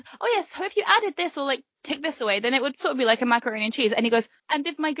oh yes, so if you added this or like take this away, then it would sort of be like a macaroni and cheese. And he goes, and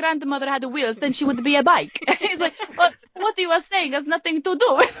if my grandmother had the wheels, then she would be a bike. He's like, well, what you are saying has nothing to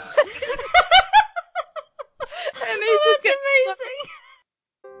do. And he just that's gets amazing.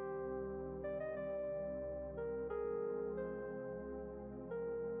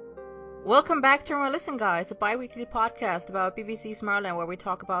 Welcome back to our Listen Guys, a bi-weekly podcast about BBC's Merlin, where we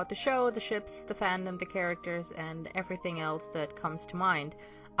talk about the show, the ships, the fandom, the characters, and everything else that comes to mind.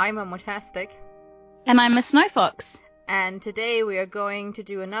 I'm a Motastic. And I'm a Snowfox. And today we are going to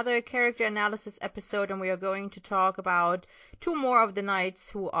do another character analysis episode, and we are going to talk about two more of the knights,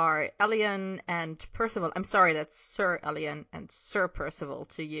 who are Elian and Percival. I'm sorry, that's Sir Elian and Sir Percival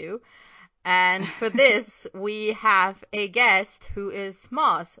to you. And for this, we have a guest who is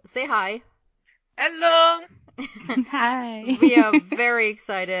Moss. Say hi. Hello. Hi. We are very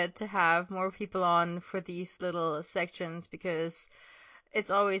excited to have more people on for these little sections, because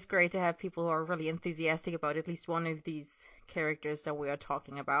it's always great to have people who are really enthusiastic about at least one of these characters that we are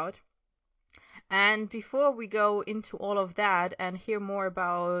talking about. And before we go into all of that and hear more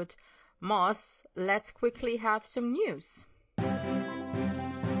about Moss, let's quickly have some news.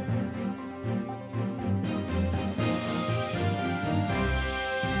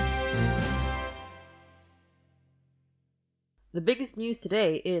 The biggest news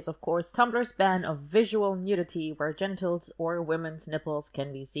today is, of course, Tumblr's ban of visual nudity where genitals or women's nipples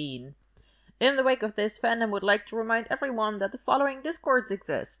can be seen. In the wake of this, fandom would like to remind everyone that the following discords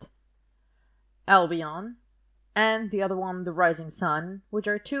exist: Albion, and the other one, the Rising Sun, which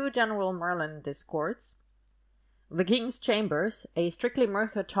are two general Merlin discords. The King's Chambers, a strictly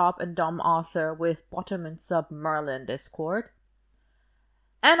Merthyr top and Dom author with bottom and sub Merlin discord.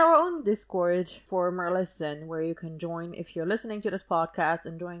 And our own Discord for Merlisten, where you can join if you're listening to this podcast,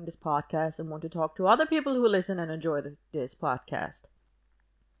 enjoying this podcast, and want to talk to other people who listen and enjoy this podcast.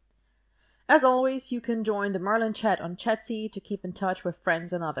 As always, you can join the Merlin chat on Chatsy to keep in touch with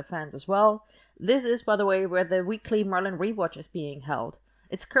friends and other fans as well. This is, by the way, where the weekly Merlin rewatch is being held.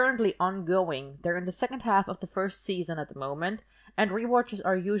 It's currently ongoing. They're in the second half of the first season at the moment, and rewatches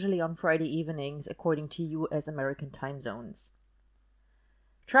are usually on Friday evenings according to US American time zones.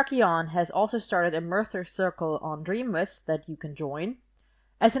 Tracheon has also started a Merthyr Circle on Dreamwidth that you can join.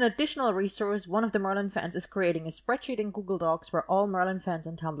 As an additional resource, one of the Merlin fans is creating a spreadsheet in Google Docs where all Merlin fans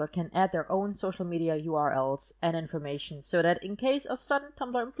on Tumblr can add their own social media URLs and information, so that in case of sudden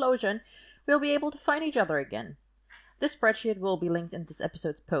Tumblr implosion, we'll be able to find each other again. This spreadsheet will be linked in this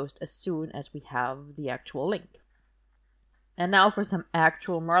episode's post as soon as we have the actual link. And now for some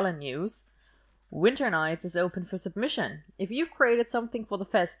actual Merlin news. Winter Nights is open for submission. If you've created something for the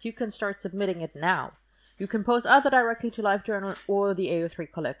fest, you can start submitting it now. You can post either directly to LiveJournal or the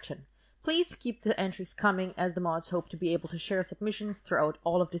AO3 collection. Please keep the entries coming, as the mods hope to be able to share submissions throughout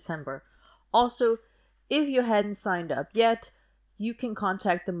all of December. Also, if you hadn't signed up yet, you can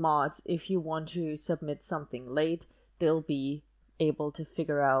contact the mods if you want to submit something late. They'll be able to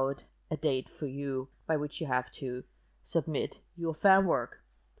figure out a date for you by which you have to submit your fan work.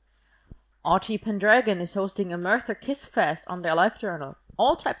 Archie Pendragon is hosting a Merthyr Kiss Fest on their LiveJournal.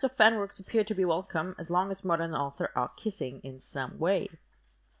 All types of fanworks appear to be welcome, as long as Merlin and author are kissing in some way.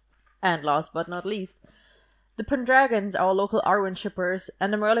 And last but not least, the Pendragons, our local Arwen shippers,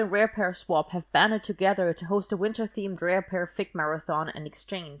 and the Merlin Rare Pair Swap have banded together to host a winter-themed Rare Pair Fig Marathon and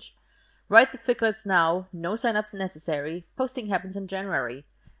exchange. Write the figlets now, no sign-ups necessary, posting happens in January.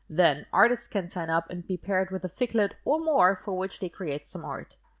 Then, artists can sign up and be paired with a figlet or more for which they create some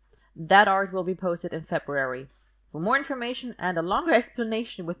art. That art will be posted in February. For more information and a longer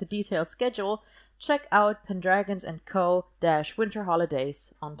explanation with the detailed schedule, check out Pendragons & Co-Winter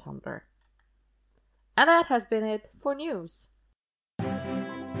Holidays on Tumblr. And that has been it for news.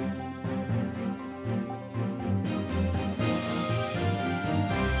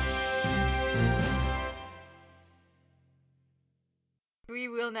 We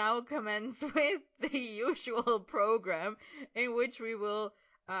will now commence with the usual program, in which we will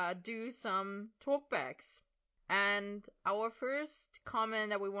do some talkbacks. And our first comment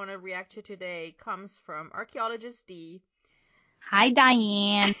that we want to react to today comes from Archaeologist D. Hi,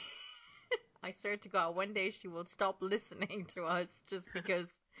 Diane. I swear to God, one day she will stop listening to us just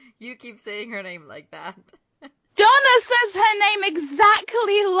because you keep saying her name like that. Donna says her name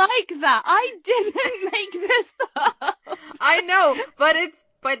exactly like that. I didn't make this up. I know,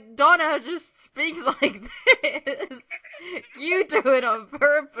 but Donna just speaks like this. You do it on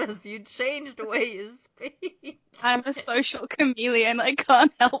purpose. You change the way you speak. I'm a social chameleon. I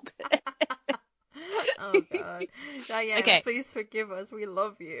can't help it. Oh God, Diane, Okay. please forgive us. We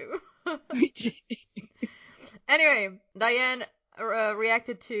love you. We do. Anyway, Diane,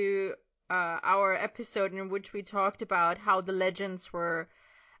 reacted to our episode in which we talked about how the legends were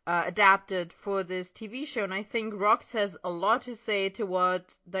adapted for this TV show, and I think Rox has a lot to say to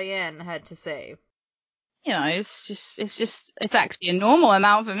what Diane had to say. You know, it's actually a normal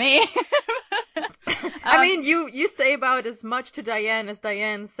amount for me. I mean, you say about as much to Diane as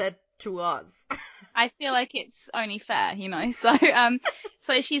Diane said to us. I feel like it's only fair, you know.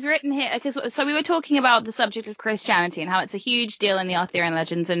 So she's written here so we were talking about the subject of Christianity and how it's a huge deal in the Arthurian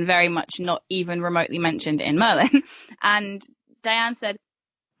legends and very much not even remotely mentioned in Merlin. And Diane said,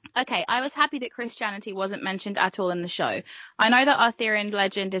 okay, I was happy that Christianity wasn't mentioned at all in the show. I know that Arthurian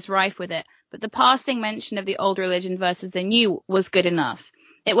legend is rife with it, but the passing mention of the old religion versus the new was good enough.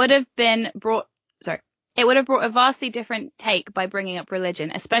 It would have brought a vastly different take by bringing up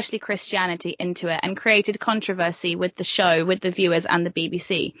religion, especially Christianity, into it and created controversy with the show, with the viewers and the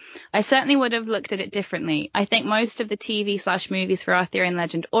BBC. I certainly would have looked at it differently. I think most of the TV/movies for Arthurian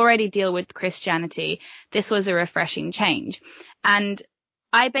legend already deal with Christianity. This was a refreshing change. And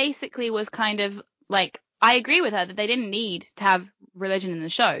I basically was kind of like, I agree with her that they didn't need to have religion in the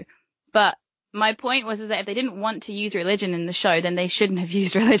show. But my point was that if they didn't want to use religion in the show, then they shouldn't have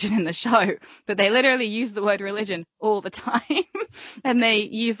used religion in the show. But they literally use the word religion all the time. And they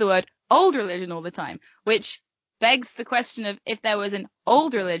use the word old religion all the time, which begs the question of if there was an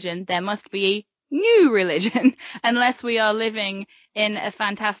old religion, there must be a new religion, unless we are living in a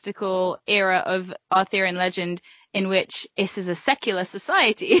fantastical era of Arthurian legend in which this is a secular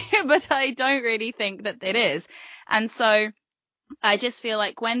society. But I don't really think that it is. And so I just feel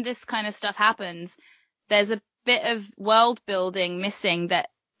like when this kind of stuff happens, there's a bit of world building missing that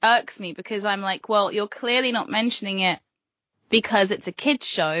irks me, because I'm like, well, you're clearly not mentioning it because it's a kid's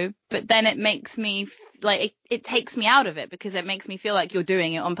show, but then it makes me like, it takes me out of it because it makes me feel like you're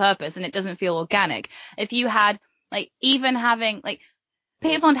doing it on purpose and it doesn't feel organic. If you had like, even having like,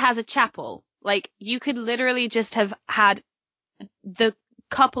 Pierrefonds has a chapel, like you could literally just have had the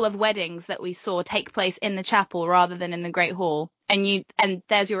couple of weddings that we saw take place in the chapel rather than in the Great Hall, and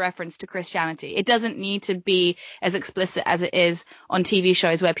there's your reference to Christianity. It doesn't need to be as explicit as it is on TV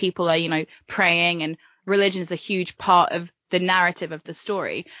shows where people are, you know, praying, and religion is a huge part of the narrative of the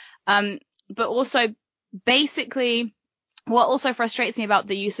story. But also, basically, what also frustrates me about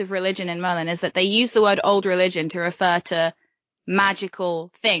the use of religion in Merlin is that they use the word old religion to refer to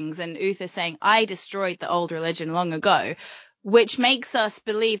magical things, and Uther saying, I destroyed the old religion long ago, which makes us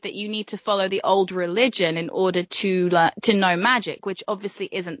believe that you need to follow the old religion in order to know magic, which obviously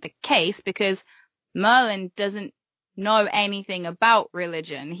isn't the case, because Merlin doesn't know anything about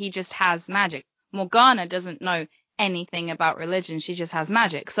religion. He just has magic. Morgana doesn't know anything about religion. She just has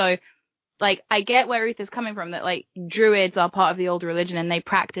magic. So, like, I get where Uther's coming from, that, like, druids are part of the old religion and they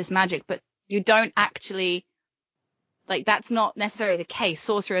practice magic, but you don't actually, like, that's not necessarily the case.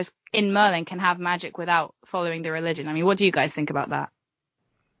 Sorcerers in Merlin can have magic without following the religion. I mean, what do you guys think about that?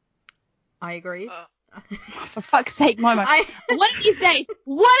 I agree. For fuck's sake, Momo. One of these days.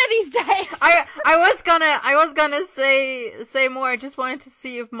 I was gonna say more. I just wanted to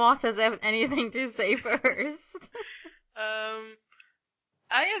see if Moss has anything to say first.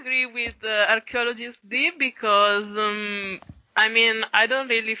 I agree with archaeologist D, because I mean, I don't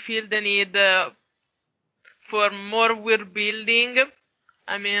really feel the need for more world building.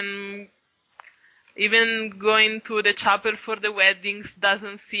 I mean, even going to the chapel for the weddings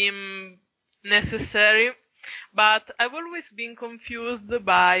doesn't seem necessary. But I've always been confused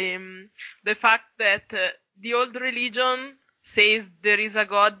by the fact that the old religion says there is a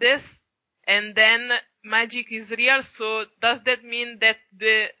goddess, and then magic is real. So does that mean that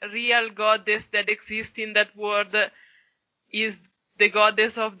the real goddess that exists in that world is the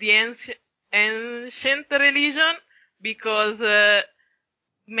goddess of the ancient religion? Because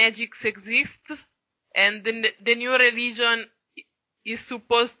magic exists, and the new religion is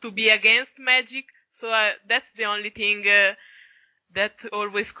supposed to be against magic. So that's the only thing that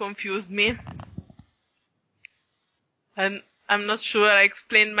always confused me. And I'm not sure I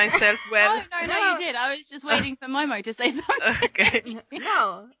explained myself well. No, you did. I was just waiting for Momo to say something. Okay.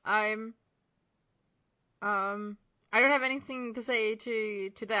 No, I don't have anything to say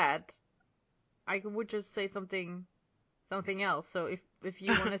to that. I would just say something else. So if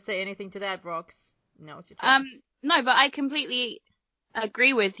you want to say anything to that, Rox, no, it's your chance. No, but I completely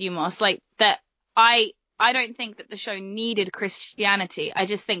agree with you, Moss. Like, that I don't think that the show needed Christianity. I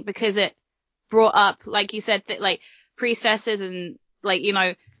just think because it brought up, like you said, that like priestesses and, like, you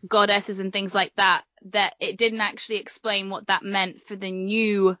know, goddesses and things like that, that it didn't actually explain what that meant for the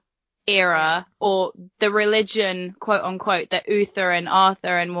new era, or the religion, quote unquote, that Uther and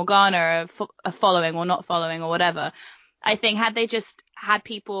Arthur and Morgana are following or not following or whatever. I think had they just had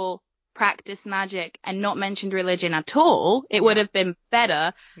people practice magic and not mentioned religion at all, it would have been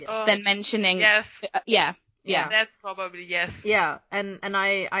better Yes. than mentioning. Yes. Yeah. That probably, yes. Yeah, and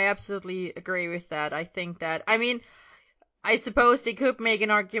I absolutely agree with that. I think that, I mean, I suppose they could make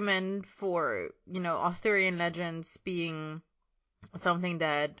an argument for, Arthurian legends being something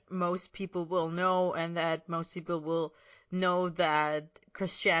that most people will know, and that most people will know that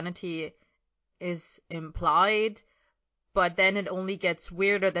Christianity is implied, but then it only gets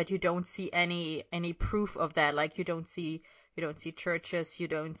weirder that you don't see any proof of that. Like, you don't see churches, you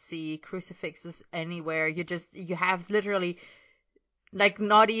don't see crucifixes anywhere. You have literally, like,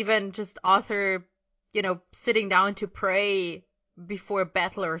 not even just Arthur, sitting down to pray before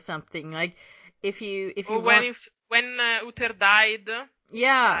battle or something. Like, if you Or want, when Uther died.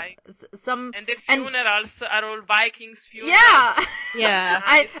 yeah, Like, some, and the and funerals are all Vikings funerals. yeah. Yeah.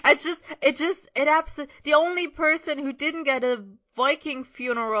 The only person who didn't get a Viking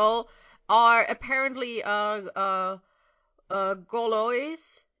funeral are apparently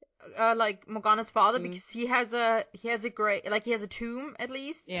Golois, like Morgana's father, because he has a great, like, he has a tomb at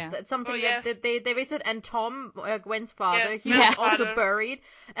least. Yeah. That's something yes. that they visit. And Tom, Gwen's father, he Gwen's was also father. buried.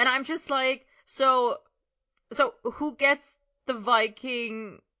 And I'm just like, so who gets the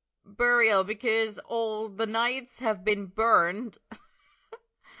Viking burial? Because all the knights have been burned.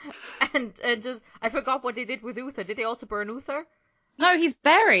 and just, I forgot what they did with Uther. Did they also burn Uther? No, he's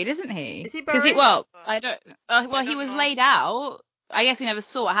buried, isn't he? Is he Because buried? I don't. Well, he was know. laid out. I guess we never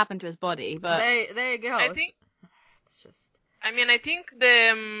saw what happened to his body, but There you go. I think. It's just. I mean, I think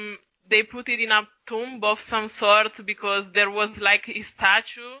they put it in a tomb of some sort because there was like his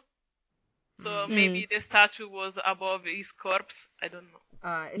statue. So maybe the statue was above his corpse. I don't know.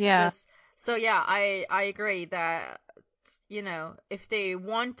 It's just, so yeah, I agree that, if they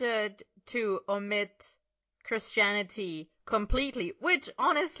wanted to omit Christianity completely, which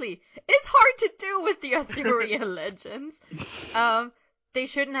honestly is hard to do with the Arthurian legends, they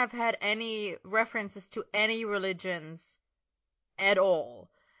shouldn't have had any references to any religions at all.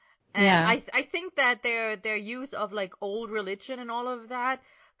 And I think that their use of, like, old religion and all of that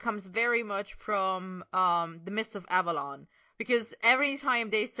comes very much from the Mists of Avalon. Because every time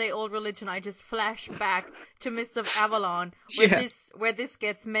they say old religion, I just flash back to Mists of Avalon, where this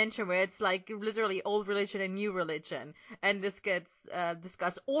gets mentioned, where it's like literally old religion and new religion, and this gets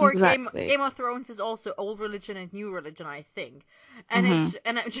discussed. Or exactly. Game of Thrones is also old religion and new religion, I think. And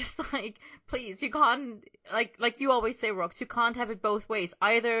I'm just like, please, you can't, like you always say, Rox, you can't have it both ways.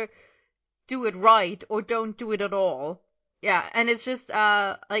 Either do it right or don't do it at all. Yeah, and it's just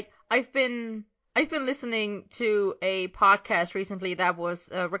like, I've been listening to a podcast recently that was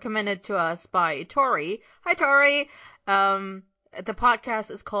recommended to us by Tori. Hi, Tori. The podcast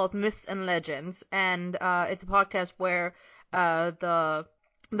is called Myths and Legends, and it's a podcast where the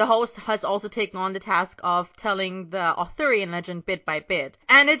host has also taken on the task of telling the Arthurian legend bit by bit.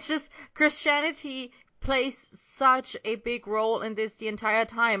 And it's just, Christianity plays such a big role in this the entire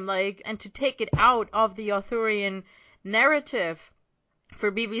time, like, and to take it out of the Arthurian narrative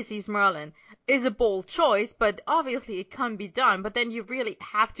for BBC's Merlin is a bold choice, but obviously it can be done. But then you really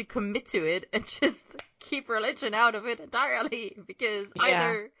have to commit to it and just keep religion out of it entirely, because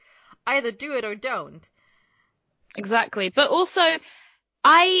either do it or don't. Exactly. But also,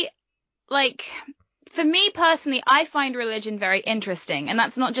 for me personally, I find religion very interesting, and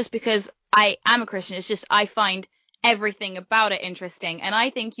that's not just because I am a Christian. It's just I find everything about it interesting, and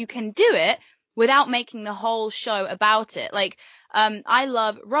I think you can do it without making the whole show about it. Like, I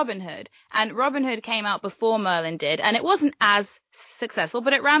love Robin Hood, and Robin Hood came out before Merlin did, and it wasn't as successful,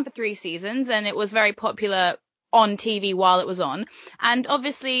 but it ran for 3 seasons, and it was very popular on TV while it was on. And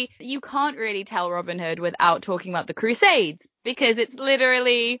obviously, you can't really tell Robin Hood without talking about the Crusades, because it's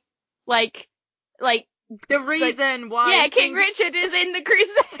literally like the reason why. Yeah, King Richard is in the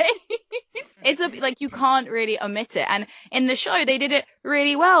Crusades. It's like, you can't really omit it. And in the show, they did it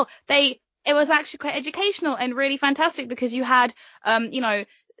really well. It was actually quite educational and really fantastic, because you had,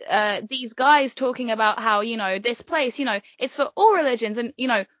 these guys talking about how, this place, it's for all religions, and,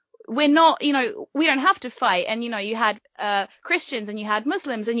 we're not, we don't have to fight. And, you had Christians, and you had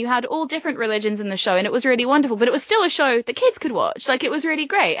Muslims, and you had all different religions in the show, and it was really wonderful. But it was still a show that kids could watch. Like, it was really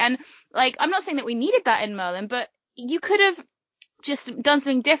great. And, like, I'm not saying that we needed that in Merlin, but you could have just done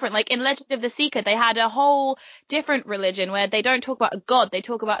something different. Like in Legend of the Seeker, they had a whole different religion where they don't talk about a god, they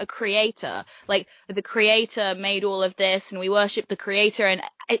talk about a creator. Like, the creator made all of this, and we worship the creator, and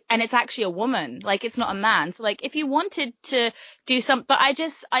it's actually a woman. Like, it's not a man. So, like, if you wanted to do something, but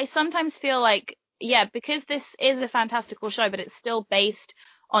I sometimes feel like, because this is a fantastical show, but it's still based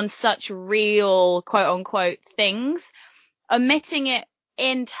on such real, quote unquote, things. omitting it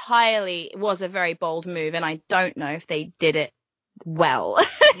entirely was a very bold move, and I don't know if they did it well.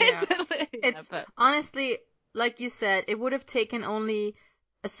 Yeah. It's but honestly, like you said, it would have taken only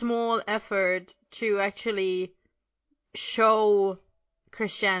a small effort to actually show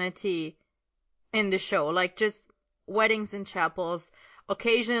Christianity in the show, like just weddings and chapels,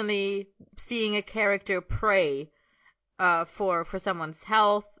 occasionally seeing a character pray for someone's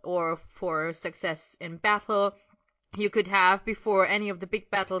health or for success in battle. You could have, before any of the big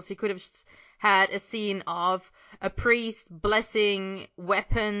battles, you could have had a scene of a priest blessing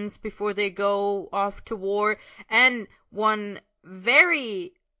weapons before they go off to war. And one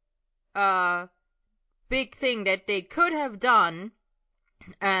very big thing that they could have done,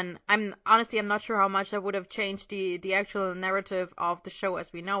 and I'm not sure how much that would have changed the actual narrative of the show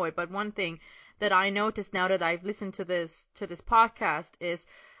as we know it, but one thing that I noticed now that I've listened to this podcast is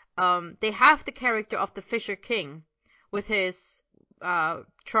they have the character of the Fisher King with his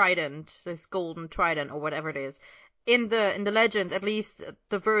trident, this golden trident or whatever it is. In the legend, at least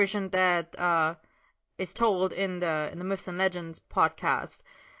the version that is told in the Myths and Legends podcast,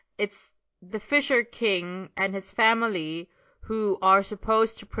 it's the Fisher King and his family who are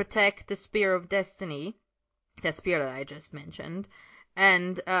supposed to protect the Spear of Destiny, that spear that I just mentioned,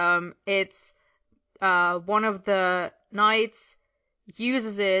 and it's one of the knights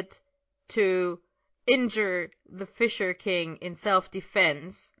uses it to injure the Fisher King in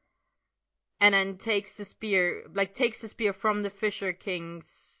self-defense, and then takes the spear from the Fisher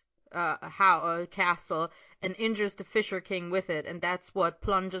King's castle and injures the Fisher King with it, and that's what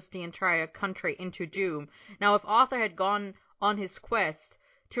plunges the entire country into doom. Now, if Arthur had gone on his quest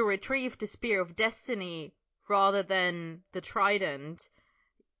to retrieve the Spear of Destiny rather than the trident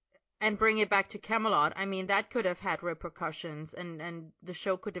and bring it back to Camelot, I mean, that could have had repercussions, and the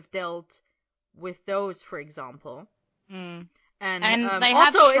show could have dealt with those, for example. and also they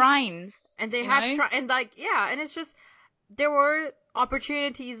have shrines, and they have and like, yeah, and it's just, there were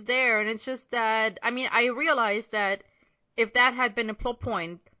opportunities there, and it's just that, I mean, I realized that if that had been a plot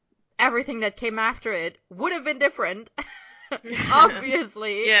point, everything that came after it would have been different.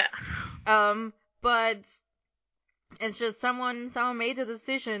 Obviously. Yeah. But it's just someone made the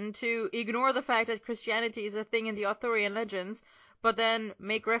decision to ignore the fact that Christianity is a thing in the Arthurian legends, but then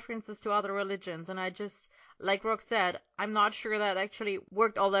make references to other religions. And I just, like Rock said, I'm not sure that actually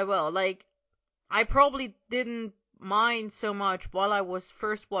worked all that well. Like, I probably didn't mind so much while I was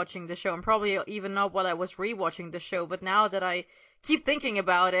first watching the show, and probably even not while I was rewatching the show, but now that I keep thinking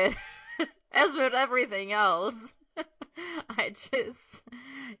about it, as with everything else, it's just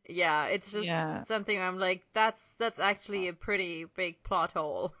something I'm like, that's actually a pretty big plot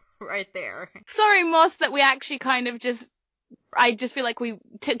hole right there. Sorry, Moss, that we actually kind of I just feel like we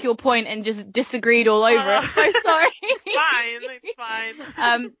took your point and just disagreed all over it. So sorry. It's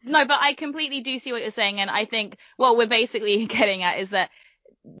fine. No, but I completely do see what you're saying, and I think what we're basically getting at is that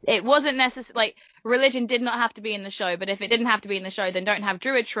it wasn't necessary, like, religion did not have to be in the show, but if it didn't have to be in the show, then don't have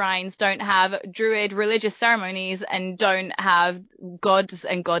druid shrines, don't have druid religious ceremonies, and don't have gods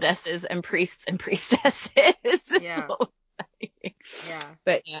and goddesses and priests and priestesses. Yeah. Yeah.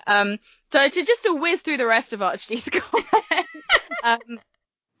 But yeah, so to whiz through the rest of Archdee's comment,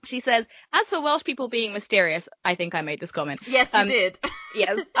 she says, as for Welsh people being mysterious, I think I made this comment. Yes, you did.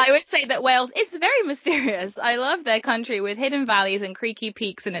 Yes, I would say that Wales is very mysterious. I love their country with hidden valleys and creaky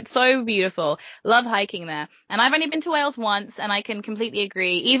peaks, and it's so beautiful. Love hiking there. And I've only been to Wales once, and I can completely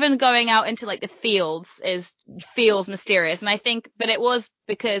agree. Even going out into like the fields feels mysterious. And I think, but it was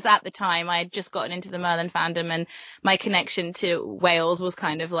because at the time I had just gotten into the Merlin fandom, and my connection to Wales was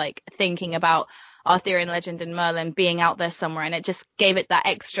kind of like thinking about Arthurian legend and Merlin being out there somewhere, and it just gave it that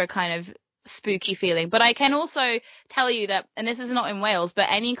extra kind of spooky feeling. But I can also tell you that, and this is not in Wales, but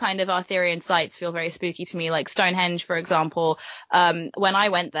any kind of Arthurian sites feel very spooky to me, like Stonehenge, for example. When I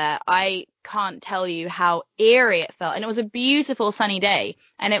went there, I can't tell you how eerie it felt, and it was a beautiful sunny day,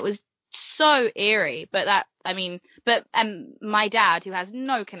 and it was so eerie. But my dad, who has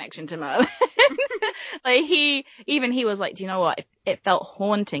no connection to Merlin, like he was like, do you know what? It felt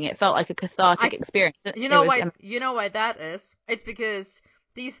haunting. It felt like a cathartic experience. You know why that is? It's because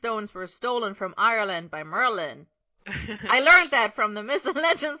these stones were stolen from Ireland by Merlin. I learned that from the Myths and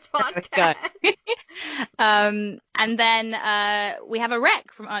Legends podcast. And then we have a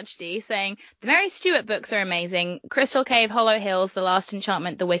rec from Archdee saying, the Mary Stuart books are amazing. Crystal Cave, Hollow Hills, The Last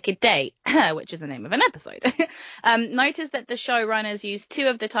Enchantment, The Wicked Day, which is the name of an episode. Notice that the showrunners used 2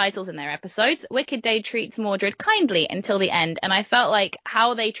 of the titles in their episodes. Wicked Day treats Mordred kindly until the end, and I felt like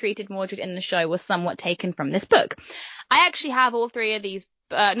how they treated Mordred in the show was somewhat taken from this book. I actually have all 3 of these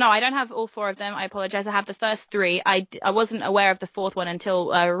No, I don't have all 4 of them. I apologize. I have the first 3. I wasn't aware of the 4th one until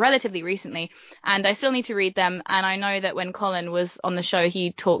relatively recently, and I still need to read them. And I know that when Colin was on the show,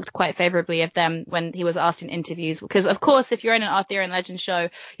 he talked quite favorably of them when he was asked in interviews. Because, of course, if you're in an Arthurian Legends show,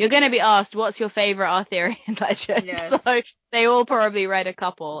 you're going to be asked, what's your favorite Arthurian legend? Yes. So they all probably read a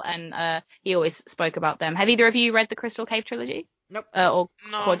couple, and he always spoke about them. Have either of you read the Crystal Cave trilogy? Nope. Or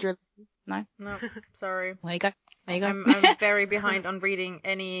No. quadrilogy? No? No, sorry. There you go. There you go. I'm very behind on reading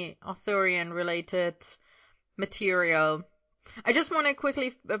any Arthurian-related material. I just want to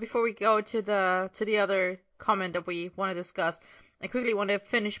quickly, before we go to the other comment that we want to discuss, I quickly want to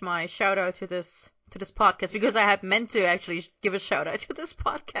finish my shout out to this podcast, because I had meant to actually give a shout out to this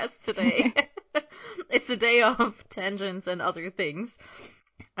podcast today. It's a day of tangents and other things.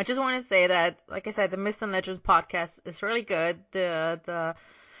 I just want to say that, like I said, the Myths and Legends podcast is really good. The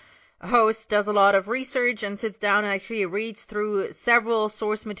host does a lot of research and sits down and actually reads through several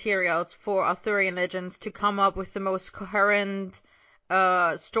source materials for Arthurian legends to come up with the most coherent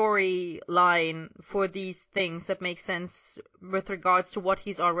storyline for these things that make sense with regards to what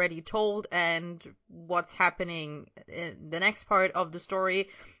he's already told and what's happening in the next part of the story.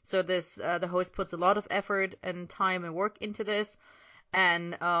 So this the host puts a lot of effort and time and work into this,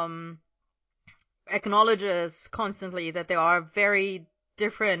 and acknowledges constantly that there are very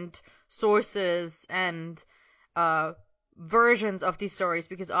different sources and versions of these stories,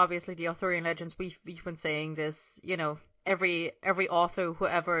 because obviously the Arthurian legends, we've been saying this, every author,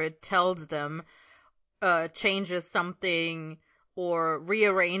 whoever tells them, changes something or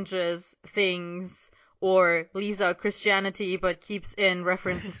rearranges things or leaves out Christianity but keeps in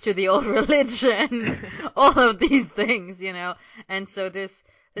references to the old religion, all of these things, and so this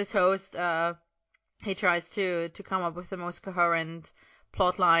host, he tries to come up with the most coherent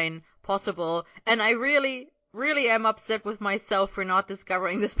plotline possible. And I really, really am upset with myself for not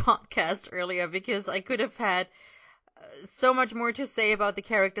discovering this podcast earlier, because I could have had so much more to say about the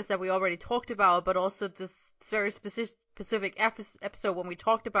characters that we already talked about, but also this very specific episode when we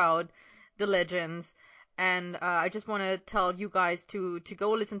talked about the legends. And I just want to tell you guys to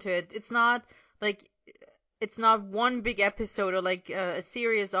go listen to it. It's not one big episode or like a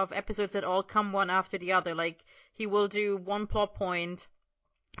series of episodes that all come one after the other. Like, he will do one plot point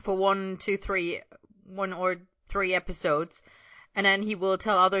for 1, 2, 3, 1 or 3 episodes, and then he will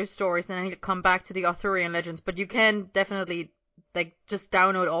tell other stories, and then he'll come back to the Arthurian legends. But you can definitely just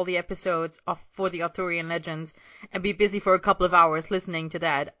download all the episodes for the Arthurian legends and be busy for a couple of hours listening to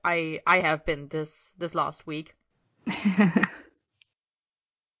that. I have been this last week.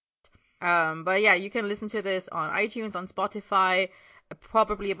 But yeah, you can listen to this on iTunes, on Spotify,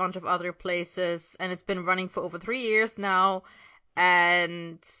 probably a bunch of other places, and it's been running for over 3 years now.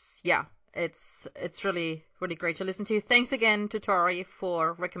 And yeah, it's really, really great to listen to. Thanks again to Tori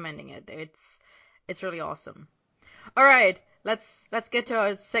for recommending it. It's really awesome. All right, let's get to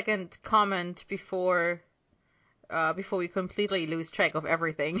our second comment before we completely lose track of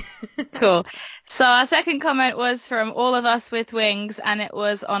everything. Cool. So our second comment was from All of Us with Wings, and it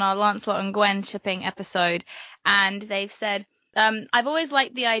was on our Lancelot and Gwen shipping episode. And they've said, I've always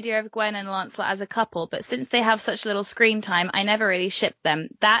liked the idea of Gwen and Lancelot as a couple, but since they have such little screen time, I never really shipped them.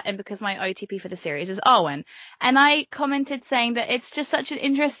 That, and because my OTP for the series is Arwen. And I commented saying that it's just such an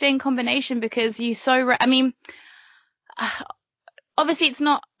interesting combination, because obviously it's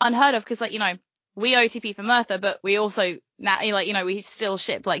not unheard of, because we OTP for Merthyr, but we also now we still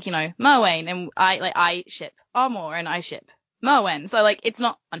ship Merwain, and I ship Armor and I ship Merwen. So it's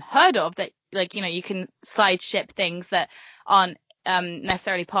not unheard of that you can side ship things that aren't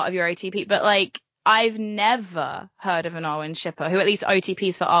necessarily part of your OTP. But I've never heard of an Arwen shipper who at least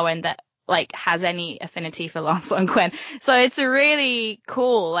OTPs for Arwen that has any affinity for Lancelot and Gwen. So it's a really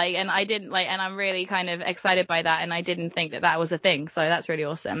cool, and I didn't and I'm really kind of excited by that, and I didn't think that was a thing. So that's really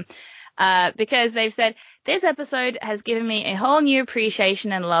awesome. Because they've said, this episode has given me a whole new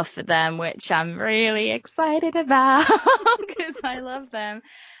appreciation and love for them, which I'm really excited about because I love them.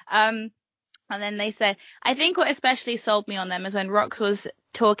 And then they said, I think what especially sold me on them is when Rox was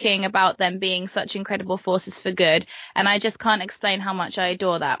talking about them being such incredible forces for good, and I just can't explain how much I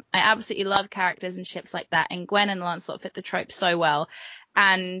adore that. I absolutely love characters and ships like that, and Gwen and Lancelot fit the trope so well.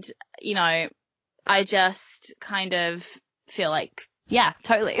 And, I just kind of feel like, yeah,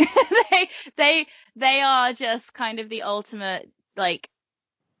 totally. they are just kind of the ultimate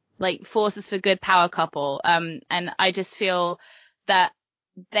forces for good power couple. And I just feel that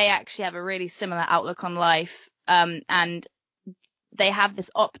they actually have a really similar outlook on life. And they have this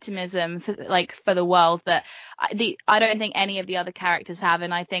optimism for the world that I don't think any of the other characters have.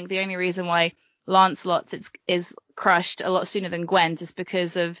 And I think the only reason why Lancelot's is crushed a lot sooner than Gwen's, just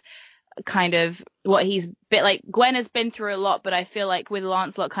because of kind of what he's bit like. Gwen has been through a lot, but I feel like with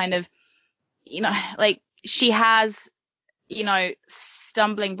Lancelot, kind of, you know, like she has, you know,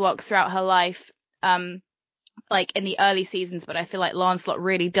 stumbling blocks throughout her life, like in the early seasons, but I feel like Lancelot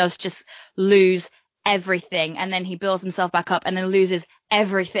really does just lose everything, and then he builds himself back up, and then loses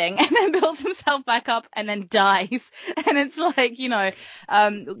everything, and then builds himself back up, and then dies. And it's like, you know,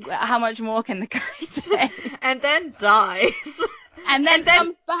 how much more can the guy take? And then dies. And then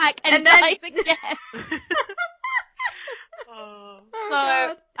comes back and dies again.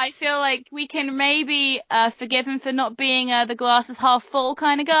 So I feel like we can maybe forgive him for not being the glass is half full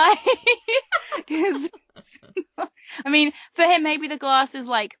kind of guy. Because, I mean, for him, maybe the glass is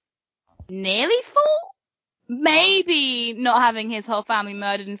like nearly full. Maybe not having his whole family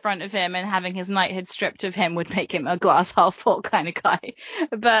murdered in front of him and having his knighthood stripped of him would make him a glass half full kind of guy.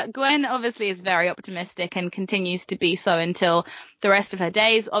 But Gwen obviously is very optimistic and continues to be so until the rest of her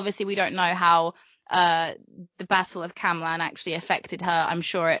days. Obviously, we don't know how the Battle of Camlan actually affected her. I'm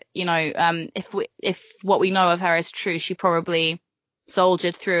sure it, you know, if what we know of her is true, she probably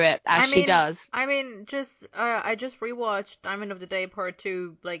soldiered through it as she does. I mean, I just rewatched Diamond of the Day Part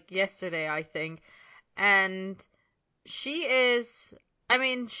 2 like yesterday, I think, and she is,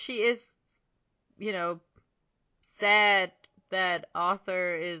 you know, sad that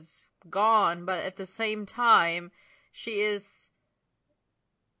Arthur is gone, but at the same time, she's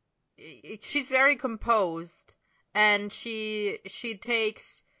very composed, and she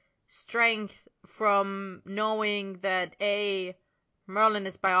takes strength from knowing that A, Merlin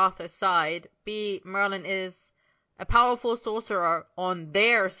is by Arthur's side, B, Merlin is a powerful sorcerer on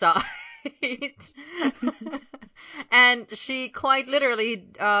their side. And she quite literally,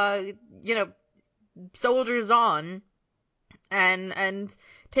 you know, soldiers on and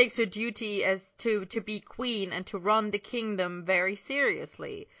takes her duty as to be queen and to run the kingdom very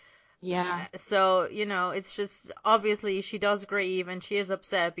seriously. Yeah. So, you know, it's just, obviously she does grieve and she is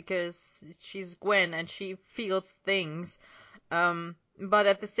upset because she's Gwen and she feels things. But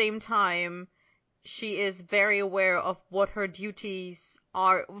at the same time, she is very aware of what her duties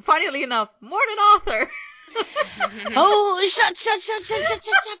are. Funnily enough, more than Arthur. Oh, shut.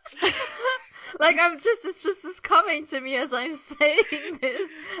 Like, it's just coming to me as I'm saying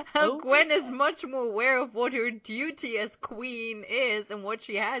this. How Gwen is much more aware of what her duty as queen is and what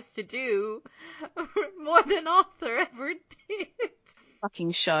she has to do, more than Arthur ever did.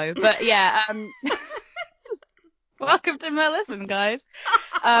 Fucking show. But yeah, welcome to Merlisten, guys.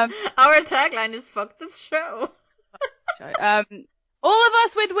 Our tagline is "Fuck this show." All of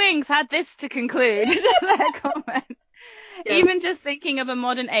us with wings had this to conclude to their comment. Yes. Even just thinking of a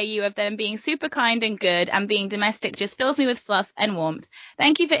modern AU of them being super kind and good and being domestic just fills me with fluff and warmth.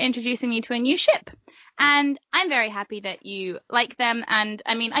 Thank you for introducing me to a new ship. And I'm very happy that you like them. And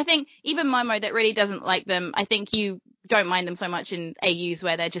I mean, I think even Momo that really doesn't like them, I think you don't mind them so much in AUs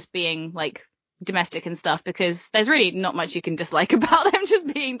where they're just being like domestic and stuff, because there's really not much you can dislike about them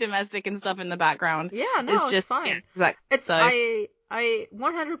just being domestic and stuff in the background. Yeah, no, it's fine. Yeah, exactly. It's so. I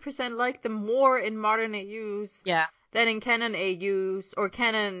 100% like them more in modern AUs. Yeah. Than in canon AUs or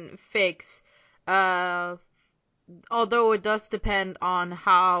canon fics, although it does depend on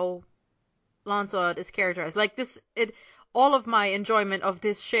how Lancelot is characterized. Like this, all of my enjoyment of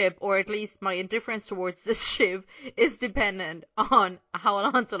this ship, or at least my indifference towards this ship, is dependent on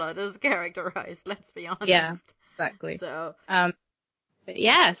how Lancelot is characterized. Let's be honest. Yeah, exactly. So, but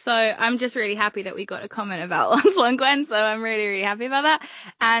yeah, so I'm just really happy that we got a comment about Lancelot and Gwen. So I'm really, really happy about that.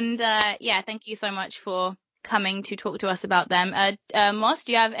 And yeah, thank you so much for coming to talk to us about them. Moss,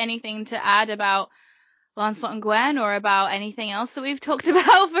 do you have anything to add about Lancelot and Gwen, or about anything else that we've talked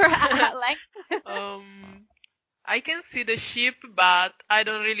about for at length? I can see the ship, but I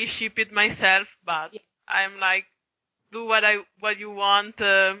don't really ship it myself. But yeah. I'm like, do what you want.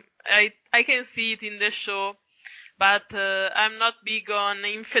 I can see it in the show, but I'm not big on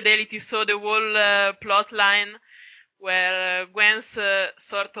infidelity. So the whole plot line where Gwen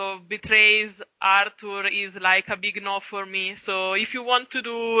sort of betrays Arthur is like a big no for me. So if you want to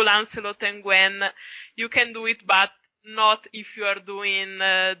do Lancelot and Gwen, you can do it, but not if you are doing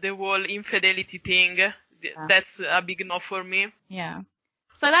the whole infidelity thing. Yeah. That's a big no for me. Yeah.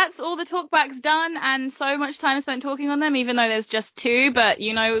 So that's all the talkbacks done, and so much time spent talking on them, even though there's just 2. But,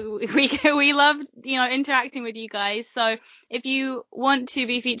 you know, we love, you know, interacting with you guys. So if you want to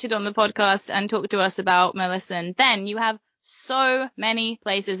be featured on the podcast and talk to us about Merlisten, then you have so many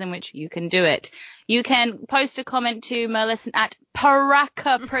places in which you can do it. You can post a comment to Merlisten at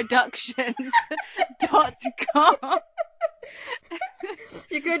parakaproductions.com.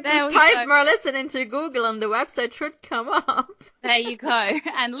 You could There just we type go. Merlisten into Google and the website should come up. There you go.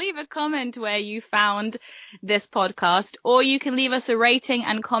 And leave a comment where you found this podcast, or you can leave us a rating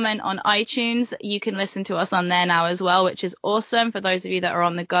and comment on iTunes. You can listen to us on there now as well, which is awesome for those of you that are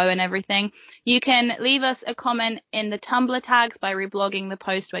on the go and everything. You can leave us a comment in the Tumblr tags by reblogging the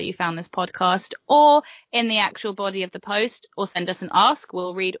post where you found this podcast, or in the actual body of the post, or send us an ask.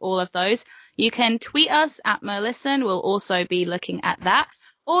 We'll read all of those. You can tweet us at Merlisten. We'll also be looking at that.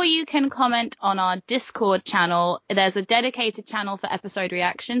 Or you can comment on our Discord channel. There's a dedicated channel for episode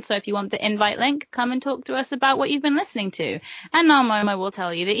reactions. So if you want the invite link, come and talk to us about what you've been listening to. And now Momo will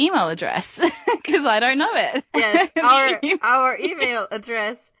tell you the email address because I don't know it. Yes, our email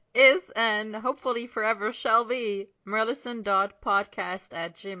address is, and hopefully forever shall be,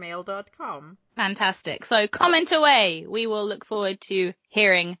 merlisten.podcast@gmail.com. Fantastic. So comment away. We will look forward to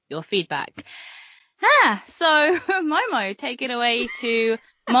hearing your feedback. So Momo, take it away to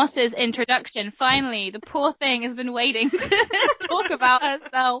Moss's introduction. Finally, the poor thing has been waiting to talk about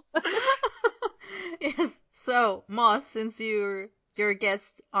herself. Yes, so Moss, since you're a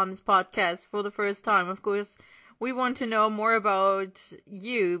guest on this podcast for the first time, of course, we want to know more about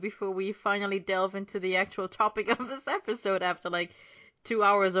you before we finally delve into the actual topic of this episode after like 2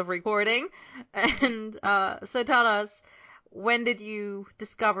 hours of recording. And so tell us, when did you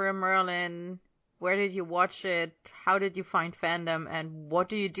discover Merlin? Where did you watch it? How did you find fandom? And what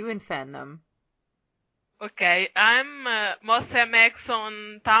do you do in fandom? Okay, I'm Moss MX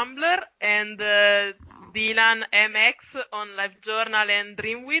on Tumblr and Dylan MX on LiveJournal and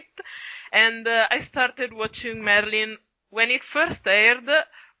Dreamwit. And I started watching Merlin when it first aired,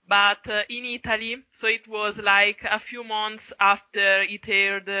 but in Italy. So it was like a few months after it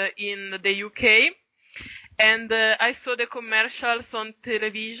aired in the UK. And I saw the commercials on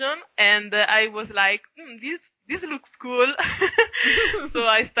television, and I was like, this looks cool. So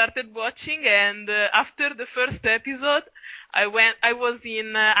I started watching, and after the first episode, I was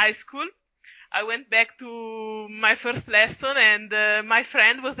in high school. I went back to my first lesson, and my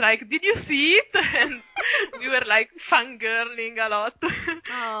friend was like, "Did you see it?" And we were like fangirling a lot.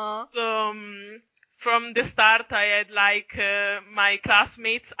 Aww. So from the start, I had like my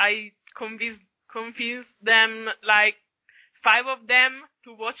classmates. I convinced them, like 5 of them,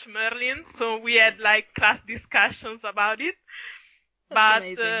 to watch Merlin. So we had like class discussions about it. That's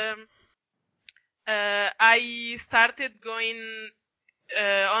amazing. I started going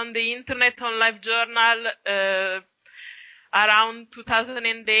on the internet on LiveJournal around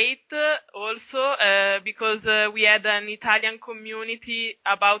 2008 also because we had an Italian community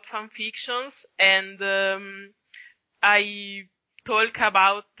about fan fictions, and I talked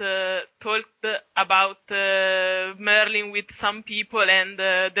about Merlin with some people, and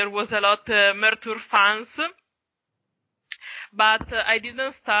there was a lot Mertur fans. But I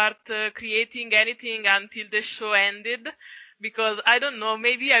didn't start creating anything until the show ended, because I don't know,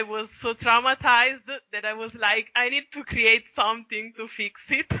 maybe I was so traumatized that I was like, I need to create something to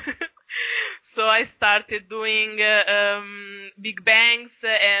fix it. So I started doing Big Bangs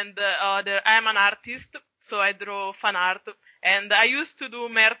and other. I'm an artist, so I draw fan art. And I used to do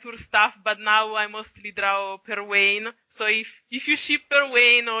Mertur stuff, but now I mostly draw Perwain. So if you ship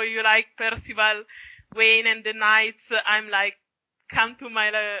Perwain or you like Percival, Wayne and the Knights, I'm like, come to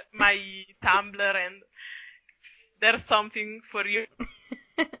my Tumblr and there's something for you.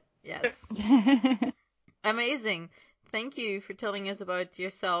 Yes. Amazing. Thank you for telling us about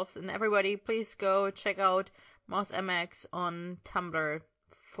yourself. And everybody, please go check out Moss MX on Tumblr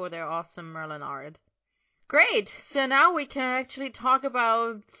for their awesome Merlin art. Great. So now we can actually talk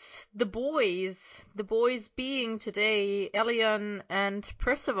about the boys. The boys being today Elyon and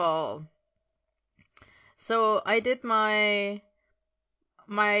Percival. So I did my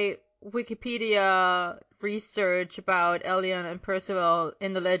Wikipedia research about Elyon and Percival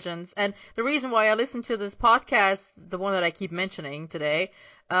in the Legends, and the reason why I listened to this podcast, the one that I keep mentioning today,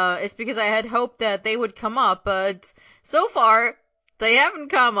 is because I had hoped that they would come up, but so far they haven't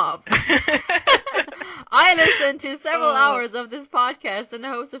come up. I listened to several hours of this podcast in the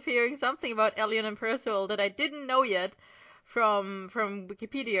hopes of hearing something about Elyon and Percival that I didn't know yet from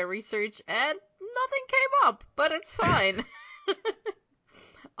Wikipedia research, and nothing came up, but it's fine.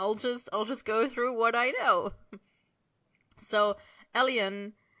 I'll just go through what I know. So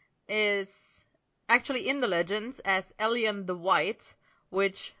Elyon is actually in the Legends as Elyon the White,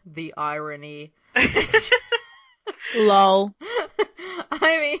 which, the irony. Lol.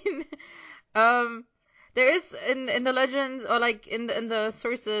 I mean, there is in the Legends, or like in the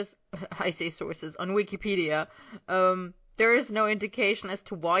sources, I say sources on Wikipedia, there is no indication as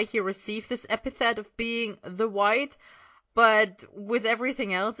to why he received this epithet of being the White. But with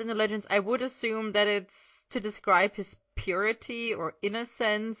everything else in the legends, I would assume that it's to describe his purity or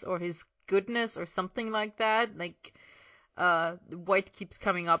innocence or his goodness or something like that. Like, white keeps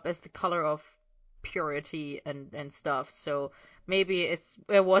coming up as the color of purity and stuff. So maybe it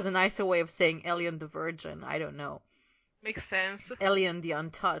was a nicer way of saying Elion the Virgin. I don't know. Makes sense. Elion the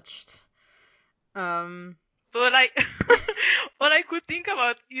Untouched. So like, what I could think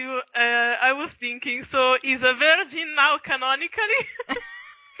about you, I was thinking, so is a virgin now canonically?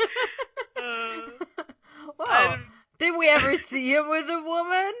 Well, did we ever see him with a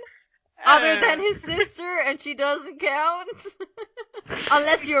woman? Other than his sister, and she doesn't count?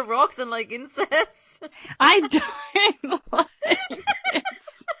 Unless you're rocks and like incest. I don't like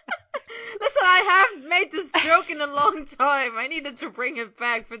this. Listen, I haven't made this joke in a long time. I needed to bring it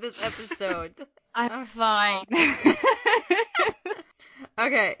back for this episode. I'm fine.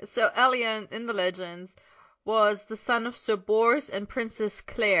 Okay, so Elion in the legends was the son of Sir Bors and Princess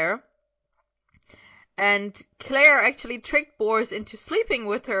Claire. And Claire actually tricked Bors into sleeping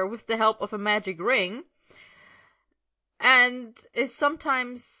with her with the help of a magic ring. And is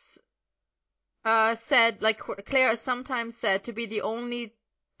sometimes said, like, Claire is sometimes said to be the only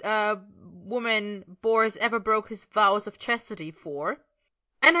woman Bors ever broke his vows of chastity for.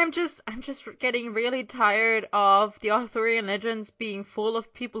 And I'm just getting really tired of the Arthurian legends being full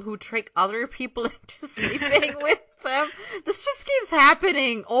of people who trick other people into sleeping with them. This just keeps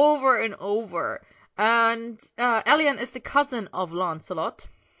happening over and over. And Elion is the cousin of Lancelot,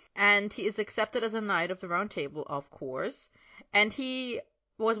 and he is accepted as a knight of the Round Table, of course. And he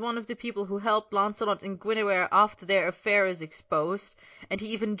was one of the people who helped Lancelot and Guinevere after their affair is exposed, and he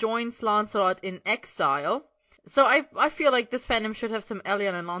even joins Lancelot in exile. So I feel like this fandom should have some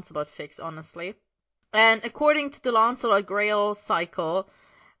Elion and Lancelot fix, honestly. And according to the Lancelot Grail cycle,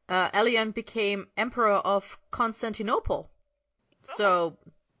 Elion became Emperor of Constantinople. So,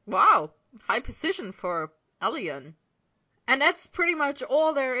 wow, high position for Elion. And that's pretty much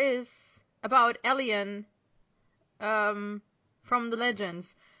all there is about Elion from the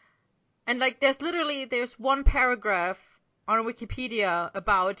legends. And like there's one paragraph on Wikipedia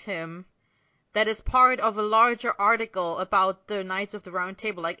about him that is part of a larger article about the Knights of the Round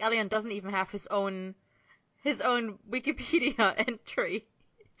Table. Like, Elion doesn't even have his own Wikipedia entry.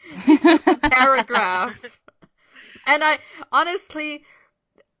 It's just a paragraph. And honestly,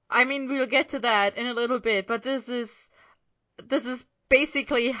 I mean, we'll get to that in a little bit, but this is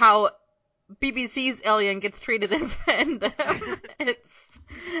basically how BBC's Elion gets treated in fandom.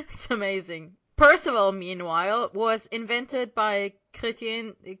 It's amazing. Percival, meanwhile, was invented by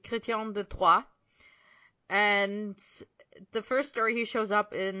Chrétien de Troyes, and the first story he shows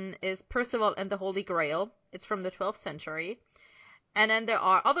up in is Percival and the Holy Grail. It's from the 12th century. And then there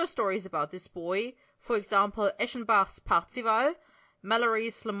are other stories about this boy, for example, Eschenbach's Parzival,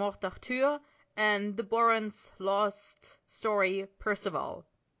 Malory's Le Morte d'Arthur, and the Boron's lost story Percival.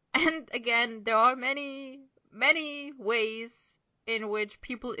 And again, there are many, many ways in which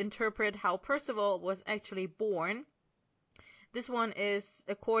people interpret how Percival was actually born. This one is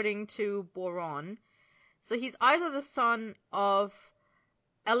according to Boron. So he's either the son of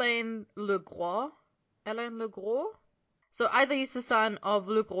Hélène le Gros. So either he's the son of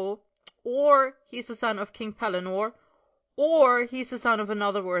Le Gros, or he's the son of King Pellinore, or he's the son of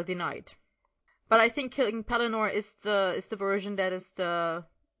another worthy knight. But I think King Pellinore is the version that is the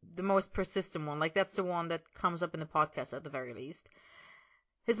most persistent one. Like, that's the one that comes up in the podcast at the very least.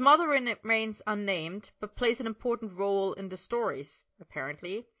 His mother remains unnamed, but plays an important role in the stories,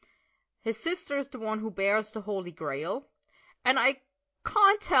 apparently. His sister is the one who bears the Holy Grail, and I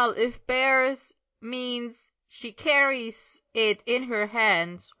can't tell if bears means she carries it in her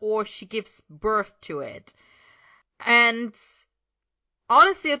hands or she gives birth to it. And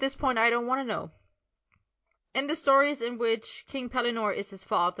honestly, at this point, I don't want to know. In the stories in which King Pellinore is his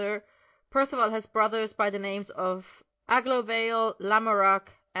father, Percival has brothers by the names of Aglovale, Lamorak,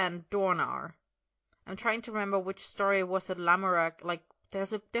 and Dornar. I'm trying to remember which story was it Lamorak. Like,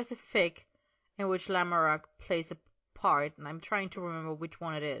 there's a fic in which Lamorak plays a part, and I'm trying to remember which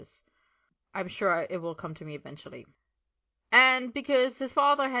one it is. I'm sure it will come to me eventually. And because his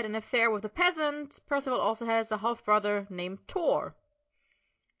father had an affair with a peasant, Percival also has a half-brother named Tor.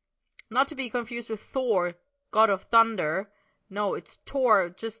 Not to be confused with Thor, god of thunder. No, it's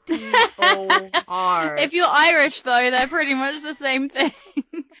Tor, just T-O-R. If you're Irish, though, they're pretty much the same thing.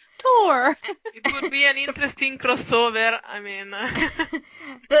 Tor. It would be an interesting crossover. I mean,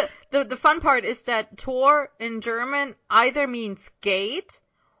 the fun part is that Tor in German either means gate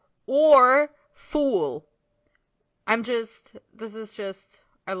or fool. I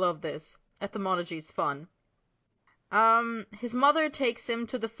love this. Etymology is fun. His mother takes him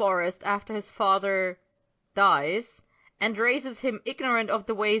to the forest after his father dies and raises him ignorant of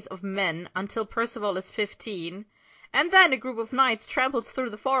the ways of men until Percival is 15. And then a group of knights tramples through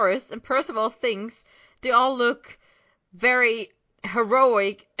the forest, and Percival thinks they all look very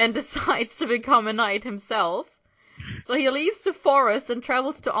heroic and decides to become a knight himself. So he leaves the forest and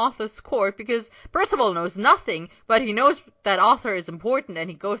travels to Arthur's court because Percival knows nothing, but he knows that Arthur is important and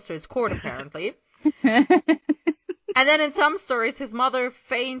he goes to his court apparently. And then in some stories, his mother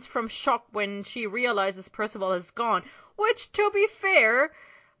faints from shock when she realizes Percival has gone, which, to be fair,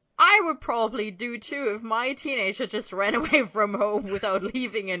 I would probably do too if my teenager just ran away from home without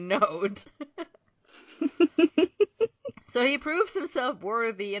leaving a note. So he proves himself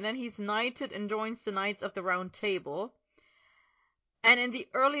worthy, and then he's knighted and joins the Knights of the Round Table. And in the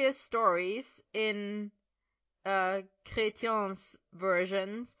earliest stories, in Chrétien's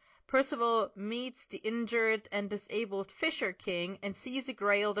versions, Percival meets the injured and disabled Fisher King and sees a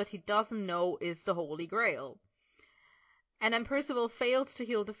grail that he doesn't know is the Holy Grail. And then Percival fails to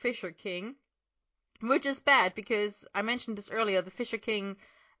heal the Fisher King, which is bad because, I mentioned this earlier, the Fisher King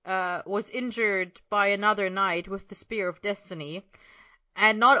was injured by another knight with the Spear of Destiny.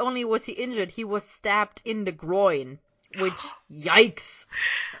 And not only was he injured, he was stabbed in the groin, which, yikes!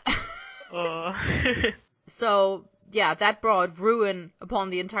 Oh. So, yeah, that brought ruin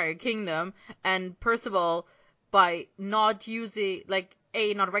upon the entire kingdom, and Percival, by not using, like,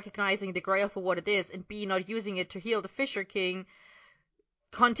 A, not recognizing the Grail for what it is, and B, not using it to heal the Fisher King,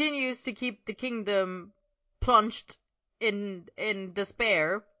 continues to keep the kingdom plunged in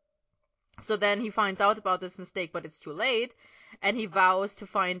despair. So then he finds out about this mistake, but it's too late, and he vows to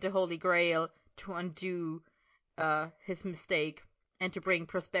find the Holy Grail to undo his mistake and to bring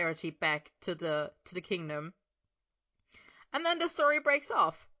prosperity back to the kingdom. And then the story breaks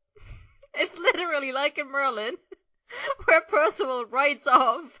off. It's literally like in Merlin, where Percival rides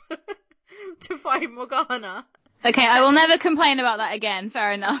off to fight Morgana. Okay, I will never complain about that again.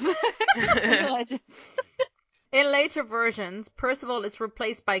 Fair enough. Legends. In later versions, Percival is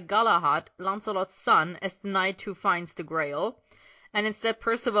replaced by Galahad, Lancelot's son, as the knight who finds the Grail. And instead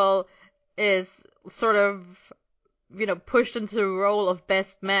Percival is sort of, pushed into the role of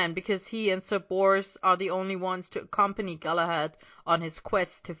best man because he and Sir Bors are the only ones to accompany Galahad on his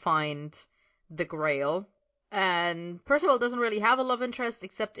quest to find the Grail. And Percival doesn't really have a love interest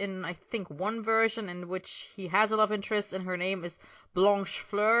except in, I think, one version in which he has a love interest, and her name is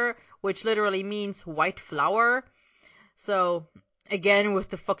Blanchefleur, which literally means white flower. So, again, with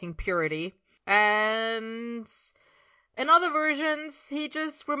the fucking purity. And in other versions, he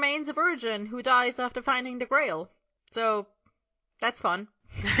just remains a virgin who dies after finding the Grail. So, that's fun.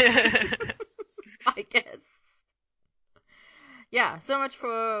 I guess. Yeah, so much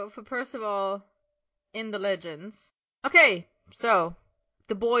for Percival in the legends. Okay, so,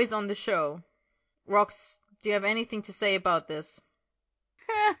 the boys on the show. Rox, do you have anything to say about this?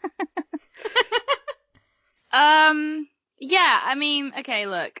 Yeah, I mean, okay,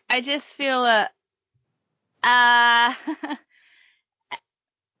 look, I just feel that, I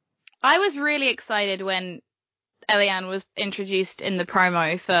was really excited when Eliane was introduced in the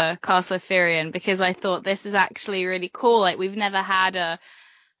promo for Castle Firion because I thought this is actually really cool. Like, we've never had a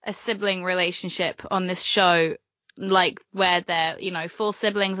sibling relationship on this show, like, where they're, full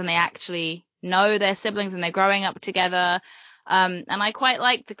siblings and they actually know they're siblings and they're growing up together. And I quite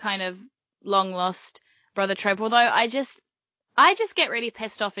like the kind of long lost brother trope, although I just get really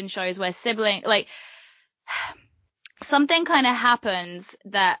pissed off in shows where something kind of happens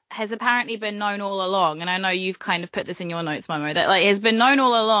that has apparently been known all along, and I know you've kind of put this in your notes, Momo, that has been known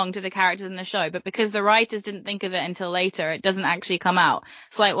all along to the characters in the show, but because the writers didn't think of it until later, it doesn't actually come out.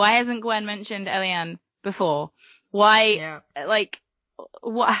 It's like, why hasn't Gwen mentioned Eliane before? Why,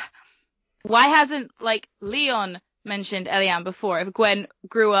 why hasn't, Leon mentioned Eliane before? If Gwen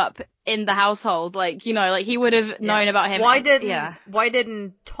grew up in the household, he would have known about him. Why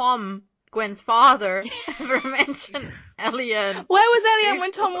didn't Tom, Gwen's father, ever mention Eliane? Where was Eliane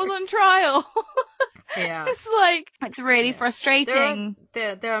when Tom was on trial? Yeah. It's really frustrating.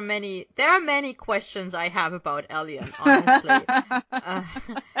 There are many questions I have about Eliane, honestly.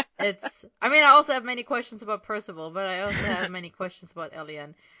 I also have many questions about Percival, but I also have many questions about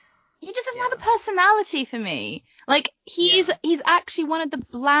Eliane. He just doesn't have a personality for me. He's actually one of the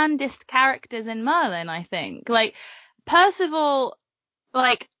blandest characters in Merlin, I think. Percival,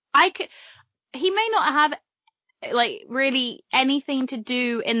 he may not have really anything to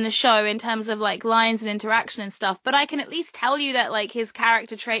do in the show in terms of lines and interaction and stuff, but I can at least tell you that his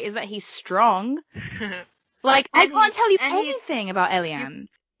character trait is that he's strong. I can't tell you anything about Eliane.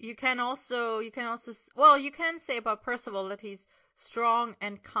 you can well, you can say about Percival that he's strong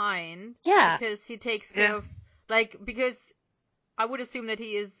and kind. Yeah. Because he takes care of, because I would assume that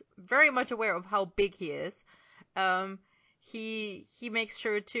he is very much aware of how big he is. He makes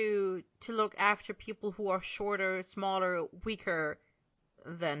sure to look after people who are shorter, smaller, weaker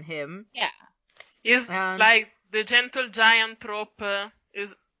than him. Yeah. He's like the gentle giant trope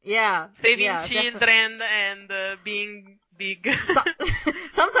is saving children and being big.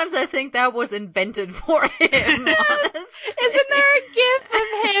 Sometimes I think that was invented for him. Honestly. Isn't there a gif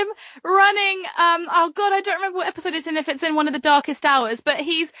of him running? Oh god, I don't remember what episode it's in. If it's in one of the darkest hours, but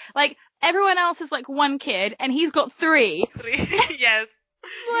he's like everyone else is like one kid and he's got three. Yes.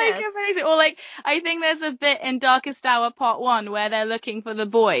 Amazing. Or like I think there's a bit in Darkest Hour Part 1 where they're looking for the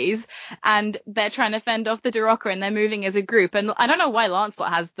boys and they're trying to fend off the Durocker and they're moving as a group, and I don't know why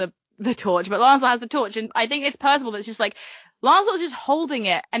Lancelot has the torch, but Lancelot has the torch, and I think it's Percival that's just like Lancelot's just holding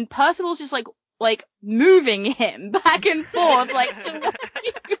it and Percival's just like moving him back and forth like to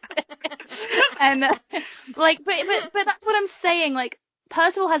and like but that's what I'm saying, like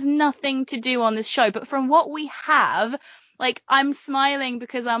Percival has nothing to do on this show, but from what we have, like, I'm smiling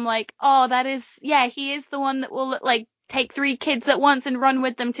because I'm like, oh, that is, yeah, he is the one that will, like, take 3 kids at once and run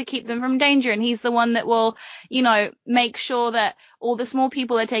with them to keep them from danger. And he's the one that will, you know, make sure that all the small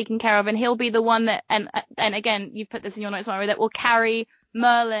people are taken care of. And he'll be the one that, and again, you put this in your notes, Mari, that will carry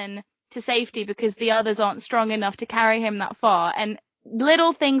Merlin to safety because the others aren't strong enough to carry him that far. And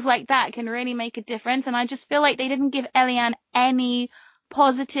little things like that can really make a difference. And I just feel like they didn't give Eliane any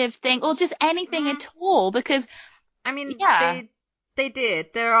positive thing or just anything at all, because I mean, they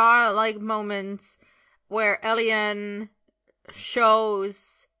did. There are like moments where Eliane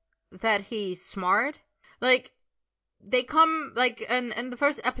shows that he's smart. Like they come like in the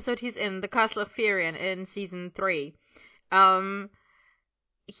first episode he's in, the Castle of Firion in season 3.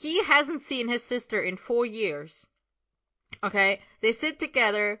 He hasn't seen his sister in 4 years. Okay, they sit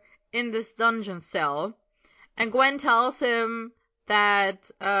together in this dungeon cell, and Gwen tells him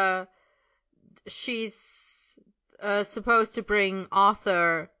that she's supposed to bring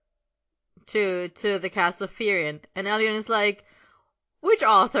Arthur to the Castle of Firion, and Eliane is like, which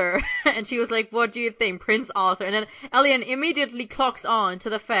Arthur? And she was like, what do you think, Prince Arthur? And then Eliane immediately clocks on to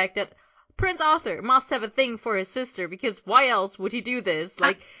the fact that Prince Arthur must have a thing for his sister, because why else would he do this?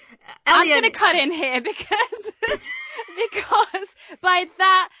 Like, I'm gonna cut in here because by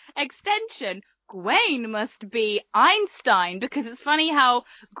that extension, Gwen must be Einstein, because it's funny how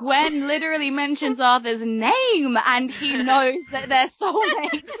Gwen literally mentions Arthur's name and he knows that they're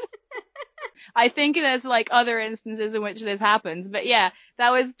soulmates. I think there's like other instances in which this happens, but yeah,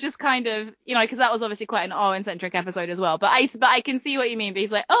 that was just kind of, you know, because that was obviously quite an Owen-centric episode as well. But I can see what you mean. But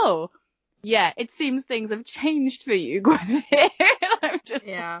he's like, oh, yeah, it seems things have changed for you, Guinevere. I'm just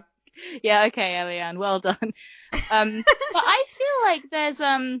yeah, okay, Eliane, well done. But I feel like there's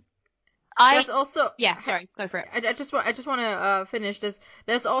also sorry, go for it. I just want to finish this.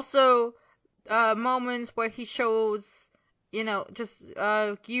 There's also moments where he shows, you know, just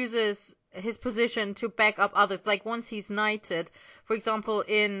uses his position to back up others. Like once he's knighted, for example,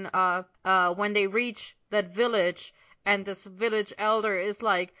 in when they reach that village, and this village elder is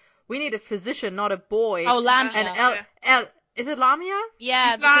like, we need a physician, not a boy. Oh, Lamia. And is it Lamia?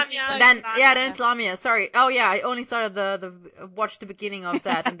 Yeah, Lamia. Then it's Lamia. Sorry. Oh yeah, I only started watched the beginning of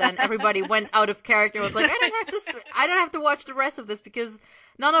that, and then everybody went out of character. And was like, I don't have to watch the rest of this because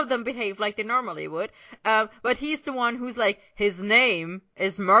none of them behave like they normally would. But he's the one who's like, his name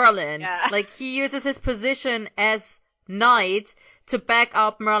is Merlin. Yeah. Like he uses his position as knight to back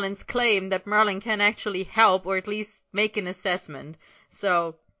up Merlin's claim that Merlin can actually help, or at least make an assessment.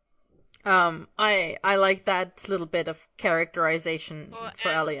 So. I like that little bit of characterization for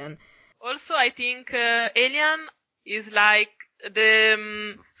Eliane. Also, I think Eliane is like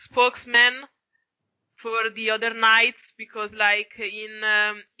the spokesman for the other knights, because like in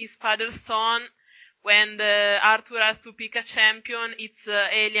his father's son, when Arthur has to pick a champion, it's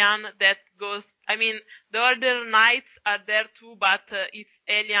Eliane that goes. I mean, the other knights are there too, but it's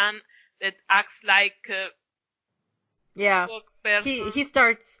Eliane that acts like. Yeah,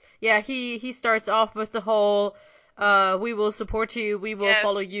 he starts off with the whole we will support you, we will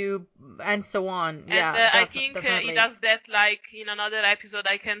follow you, and so on. And I think he does that like in another episode,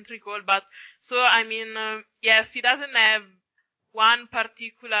 I can't recall, but so I mean, yes, he doesn't have one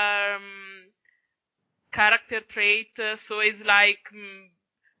particular character trait, so it's like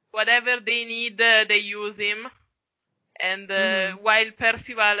whatever they need, they use him. And while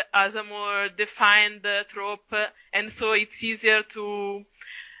Percival has a more defined trope, and so it's easier to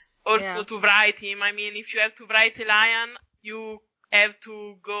also to write him. I mean, if you have to write Eliane, you have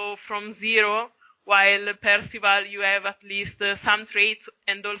to go from zero, while Percival, you have at least some traits,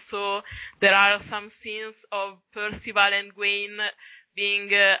 and also there are some scenes of Percival and Gwen being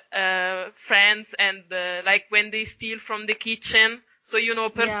friends, and like when they steal from the kitchen. So,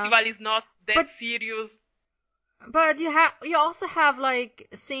 Percival is not that serious. But you also have like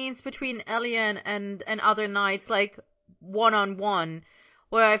scenes between Elian and other knights, like one-on-one,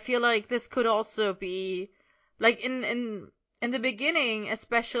 where I feel like this could also be like in the beginning,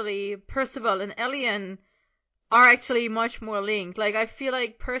 especially Percival and Elian are actually much more linked. Like I feel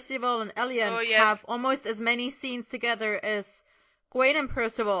like Percival and Elian have almost as many scenes together as Gwen and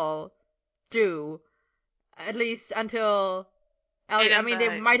Percival do, at least until I mean,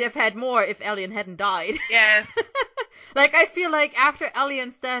 they might have had more if Elian hadn't died. Yes. Like, I feel like after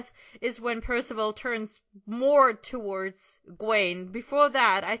Elian's death is when Percival turns more towards Gwen. Before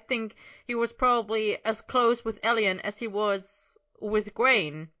that, I think he was probably as close with Elian as he was with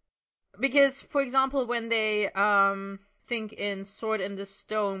Gwen. Because, for example, when they, think in Sword in the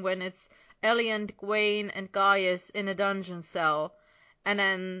Stone, when it's Elian, Gwen, and Gaius in a dungeon cell, and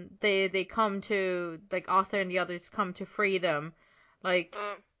then they come to, like, Arthur and the others come to free them. Like,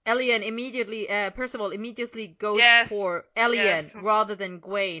 Elian immediately, Percival immediately goes for Elian rather than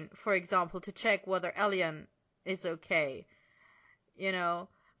Gwen, for example, to check whether Elian is okay. Where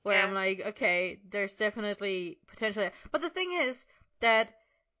I'm like, okay, there's definitely potential. But the thing is that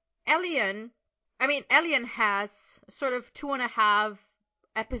Elian has sort of 2.5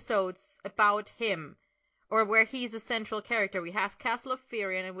 episodes about him, or where he's a central character. We have Castle of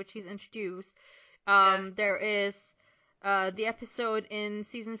Firion, in which he's introduced. There is the episode in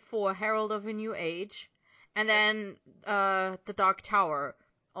season 4, Herald of a New Age, and then the Dark Tower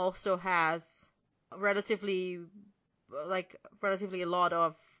also has relatively a lot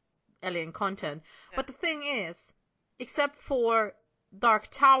of Elian content. But the thing is, except for Dark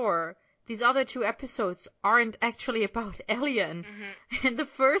Tower, these other 2 episodes aren't actually about Elian. In the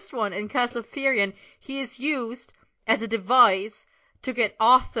first one, in Castle of Firion, he is used as a device to get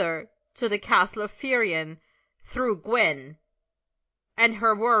Arthur to the Castle of Firion through Gwen and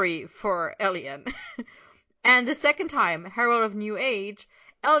her worry for Elian. And the second time, Herald of New Age,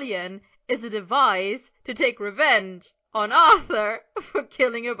 Elian is a device to take revenge on Arthur for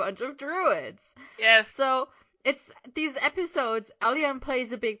killing a bunch of druids. Yes. So it's these episodes, Elian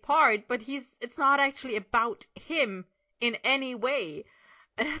plays a big part, but it's not actually about him in any way.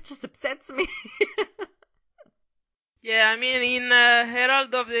 And that just upsets me. Yeah, I mean, in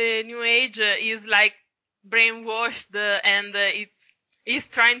Herald of the New Age, he's like brainwashed and he's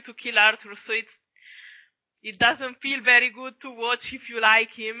trying to kill Arthur, so it doesn't feel very good to watch if you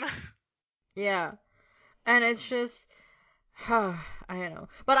like him. Yeah. And it's just, I don't know.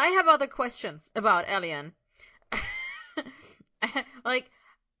 But I have other questions about Elian. Like,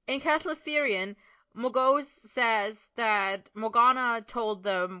 in Castle of Firion, Morgause says that Morgana told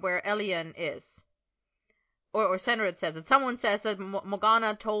them where Elian is. Or Senrid says it. Someone says that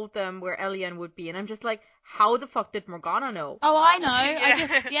Morgana told them where Elian would be. And I'm just like, how the fuck did Morgana know? Oh, I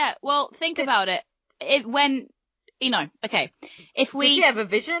know. Well, think about it. Okay. If we... Did she have a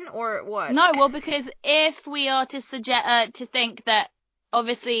vision or what? No, well, because if we are to suggest, to think that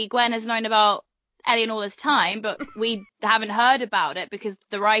obviously Gwen has known about Elian all this time, but we haven't heard about it because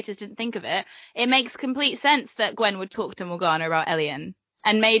the writers didn't think of it, it makes complete sense that Gwen would talk to Morgana about Elian.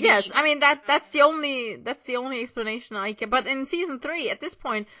 And maybe... Yes, I mean, that's the only explanation I can... But in season 3, at this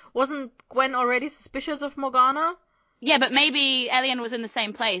point, wasn't Gwen already suspicious of Morgana? Yeah, but maybe Elian was in the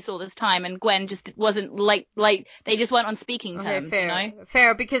same place all this time and Gwen just wasn't like they just weren't on speaking terms, fair.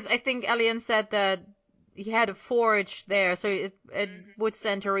 Fair, because I think Elian said that he had a forge there, so it would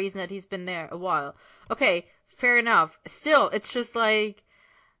stand to reason that he's been there a while. Okay, fair enough. Still, it's just like,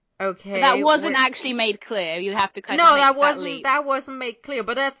 okay. But that wasn't actually made clear. You have to kind of make that wasn't made clear,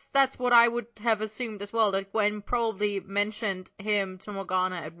 but that's what I would have assumed as well, that Gwen probably mentioned him to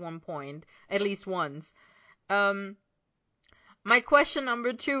Morgana at one point, at least once. My question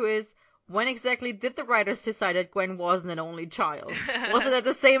number 2 is, when exactly did the writers decide that Gwen wasn't an only child? Was it at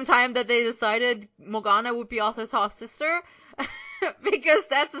the same time that they decided Morgana would be Arthur's half-sister? Because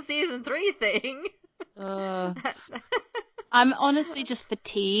that's a season 3 thing. I'm honestly just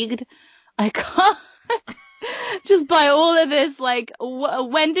fatigued. I can't... just by all of this, like,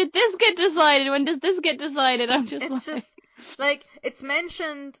 when did this get decided? When does this get decided? I'm just it's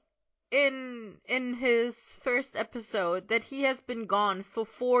mentioned in his first episode that he has been gone for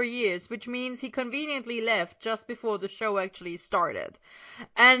 4 years, which means he conveniently left just before the show actually started.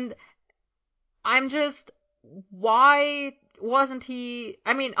 And I'm just, why wasn't he...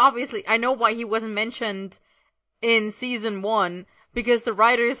 I mean, obviously, I know why he wasn't mentioned in season 1, because the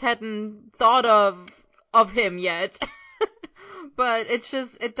writers hadn't thought of him yet. But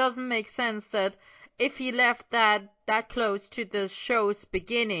it doesn't make sense that if he left that close to the show's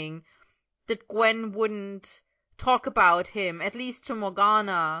beginning, that Gwen wouldn't talk about him, at least to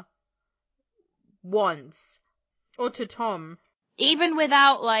Morgana once, or to Tom. Even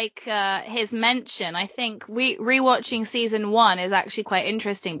without his mention, I think rewatching season 1 is actually quite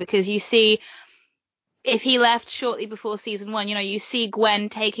interesting, because you see, if he left shortly before season 1, you see Gwen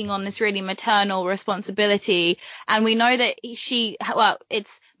taking on this really maternal responsibility, and we know that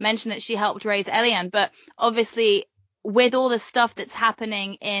it's mentioned that she helped raise Elian, but obviously with all the stuff that's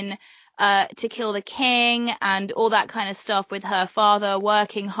happening in To Kill the King and all that kind of stuff, with her father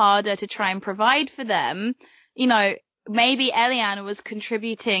working harder to try and provide for them, maybe Elian was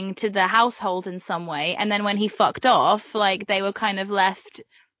contributing to the household in some way, and then when he fucked off, they were kind of left,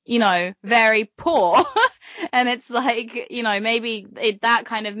 very poor. And it's maybe that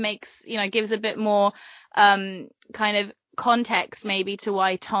kind of makes, gives a bit more kind of context maybe to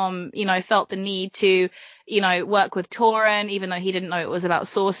why Tom, felt the need to, work with Tauren, even though he didn't know it was about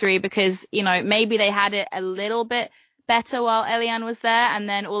sorcery, because, maybe they had it a little bit better while Elian was there, and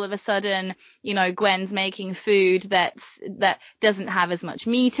then all of a sudden, Gwen's making food that doesn't have as much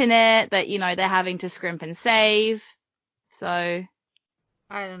meat in it, that, they're having to scrimp and save. So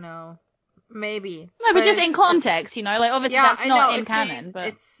I don't know. Maybe. No, but just in context, obviously that's not in canon,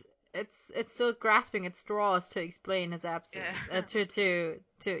 but it's still grasping at straws to explain his absence, to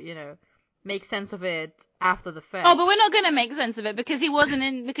make sense of it after the fact. Oh, but we're not going to make sense of it because he wasn't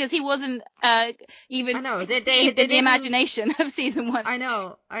even I know, conceived in the imagination of season 1. I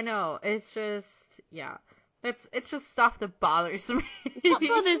know. It's just, yeah. It's just stuff that bothers me. What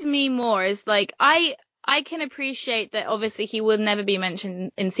bothers me more is I can appreciate that obviously he will never be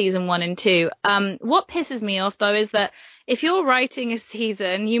mentioned in season 1 and 2. What pisses me off though is that if you're writing a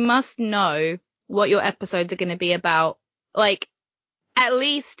season, you must know what your episodes are going to be about. At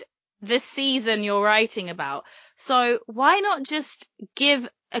least the season you're writing about. So why not just give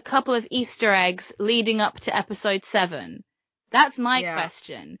a couple of Easter eggs leading up to episode 7? That's my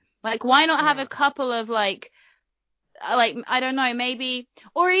question. Why not have a couple of I don't know, maybe,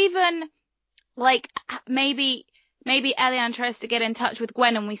 or even maybe Elian tries to get in touch with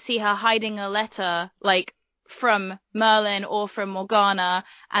Gwen and we see her hiding a letter from Merlin or from Morgana,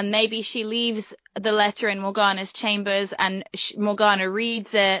 and maybe she leaves the letter in Morgana's chambers and Morgana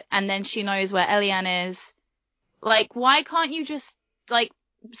reads it and then she knows where Elian is. Why can't you just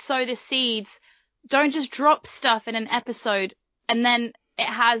sow the seeds? Don't just drop stuff in an episode and then it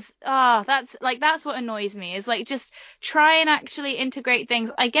has that's what annoys me, is just try and actually integrate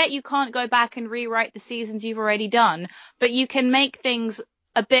things. I get you can't go back and rewrite the seasons you've already done, but you can make things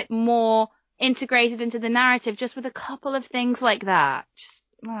a bit more integrated into the narrative just with a couple of things like that.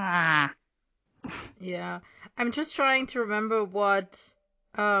 Yeah, I'm just trying to remember what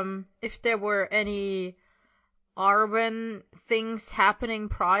if there were any Arwen things happening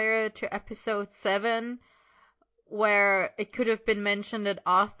prior to episode 7 where it could have been mentioned that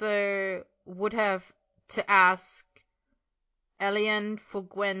Arthur would have to ask Elian for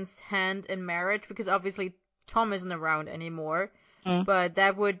Gwen's hand in marriage, because obviously Tom isn't around anymore. But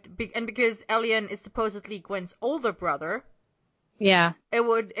that would be, and because Elian is supposedly Gwen's older brother,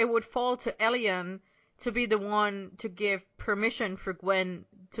 it would fall to Elian to be the one to give permission for Gwen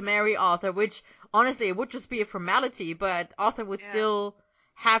to marry Arthur, which honestly it would just be a formality, but Arthur would still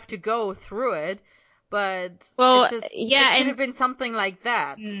have to go through it. But it could have been something like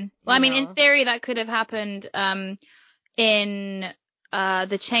that. Well, I mean, in theory, that could have happened in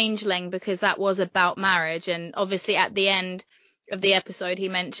The Changeling, because that was about marriage, and obviously at the end of the episode, he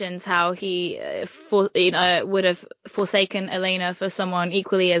mentions how he would have forsaken Elena for someone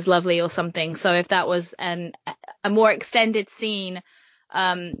equally as lovely or something. So if that was a more extended scene,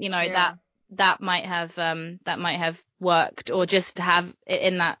 that might have worked, or just have it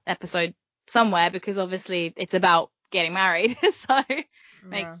in that episode somewhere, because obviously it's about getting married. So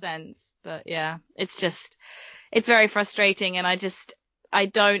makes sense. But yeah, it's very frustrating, and I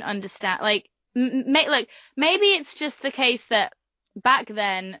don't understand. Maybe it's just the case that back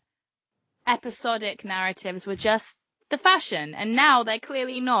then episodic narratives were just the fashion, and now they're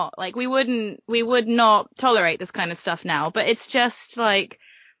clearly not. We would not tolerate this kind of stuff now, but it's just I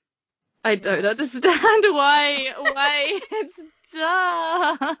don't understand why it's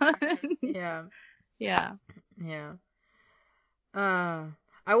done. Yeah.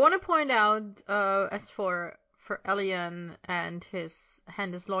 I want to point out, as for Elian and his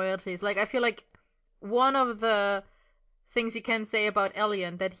loyalties, I feel like one of the things you can say about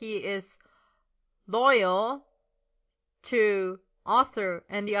Elian, that he is loyal to Arthur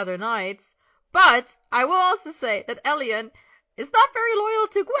and the other knights. But I will also say that Ellian is not very loyal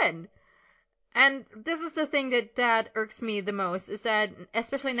to Gwen. And this is the thing that irks me the most, is that,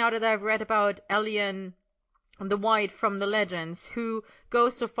 especially now that I've read about Ellian the White from the legends, who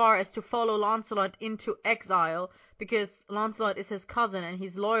goes so far as to follow Lancelot into exile, because Lancelot is his cousin and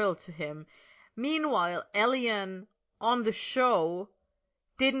he's loyal to him. Meanwhile, Ellian on the show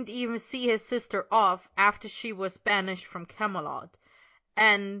didn't even see his sister off after she was banished from Camelot.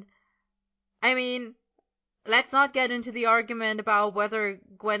 And, I mean, let's not get into the argument about whether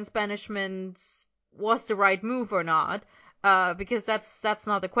Gwen's banishment was the right move or not, because that's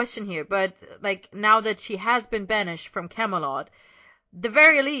not the question here. But, like, now that she has been banished from Camelot, the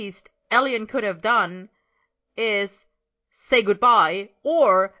very least Ellian could have done is say goodbye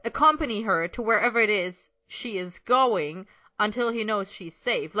or accompany her to wherever it is she is going until he knows she's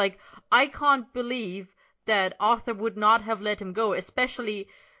safe. Like, I can't believe that Arthur would not have let him go, especially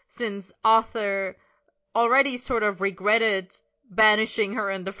since Arthur already sort of regretted banishing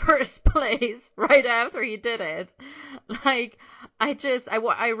her in the first place right after he did it. Like, I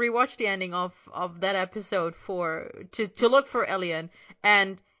rewatched the ending of that episode to look for Ellian,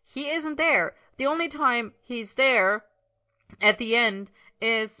 and he isn't there. The only time he's there at the end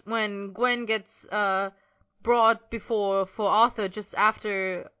is when Gwen gets brought before for Arthur just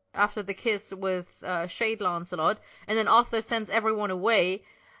after the kiss with Shade Lancelot, and then Arthur sends everyone away,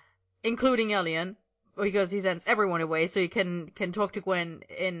 including Ellian, because he sends everyone away so he can talk to Gwen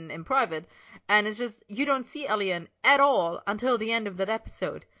in private. And it's just, you don't see Ellian at all until the end of that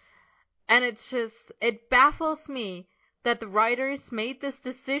episode. And it baffles me that the writers made this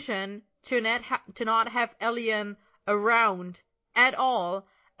decision to not have Ellian around at all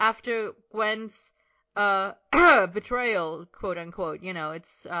after Gwen's betrayal, quote unquote. You know,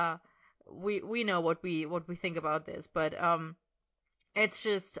 it's we know what we think about this, but it's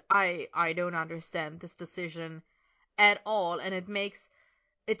just, I don't understand this decision at all, and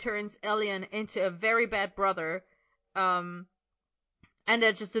it turns Ellian into a very bad brother, and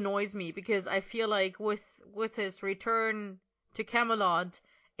that just annoys me, because I feel like with his return to Camelot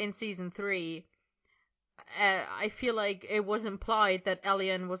in season 3, I feel like it was implied that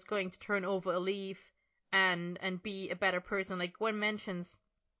Ellian was going to turn over a leaf and be a better person. Like Gwen mentions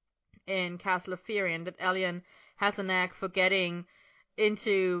in Castle of Firion that Ellian has a knack for getting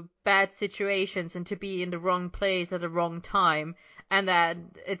into bad situations and to be in the wrong place at the wrong time, and that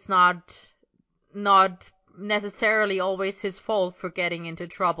it's not necessarily always his fault for getting into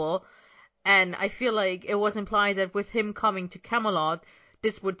trouble. And I feel like it was implied that with him coming to Camelot,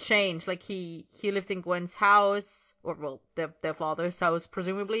 this would change. Like, he lived in Gwen's house, or, well, their father's house,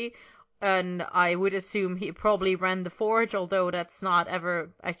 presumably, and I would assume he probably ran the forge, although that's not ever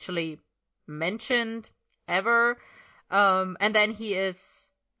actually mentioned, ever. And then he's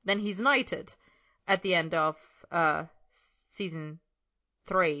knighted at the end of season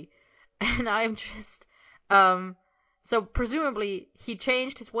 3, and I'm just so presumably he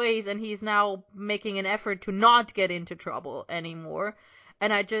changed his ways and he's now making an effort to not get into trouble anymore.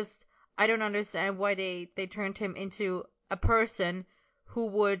 And I don't understand why they turned him into a person who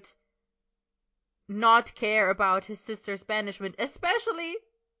would not care about his sister's banishment, especially,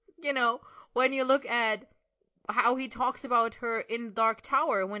 you know, when you look at how he talks about her in Dark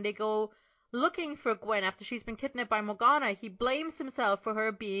Tower when they go looking for Gwen after she's been kidnapped by Morgana. He blames himself for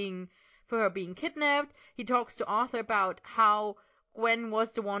her being kidnapped. He talks to Arthur about how Gwen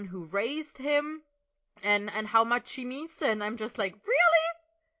was the one who raised him and how much she means to him. And I'm just like, really?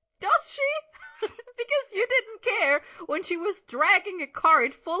 Does she? Because you didn't care when she was dragging a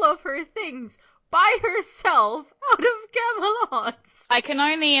cart full of her things by herself out of Camelot. I can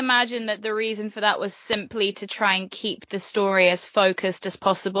only imagine that the reason for that was simply to try and keep the story as focused as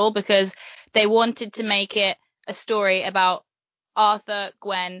possible, because they wanted to make it a story about Arthur,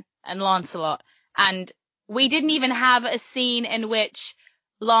 Gwen, and Lancelot. And we didn't even have a scene in which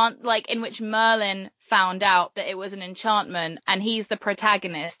Merlin found out that it was an enchantment and he's the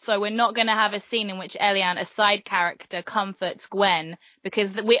protagonist. So we're not going to have a scene in which Elian, a side character, comforts Gwen,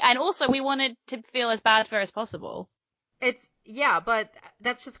 because we wanted to feel as bad for her as possible. But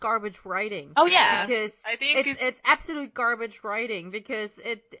that's just garbage writing. Oh yeah, because I think it's absolute garbage writing, because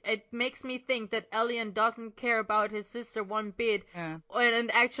it makes me think that Elian doesn't care about his sister one bit,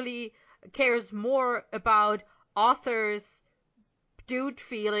 and actually cares more about Arthur's dude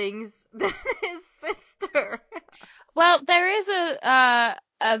feelings than his sister. Well, there is a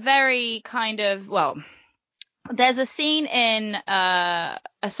very kind of, well, there's a scene in A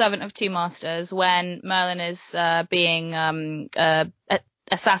Servant of Two Masters when Merlin is being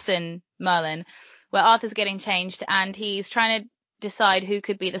assassin Merlin, where Arthur's getting changed and he's trying to decide who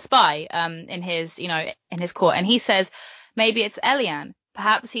could be the spy in his court. And he says, maybe it's Elian.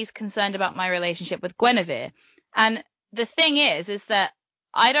 Perhaps he's concerned about my relationship with Guinevere. And the thing is that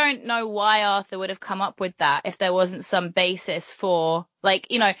I don't know why Arthur would have come up with that if there wasn't some basis for, like,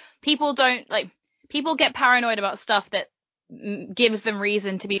 people get paranoid about stuff that gives them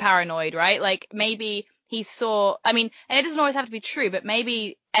reason to be paranoid, right? Like, maybe he saw, and it doesn't always have to be true, but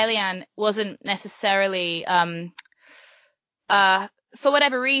maybe Elian wasn't necessarily, for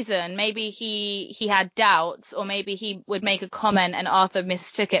whatever reason, maybe he had doubts, or maybe he would make a comment and Arthur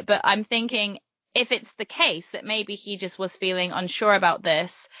mistook it. But I'm thinking, if it's the case that maybe he just was feeling unsure about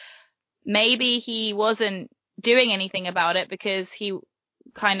this, maybe he wasn't doing anything about it because he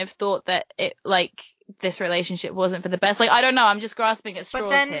kind of thought that it, like, this relationship wasn't for the best. Like, I don't know, I'm just grasping at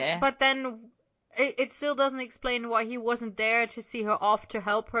straws here. But then it still doesn't explain why he wasn't there to see her off, to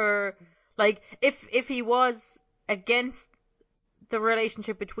help her. Like, if he was against the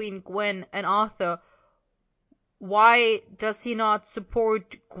relationship between Gwen and Arthur, why does he not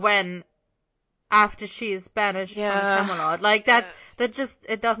support Gwen after she is banished from Camelot? Like, that just,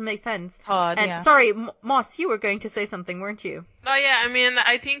 it doesn't make sense. Hard, and sorry, Moss, you were going to say something, weren't you? No, yeah,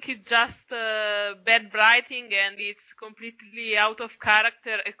 I think it's just bad writing, and it's completely out of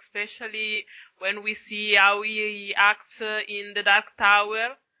character, especially when we see how he acts in the Dark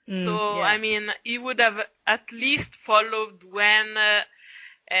Tower. He would have at least followed Gwen,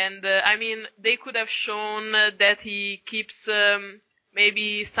 and they could have shown that he keeps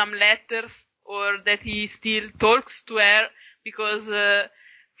maybe some letters, or that he still talks to her, because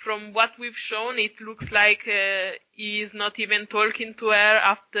from what we've shown, it looks like he is not even talking to her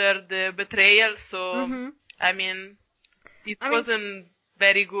after the betrayal. So, it wasn't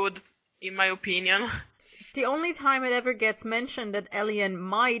very good, in my opinion. The only time it ever gets mentioned that Elian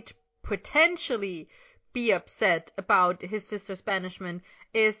might potentially be upset about his sister's banishment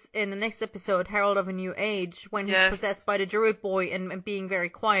is in the next episode, Herald of a New Age, when he's possessed by the Druid boy and being very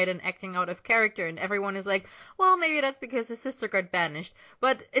quiet and acting out of character, and everyone is like, well, maybe that's because his sister got banished.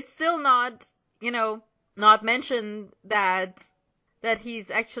 But it's still not, not mentioned that he's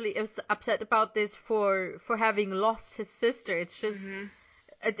actually upset about this for having lost his sister. It's just...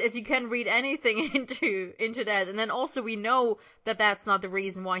 you can read anything into that. And then also we know that that's not the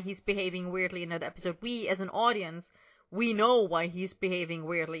reason why he's behaving weirdly in that episode. We, as an audience, we know why he's behaving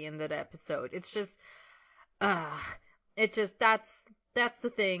weirdly in that episode. It's just, that's the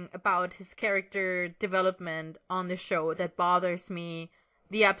thing about his character development on the show that bothers me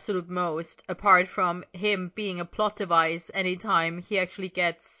the absolute most, apart from him being a plot device anytime he actually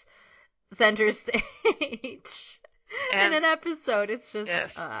gets center stage. In an episode, it's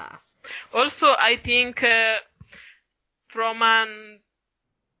just... Also, I think in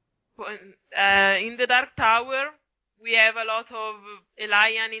the Dark Tower, we have a lot of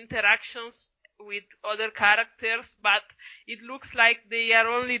Elian interactions with other characters, but it looks like they are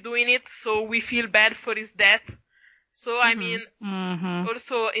only doing it so we feel bad for his death. So,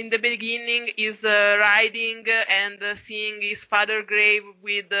 also in the beginning, he's riding and seeing his father grave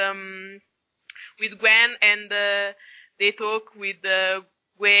with Gwen, and they talk with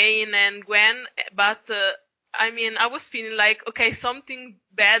Wayne and Gwen, but I was feeling like, okay, something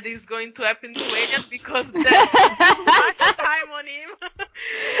bad is going to happen to Wayne because there's too much time on him.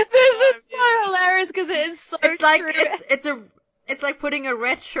 This is so hilarious because it is so it's like true. it's like putting a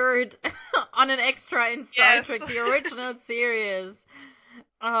red shirt on an extra in Star Trek, the original series.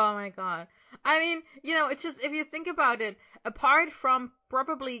 Oh my god. It's just, if you think about it, apart from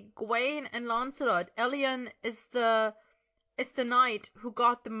probably Gawain and Lancelot, Elian is the knight who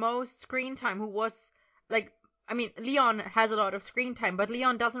got the most screen time, who was, like, Leon has a lot of screen time, but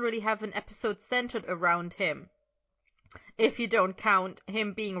Leon doesn't really have an episode centered around him. If you don't count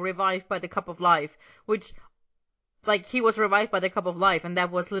him being revived by the Cup of Life, which, like, he was revived by the Cup of Life, and that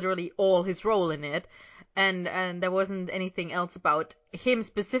was literally all his role in it, and there wasn't anything else about him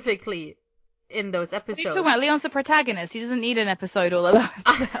specifically in those episodes. What are you talking about? Leon's the protagonist. He doesn't need an episode all about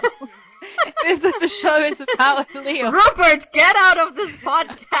himself. The show is about Leon. Rupert, get out of this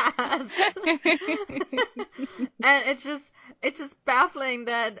podcast! And it's just baffling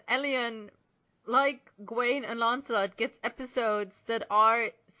that Elian, like Gawain and Lancelot, gets episodes that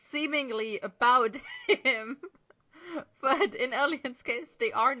are seemingly about him, but in Elian's case,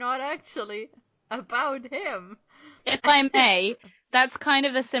 they are not actually about him. If I may, that's kind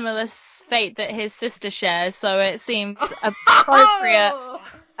of the similar fate that his sister shares, so it seems appropriate.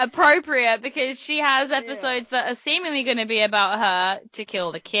 appropriate because she has episodes that are seemingly going to be about her to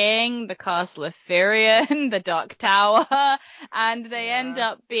kill the king, the Castle of Firion, the Dark Tower, and they end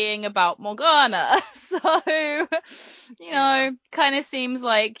up being about Morgana. So, you know, kind of seems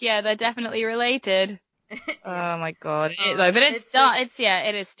like, they're definitely related. Oh my god. But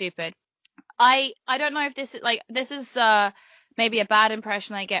it is stupid. I don't know if this is maybe a bad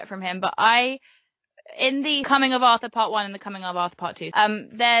impression I get from him, but in the Coming of Arthur Part 1 and the Coming of Arthur Part 2,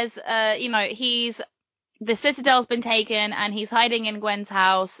 there's the Citadel's been taken and he's hiding in Gwen's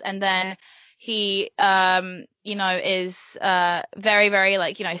house, and then he is very,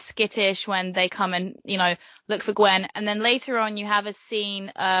 very skittish when they come and look for Gwen. And then later on you have a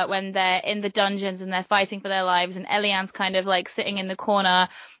scene when they're in the dungeons and they're fighting for their lives, and Eliane's kind of sitting in the corner,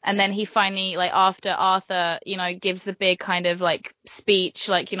 and then he finally after Arthur gives the big kind of speech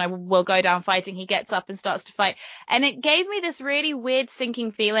we'll go down fighting, he gets up and starts to fight, and it gave me this really weird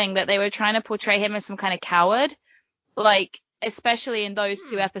sinking feeling that they were trying to portray him as some kind of coward, especially in those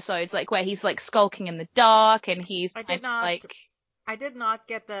two episodes, where he's skulking in the dark and he's I did not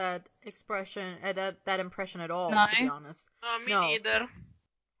get that expression, that impression at all. No? To be honest, me neither.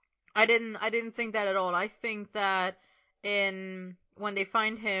 I didn't think that at all. I think that when they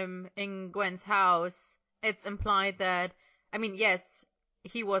find him in Gwen's house, it's implied that, yes,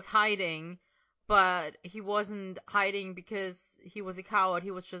 he was hiding, but he wasn't hiding because he was a coward.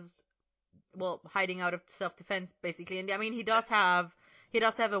 He was just hiding out of self-defense, basically. And he does have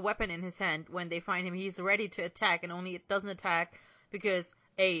a weapon in his hand when they find him. He's ready to attack, and only it doesn't attack because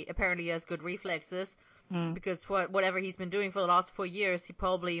apparently he has good reflexes. Because whatever he's been doing for the last 4 years, he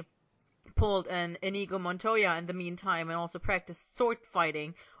probably pulled an Inigo Montoya in the meantime, and also practiced sword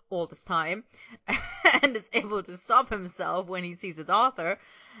fighting all this time, and is able to stop himself when he sees it's Arthur.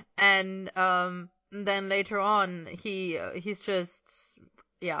 And then later on, he's just.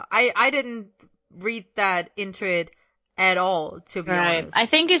 Yeah, I didn't read that into it at all, to be honest. I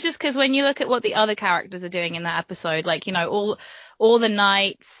think it's just because when you look at what the other characters are doing in that episode, all the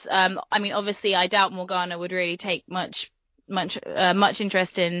knights, obviously I doubt Morgana would really take much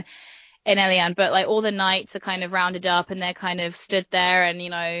interest in Eliane, but all the knights are kind of rounded up and they're kind of stood there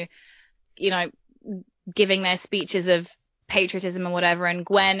and, giving their speeches of patriotism and whatever, and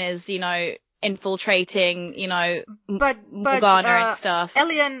Gwen is, infiltrating, Morgana and stuff.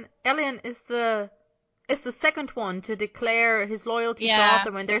 Eliane is the second one to declare his loyalty to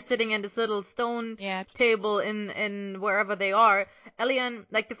Arthur when they're sitting in this little stone table in wherever they are. Eliane,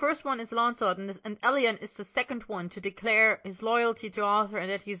 the first one is Lancelot, and Eliane is the second one to declare his loyalty to Arthur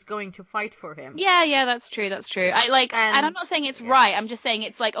and that he's going to fight for him. Yeah, that's true. And I'm not saying it's right. I'm just saying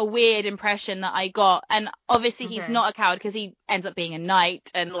it's a weird impression that I got. And obviously he's not a coward because he ends up being a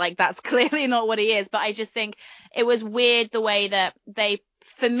knight, and that's clearly not what he is. But I just think it was weird the way that they,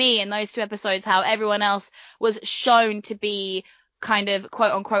 for me, in those two episodes, how everyone else was shown to be kind of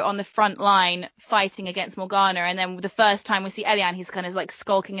quote unquote on the front line fighting against Morgana, and then the first time we see Eliane, he's kind of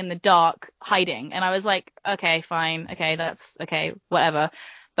skulking in the dark, hiding, and I was like, okay, fine, okay, that's okay, whatever.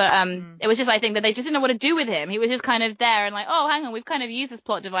 But it was just, I think that they just didn't know what to do with him. He was just kind of there and oh, hang on, we've kind of used this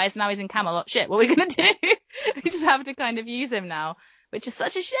plot device, now he's in Camelot, shit, what are we gonna do? We just have to kind of use him now, which is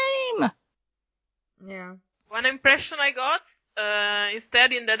such a shame. Yeah. One impression I got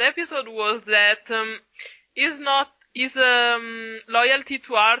instead in that episode was that his loyalty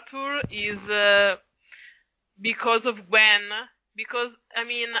to Arthur is because of Gwen. Because,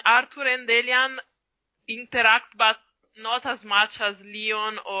 Arthur and Eliane interact, but not as much as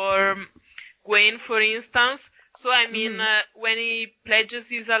Leon or Gwen, for instance. So, when he pledges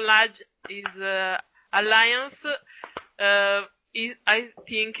his alliance, I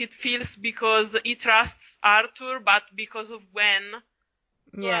think it feels because he trusts Arthur, but because of Gwen.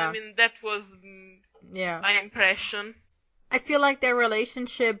 Yeah. So, that was my impression. I feel like their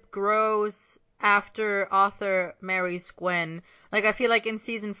relationship grows after Arthur marries Gwen. I feel like in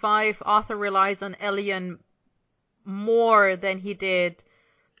season 5, Arthur relies on Eliane more than he did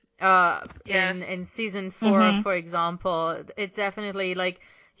in season 4, for example. It's definitely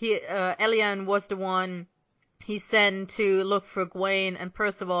Eliane was the one he sent to look for Gwen and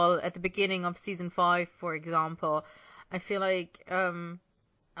Percival at the beginning of season 5, for example. I feel like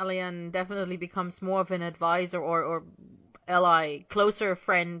Eliane definitely becomes more of an advisor or ally, closer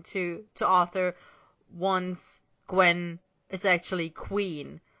friend to Arthur once Gwen is actually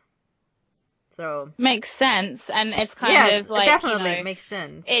queen. So makes sense, and it's kind of it definitely makes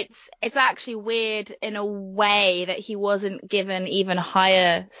sense. It's actually weird in a way that he wasn't given even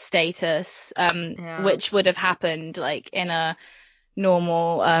higher status, which would have happened in a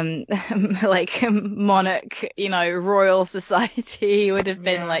normal like monarch, royal society. He would have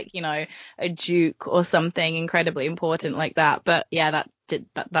been Yeah. like, a duke or something incredibly important like that. But yeah, that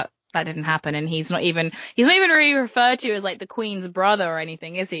didn't happen, and he's not even really referred to as like the Queen's brother or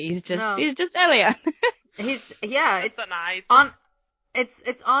anything, is he? No. He's just Elliot. He's Just it's a knight. on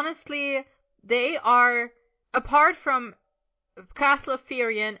it's honestly, they are, apart from Castle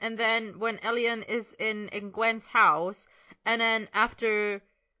Firion, and then when Elian is in Gwen's house, and then after,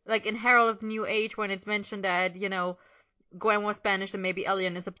 like in Herald of the New Age, when it's mentioned that, Gwen was banished and maybe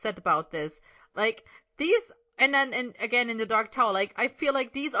Elian is upset about this. Like, these, and then again in the Dark Tower, like, I feel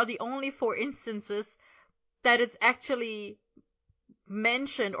like these are the only 4 instances that it's actually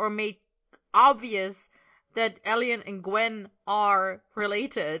mentioned or made obvious that Elian and Gwen are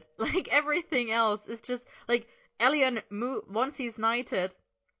related. Like, everything else is just like Elian once he's knighted,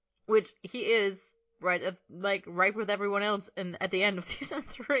 which he is right with everyone else, and at the end of season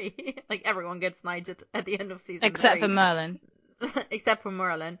 3, like everyone gets knighted at the end of season Except 3, for Merlin. except for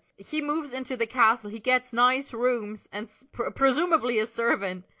Merlin. He moves into the castle. He gets nice rooms and presumably a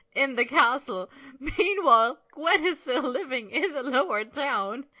servant in the castle. Meanwhile, Gwen is still living in the lower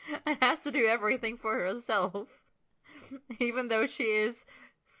town and has to do everything for herself, even though she is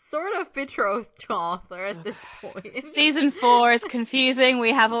sort of betrothed to Arthur at this point. Season 4 is confusing.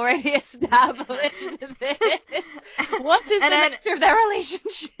 We have already established this. What is the nature of their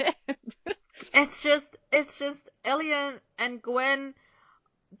relationship? It's just Elian and Gwen.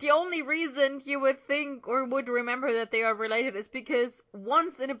 The only reason you would think or would remember that they are related is because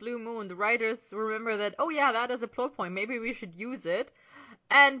once in a blue moon, the writers remember that, oh yeah, that is a plot point, maybe we should use it.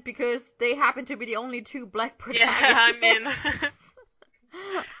 And because they happen to be the only 2 black protagonists. Yeah, I mean, I'm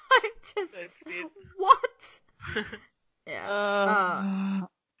just, that's it. what? Yeah.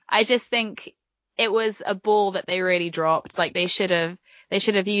 I just think it was a ball that they really dropped. Like, they should have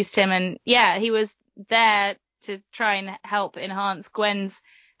used him, and yeah, he was there to try and help enhance Gwen's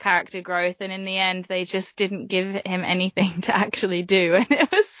character growth, and in the end they just didn't give him anything to actually do, and it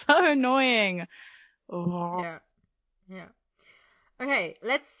was so annoying. Yeah. Okay,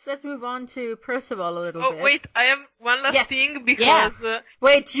 let's move on to Percival a little bit. Oh, wait, I have one last thing, because...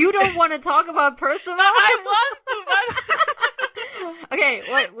 Wait, you don't want to talk about Percival? No, I want to, but... Okay,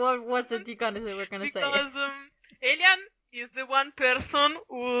 what's it we're gonna say? Because Elian is the one person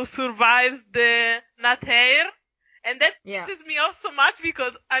who survives the Nathair, and that pisses me off so much,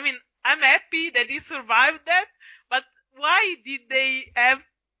 because, I mean, I'm happy that he survived that, but why did they have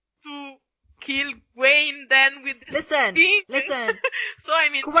to kill Gwen then with Listen. So I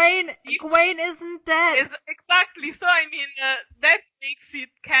mean, Gwen isn't dead. Exactly. So I mean, that makes it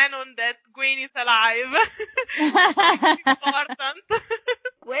canon that Gwen is alive. It's important.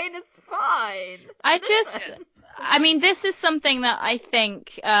 Gwen is fine. I mean, this is something that I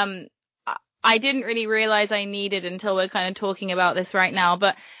think I didn't really realize I needed until we're kind of talking about this right now,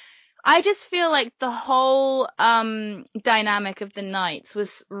 but I just feel like the whole dynamic of the knights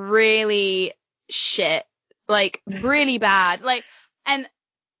was really shit, like really bad. Like, and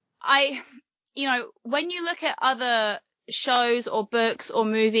when you look at other shows or books or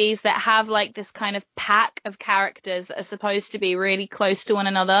movies that have like this kind of pack of characters that are supposed to be really close to one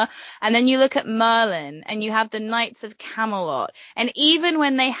another, and then you look at Merlin and you have the Knights of Camelot, and even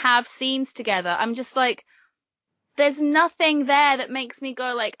when they have scenes together, I'm just like, there's nothing there that makes me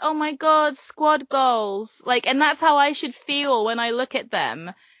go like, oh my God, squad goals. Like, and that's how I should feel when I look at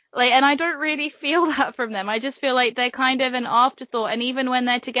them. Like, and I don't really feel that from them. I just feel like they're kind of an afterthought. And even when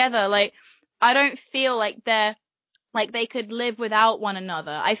they're together, like, I don't feel like they're, like, they could live without one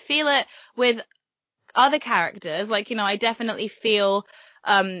another. I feel it with other characters. Like, I definitely feel,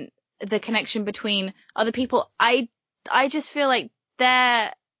 the connection between other people. I just feel like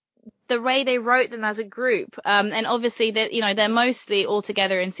the way they wrote them as a group, and obviously that they're mostly all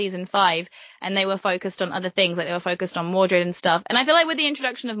together in season 5, and they were focused on other things, like they were focused on Mordred and stuff. And I feel like with the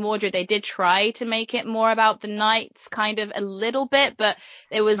introduction of Mordred, they did try to make it more about the knights, kind of a little bit, but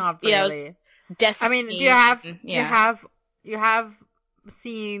it was not really. It was destiny. I mean, you have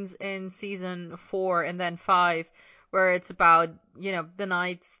scenes in season 4 and then 5 where it's about, the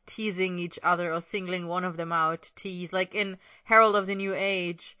knights teasing each other or singling one of them out to tease. Like in Herald of the New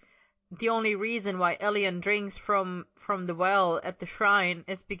Age, the only reason why Elian drinks from the well at the shrine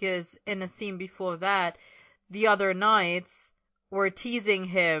is because in a scene before that, the other knights were teasing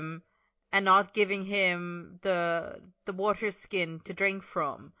him and not giving him the water skin to drink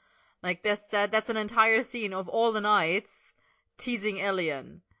from. Like, that's an entire scene of all the knights teasing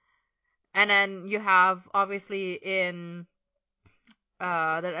Elian. And then you have, obviously, in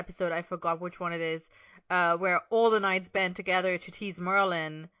that episode, I forgot which one it is, where all the knights band together to tease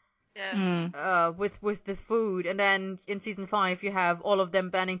Merlin. Yes. With the food, and then in season 5 you have all of them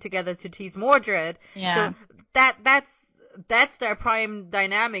banding together to tease Mordred. Yeah. So that's their prime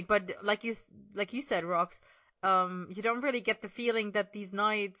dynamic. But like you said, Rox, you don't really get the feeling that these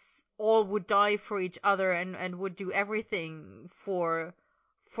knights all would die for each other and would do everything for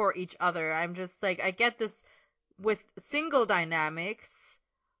each other. I'm just like, I get this with single dynamics.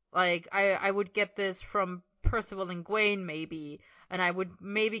 Like I would get this from Percival and Gawain maybe, and I would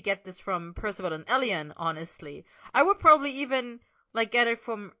maybe get this from Percival and Elian, honestly. I would probably even like get it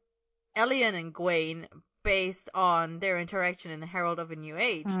from Elian and Gawain based on their interaction in Herald of a New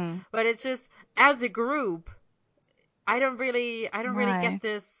Age. Mm. But it's just, as a group, I don't really get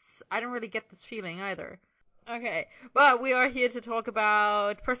this. I don't really get this feeling either. Okay, but we are here to talk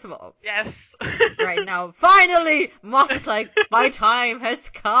about Percival. Yes. Right now. Finally! Moss is like, my time has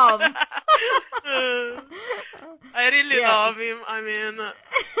come. I really love him. I mean,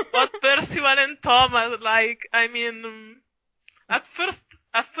 what Percival and Thomas like. I mean, at first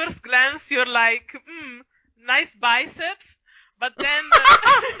glance, you're like, nice biceps, but then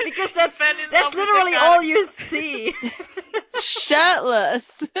because that's literally all you see.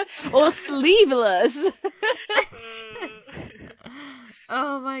 Shirtless or sleeveless.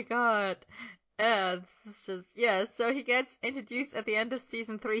 Oh my god. This is just, so he gets introduced at the end of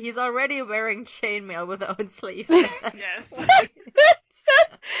season 3. He's already wearing chainmail without sleeves. Yes. This is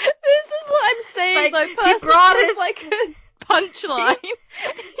what I'm saying. Like, he brought his like a punchline.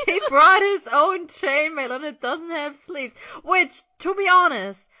 He brought his own chainmail and it doesn't have sleeves. Which, to be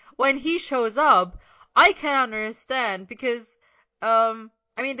honest, when he shows up, I can understand because, I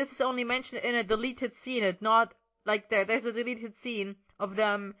mean, this is only mentioned in a deleted scene. It's not like there's a deleted scene of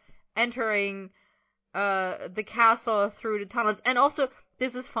them entering the castle through the tunnels. And also,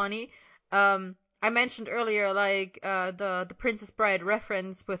 this is funny. I mentioned earlier, like, the Princess Bride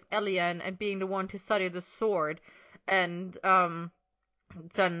reference with Elian and being the one to study the sword, and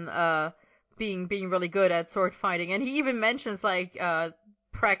then being really good at sword fighting. And he even mentions like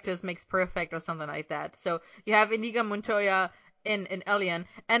practice makes perfect or something like that. So you have Inigo Montoya in Elian,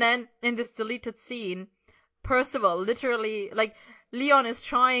 and then in this deleted scene, Percival literally, like, Leon is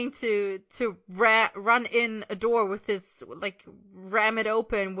trying to run in a door with his, like, ram it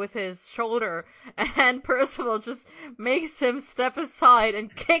open with his shoulder, and Percival just makes him step aside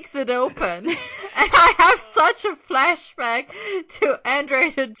and kicks it open. And I have such a flashback to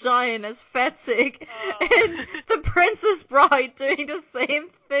Andre the Giant as Fetzig in The Princess Bride doing the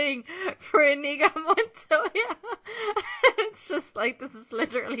same thing for Inigo Montoya. It's just like, this is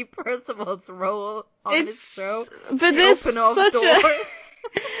literally Percival's role on this show. But there's open off such doors.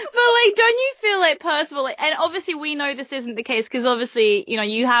 But like, don't you feel like Percival, like, and obviously we know this isn't the case because obviously, you know,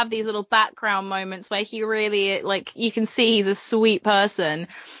 you have these little background moments where he really, like, you can see he's a sweet person,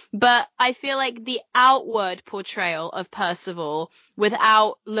 but I feel like the outward portrayal of Percival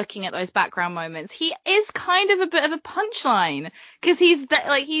without looking at those background moments, he is kind of a bit of a punchline because he's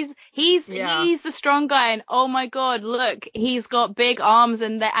the strong guy, and oh my god, look, he's got big arms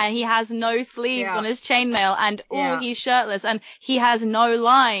and he has no sleeves on his chainmail, and he's shirtless and he has no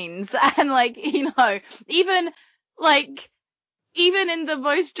lines, and like, you know, even in the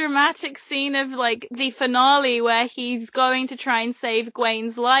most dramatic scene of like the finale where he's going to try and save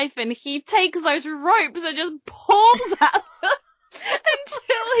Gawain's life and he takes those ropes and just pulls at them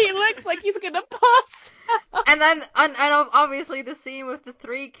until he looks like he's gonna pass out. And then, and obviously the scene with the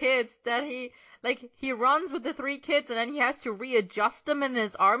 3 kids that he runs with the 3 kids and then he has to readjust them in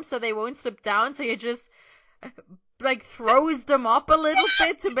his arms so they won't slip down, so he just like throws them up a little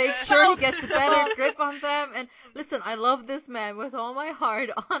bit to make sure he gets a better grip on them. And listen, I love this man with all my heart,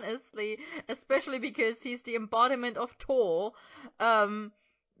 honestly, especially because he's the embodiment of tall.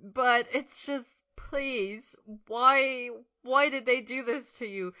 But it's just, please, why did they do this to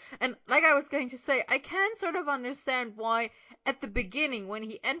you? And like I was going to say, I can sort of understand why at the beginning when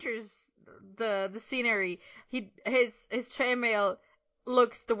he enters the scenery, his chainmail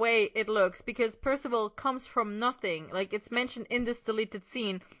looks the way it looks, because Percival comes from nothing. Like, it's mentioned in this deleted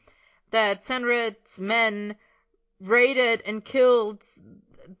scene that Senred's men raided and killed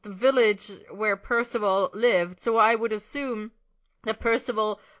the village where Percival lived, so I would assume that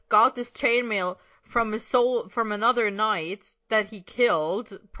Percival got this chainmail from another knight that he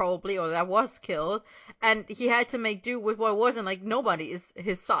killed, probably, or that was killed, and he had to make do with what wasn't, like, nobody is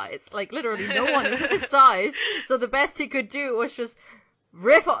his size. Like, literally no one is his size, so the best he could do was just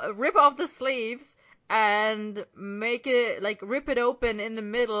rip off the sleeves and make it, like, rip it open in the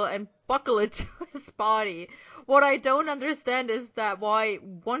middle and buckle it to his body. What I don't understand is that why,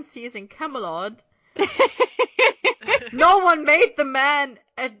 once he is in Camelot, No one made the man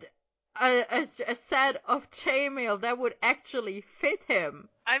a set of chainmail that would actually fit him.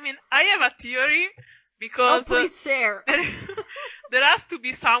 I mean, I have a theory Oh, because please share. there has to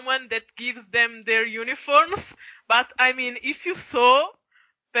be someone that gives them their uniforms. But I mean, if you saw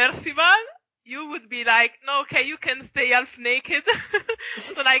Percival, you would be like, no, okay, you can stay half naked.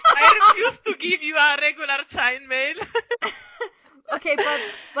 So like, I refuse to give you a regular chainmail. Okay,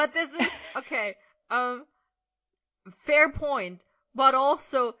 but this is okay. Fair point. But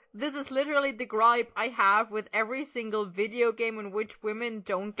also, this is literally the gripe I have with every single video game in which women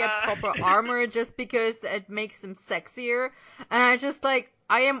don't get proper armor just because it makes them sexier. And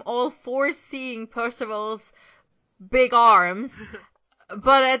I am all for seeing Percival's big arms,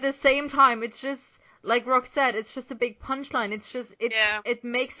 but at the same time, it's just, like Rock said, it's just a big punchline. It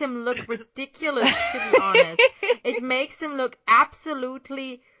makes him look ridiculous, to be honest. It makes him look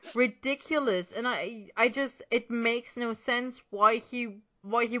absolutely ridiculous, and it makes no sense why he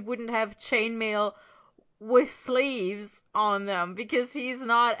wouldn't have chainmail with sleeves on them, because he's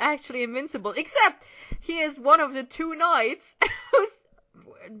not actually invincible, except he is one of the two knights who's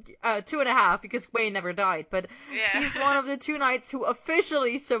 2.5, because Wayne never died, but he's one of the two knights who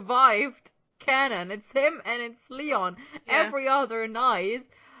officially survived canon. It's him and it's Leon. Yeah. Every other knight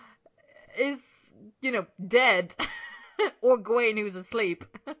is, dead. Or Gawain, who's asleep.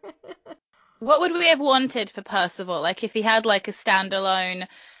 What would we have wanted for Percival? Like, if he had like a standalone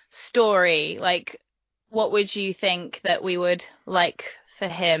story, like, what would you think that we would like for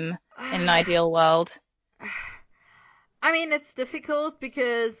him in an ideal world? I mean, it's difficult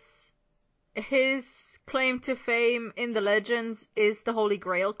because his claim to fame in the legends is the Holy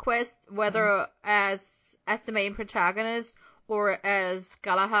Grail quest, whether as the main protagonist or as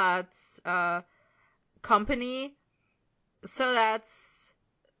Galahad's company. So that's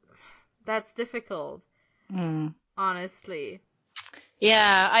difficult, honestly.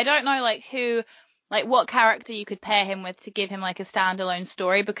 Yeah, I don't know what character you could pair him with to give him like a standalone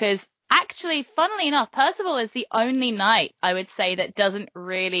story, because actually, funnily enough, Percival is the only knight I would say that doesn't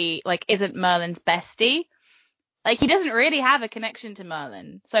really isn't Merlin's bestie. Like, he doesn't really have a connection to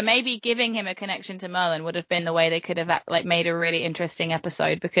Merlin. So maybe giving him a connection to Merlin would have been the way they could have made a really interesting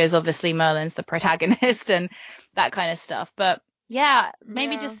episode, because obviously Merlin's the protagonist and that kind of stuff. But yeah,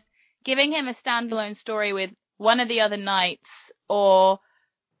 maybe just giving him a standalone story with one of the other knights, or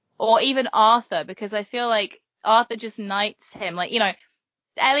even Arthur, because I feel like Arthur just knights him. Like,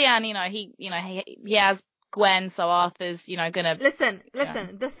 Elian, he has Gwen, so Arthur's, gonna... Listen,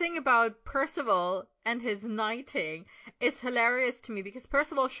 the thing about Percival and his knighting is hilarious to me, because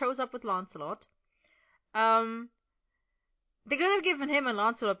Percival shows up with Lancelot. They could have given him and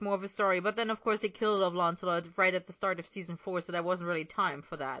Lancelot more of a story, but then of course they killed off Lancelot right at the start of season 4, so there wasn't really time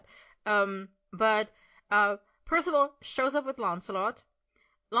for that. But Percival shows up with Lancelot.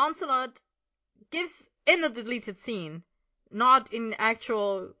 Lancelot gives, in a deleted scene, not in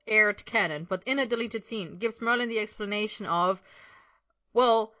actual aired canon, but in a deleted scene, gives Merlin the explanation of,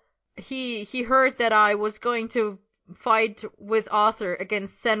 well, he heard that I was going to fight with Arthur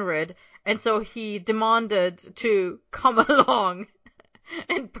against Senrid, and so he demanded to come along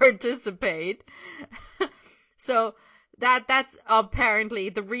and participate. So that's apparently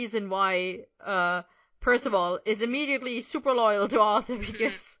the reason why Percival is immediately super loyal to Arthur,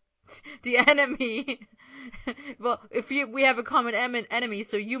 because the enemy... well, we have a common enemy,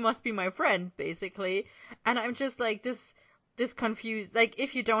 so you must be my friend, basically. And I'm just like, this confused. Like,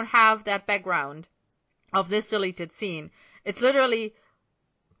 if you don't have that background of this deleted scene, it's literally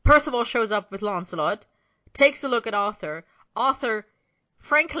Percival shows up with Lancelot, takes a look at Arthur. Arthur,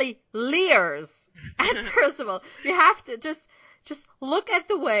 frankly, leers at Percival. You have to just look at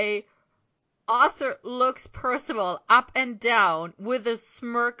the way Arthur looks Percival up and down with a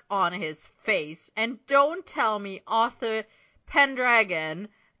smirk on his face. And don't tell me Arthur Pendragon,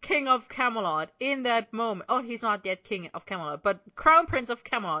 King of Camelot, in that moment... oh, he's not yet King of Camelot, but Crown Prince of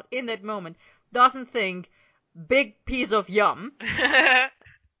Camelot, in that moment, doesn't think, big piece of yum. I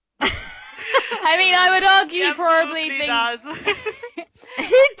mean, I would argue he probably does.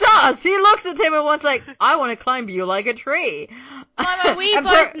 He does! He looks at him and wants like, I want to climb you like a tree. We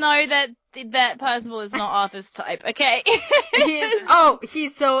both know that Percival is not Arthur's type, okay? He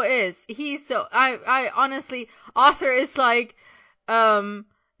so is. I honestly, Arthur is like,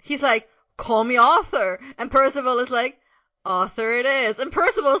 he's like, call me Arthur. And Percival is like, Arthur it is. And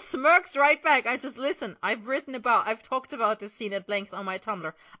Percival smirks right back. Listen, I've talked about this scene at length on my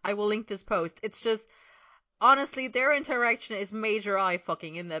Tumblr. I will link this post. It's just, honestly, their interaction is major eye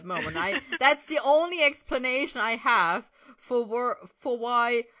fucking in that moment. That's the only explanation I have for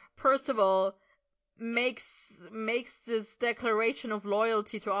why Percival makes this declaration of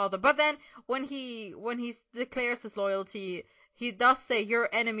loyalty to Arthur. But then when he declares his loyalty, he does say, "Your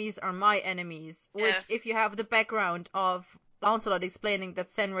enemies are my enemies," which, Yes. if you have the background of Lancelot explaining that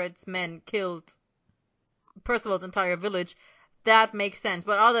Senred's men killed Percival's entire village, that makes sense.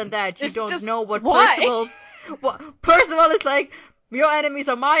 But other than that, you It's don't just, know what why? Percival is like, "Your enemies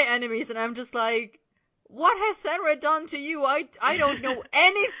are my enemies," and I'm just like, what has Senred done to you? I don't know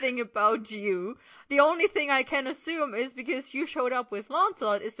anything about you. The only thing I can assume is because you showed up with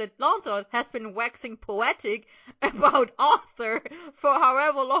Lancelot is that Lancelot has been waxing poetic about Arthur for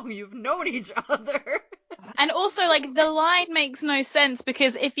however long you've known each other. And also, like, the line makes no sense,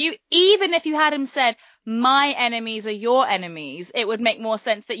 because even if you had him said, "My enemies are your enemies," it would make more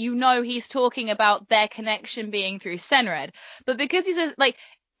sense that he's talking about their connection being through Senred. But because he says, like,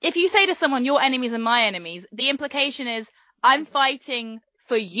 if you say to someone, "Your enemies are my enemies," the implication is, I'm fighting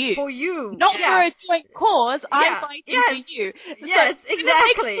for you. For you. Not yeah. for a joint cause, I'm Yeah. fighting Yes. for you. Yes, so,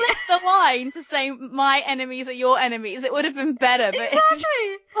 exactly. If they flipped the line to say, "My enemies are your enemies," it would have been better. But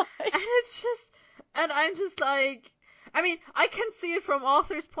Exactly. Like, And it's just, and I'm just like, I mean, I can see it from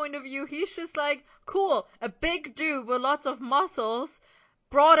Arthur's point of view. He's just like, cool, a big dude with lots of muscles,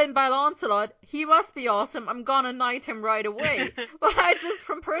 brought in by Lancelot. He must be awesome. I'm gonna knight him right away. But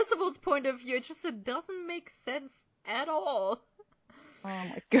from Percival's point of view, it doesn't make sense at all. oh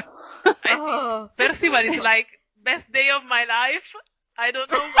my god. I think Percival is like, best day of my life. I don't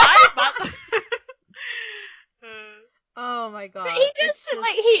know why, but Oh my god. But he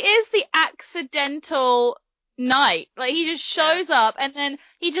is the accidental knight. Like, he just shows up and then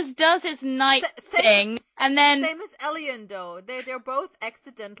he just does his knight thing, and then same as Elien though. They're both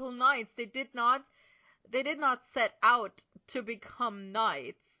accidental knights. They did not set out to become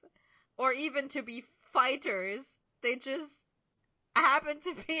knights or even to be fighters. They just happened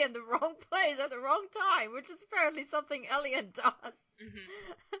to be in the wrong place at the wrong time, which is apparently something Elien does.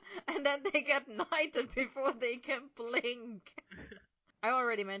 And then they get knighted before they can blink. I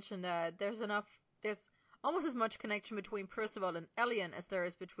already mentioned that there's almost as much connection between Percival and Elien as there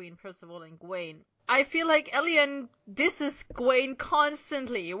is between Percival and Gawain. I feel like Elien disses Gawain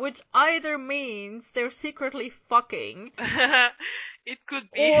constantly, which either means they're secretly fucking, it could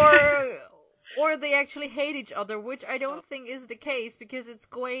be, or they actually hate each other, which I don't think is the case, because it's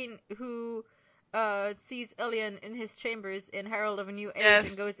Gawain who sees Elien in his chambers in Herald of a New Age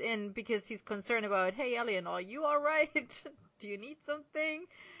and goes in because he's concerned about, "Hey Elien, are you alright? Do you need something?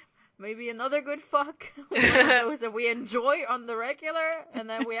 Maybe another good fuck? One of those that we enjoy on the regular, and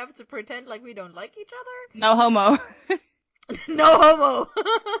then we have to pretend like we don't like each other?" no homo. No homo.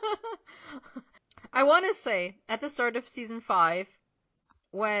 I want to say, at the start of season 5,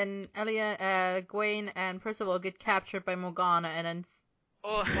 when Gawain and Percival get captured by Morgana and then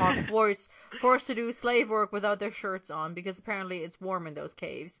are forced to do slave work without their shirts on, because apparently it's warm in those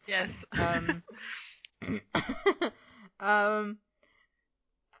caves. Yes.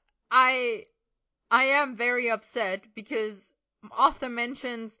 I am very upset because Arthur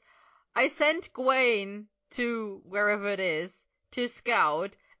mentions, "I sent Gawain to wherever it is to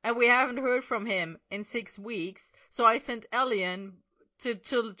scout, and we haven't heard from him in 6 weeks, so I sent Elien to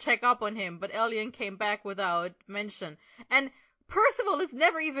check up on him, but Elien came back without mention." And Percival is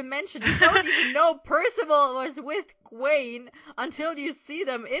never even mentioned. You don't even know Percival was with Gawain until you see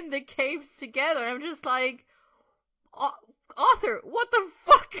them in the caves together. I'm just like, Arthur, what the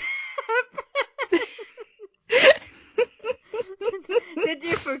fuck happened? Did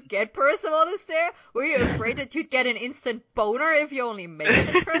you forget Percival is there? Were you afraid that you'd get an instant boner if you only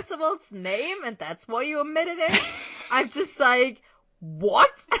mentioned Percival's name and that's why you omitted it? I'm just like,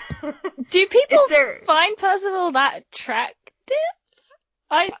 what? Do people find Percival that attractive?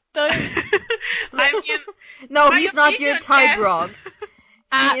 I don't. I mean, no, he's not your type, yes. Rox.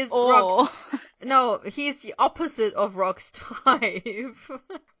 At He is all. No, he's the opposite of Rock's type.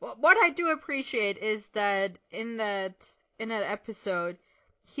 What I do appreciate is that in that episode,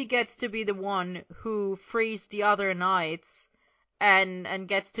 he gets to be the one who frees the other knights and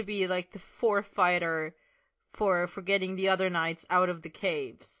gets to be like the forefighter for getting the other knights out of the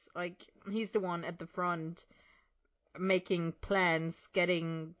caves. Like, he's the one at the front making plans,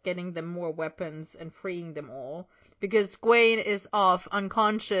 getting them more weapons and freeing them all. Because Gawain is off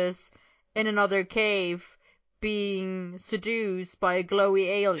unconscious in another cave being seduced by a glowy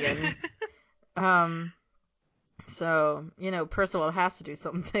alien. So, Percival has to do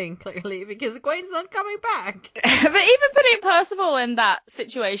something, clearly, because Gawain's not coming back. But even putting Percival in that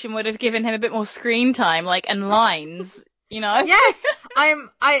situation would have given him a bit more screen time, and lines. you know? Yes,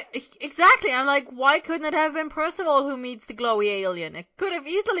 exactly. I'm like, why couldn't it have been Percival who meets the glowy alien? It could have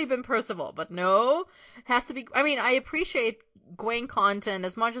easily been Percival, but no, it has to be. I mean, I appreciate Gwen content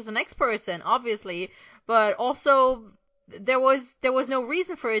as much as the next person, obviously, but also there was no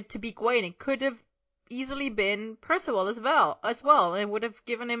reason for it to be Gwen. It could have easily been Percival as well. It would have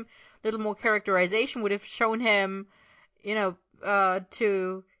given him a little more characterization. Would have shown him, you know,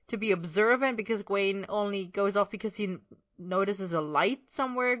 to be observant, because Gwen only goes off because he notices a light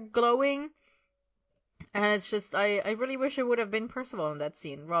somewhere glowing. And it's just, I really wish it would have been Percival in that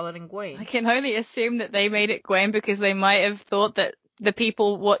scene rather than Gwen. I can only assume that they made it Gwen because they might have thought that the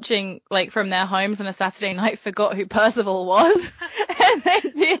people watching, like, from their homes on a Saturday night forgot who Percival was. And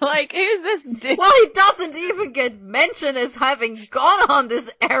they'd be like, who's this dude? Well, he doesn't even get mentioned as having gone on this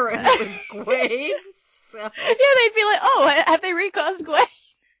errand with Gwen. So. Yeah, they'd be like, oh, have they recast Gwen?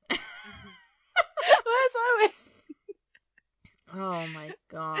 Where's Owen? Oh my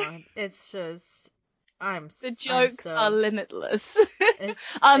god. It's just, The jokes are limitless. It's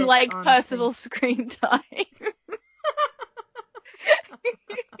Unlike honestly... Percival's screen time.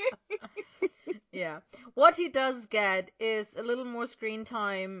 Yeah. What he does get is a little more screen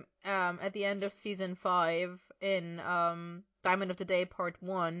time at the end of season 5 in Diamond of the Day Part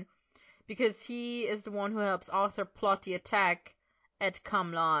 1, because he is the one who helps Arthur plot the attack at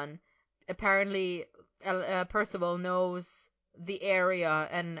Camlan. Apparently, Percival knows the area,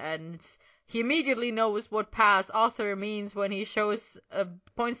 and he immediately knows what pass Arthur means when he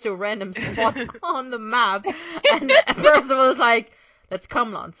points to a random spot on the map, and Percival is like, "That's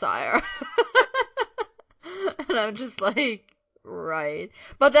Camlan, sire." And I'm just like, right.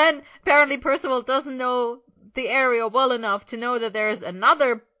 But then apparently Percival doesn't know the area well enough to know that there's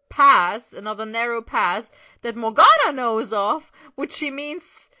another narrow pass that Morgana knows of, which she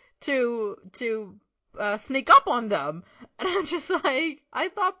means to sneak up on them. And I'm just like, I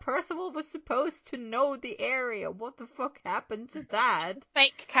thought Percival was supposed to know the area. What the fuck happened to that?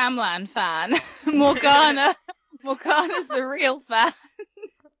 Fake Camlan fan. Morgana's the real fan.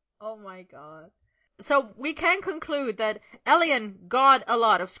 Oh my god. So we can conclude that Elian got a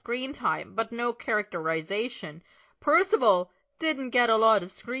lot of screen time, but no characterization. Percival didn't get a lot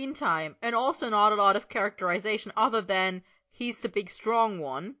of screen time, and also not a lot of characterization other than he's the big strong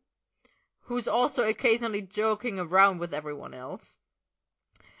one, who's also occasionally joking around with everyone else.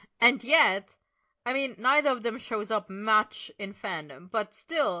 And yet, I mean, neither of them shows up much in fandom, but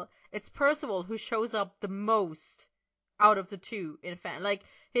still, it's Percival who shows up the most out of the two in fandom. Like,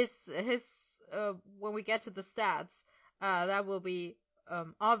 his when we get to the stats, that will be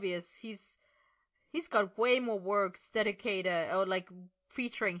obvious. He's got way more works dedicated, or like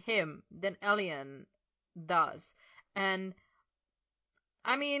featuring him, than Elian does. And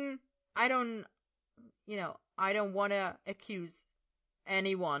I mean, I don't want to accuse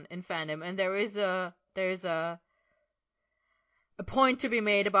anyone in fandom, and there's a point to be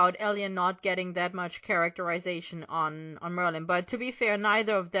made about Elian not getting that much characterization on Merlin, but to be fair,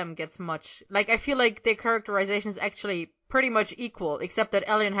 neither of them gets much. Like, I feel like their characterization is actually pretty much equal, except that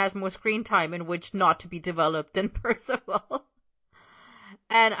Elian has more screen time in which not to be developed than Percival.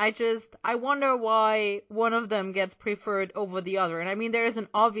 And I wonder why one of them gets preferred over the other. And I mean, there is an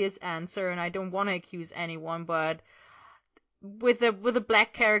obvious answer, and I don't want to accuse anyone, but with a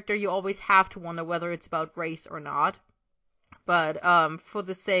black character, you always have to wonder whether it's about race or not. But for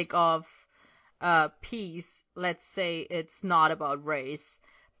the sake of peace, let's say it's not about race.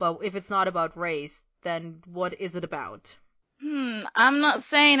 But if it's not about race, then what is it about? I'm not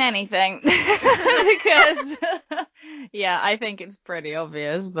saying anything because yeah, I think it's pretty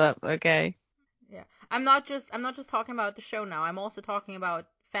obvious, but okay. Yeah, I'm not just talking about the show now. I'm also talking about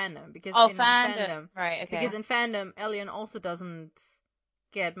fandom, because in fandom, right? Okay. Because in fandom, Elian also doesn't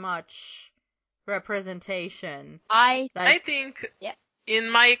get much representation. I think, yeah,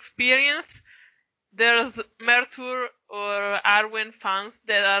 in my experience, there's Mertur or Arwen fans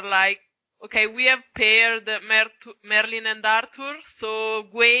that are like, okay, we have paired Merlin and Arthur, so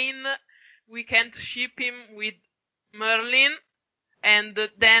Gwaine, we can't ship him with Merlin, and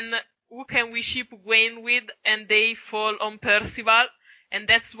then who can we ship Gwaine with? And they fall on Percival, and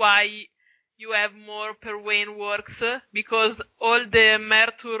that's why you have more Perwain works, because all the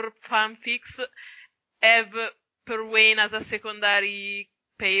Mertur fanfics have Perwain as a secondary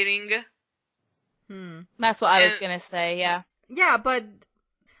pairing. That's what I was gonna say, yeah. Yeah, but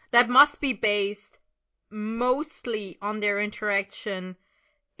that must be based mostly on their interaction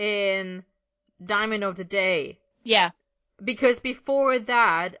in Diamond of the Day. Yeah. Because before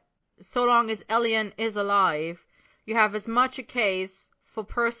that, so long as Elian is alive, you have as much a case for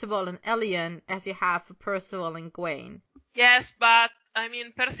Percival and Elian as you have for Percival and Gwaine. Yes, but I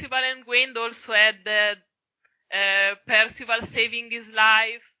mean, Percival and Gwen also had the Percival saving his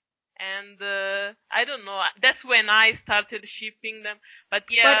life, and I don't know. That's when I started shipping them. But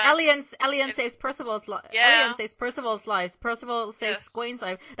But yeah, Elian saves Percival's life. Elian yeah, saves Percival's life. Percival saves yes, Gwen's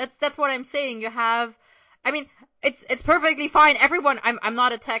life. That's what I'm saying. You have, I mean, it's perfectly fine. Everyone, I'm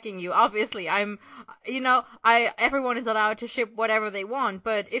not attacking you. Obviously, everyone is allowed to ship whatever they want.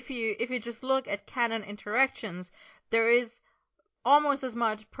 But if you just look at canon interactions, there is almost as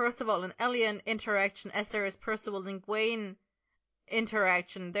much Percival and Elian interaction as there is Percival and Gwen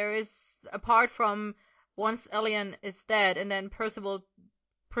interaction. There is, apart from once Elian is dead and then Percival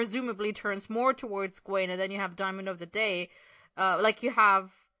presumably turns more towards Gwen, and then you have Diamond of the Day. Like you have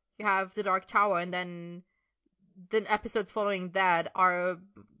the Dark Tower, and then the episodes following that are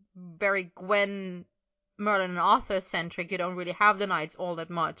very Gwen, Merlin, and Arthur centric. You don't really have the knights all that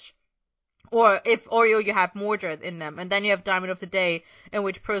much. Or you have Mordred in them, and then you have Diamond of the Day, in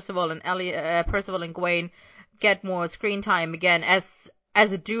which Percival and Gwen get more screen time again as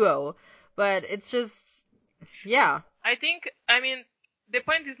a duo. But it's just, yeah. I think, I mean, the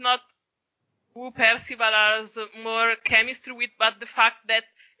point is not who Percival has more chemistry with, but the fact that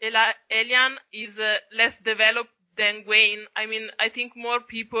Elian is less developed than Gwen. I mean, I think more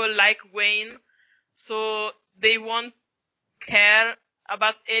people like Gwen, so they won't care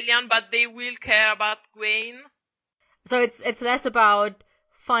about Elian, but they will care about Gwen. So it's less about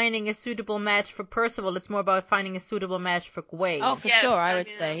finding a suitable match for Percival. It's more about finding a suitable match for Gwen. Oh, for Yes, sure, I I would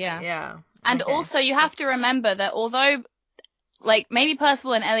mean, say, yeah. Yeah. And Okay. also, you have to remember that although, like, maybe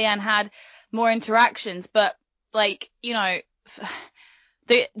Percival and Elian had more interactions, but, like,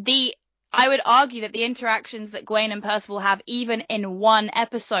 I would argue that the interactions that Gwen and Percival have, even in one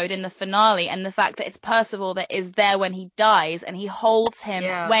episode in the finale, and the fact that it's Percival that is there when he dies and he holds him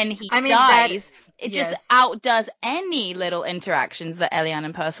Yeah. when he I mean, dies, it yes. just outdoes any little interactions that Elian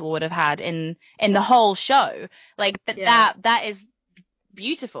and Percival would have had in the whole show. Like Yeah. that is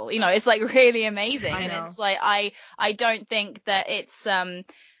beautiful. It's like really amazing. I And know. it's like I don't think that it's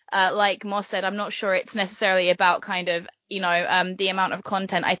like Moss said, I'm not sure it's necessarily about kind of the amount of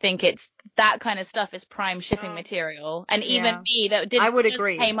content. I think it's that kind of stuff is prime shipping material. And even me that didn't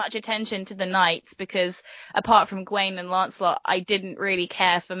agree. pay much attention to the knights, because apart from Gwen and Lancelot, I didn't really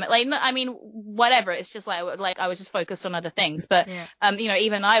care for I mean, whatever, it's just like I was just focused on other things. But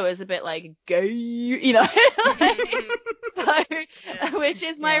even I was a bit like gay, so which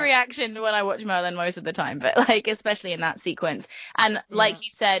is my reaction when I watch Merlin most of the time, but like especially in that sequence. And like you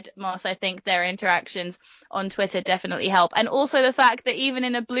said, Moss, I think their interactions on Twitter definitely help. And also the fact that even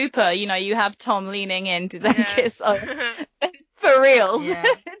in a blooper, you have Tom leaning in to then kiss for reals. Yeah.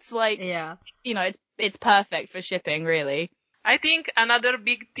 It's like, it's perfect for shipping, really. I think another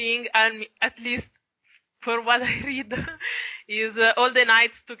big thing, and at least for what I read, is all the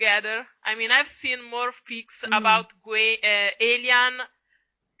knights together. I mean, I've seen more fics about Elian,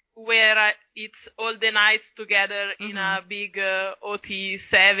 where it's all the knights together in a big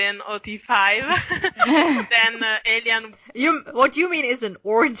OT7, OT5, then Elian. What you mean is an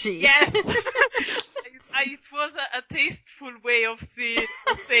orgy? Yes. It was a tasteful way of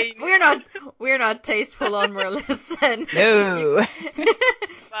saying. We're not tasteful on Merlin. No.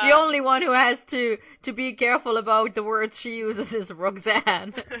 The only one who has to be careful about the words she uses is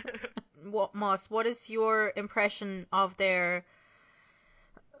Roxanne. Moss, what is your impression of their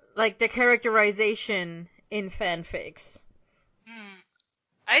characterization in fanfics?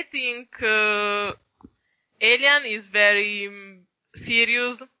 I think Elian is very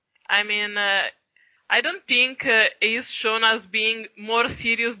serious. I mean, I don't think he's shown as being more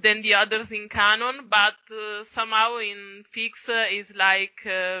serious than the others in canon, but somehow in fics is like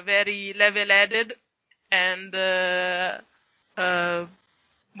very level-headed, and well,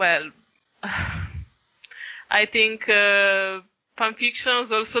 I think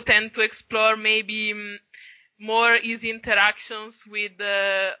fanfictions also tend to explore maybe more his interactions with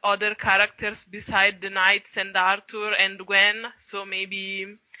other characters beside the knights and Arthur and Gwen. So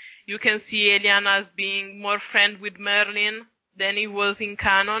maybe you can see Elian as being more friend with Merlin than he was in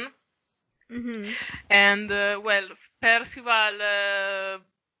canon. And Percival,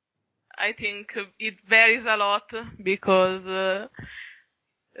 I think it varies a lot because there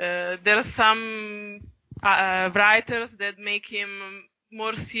are some writers that make him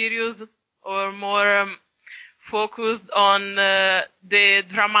more serious or more focused on the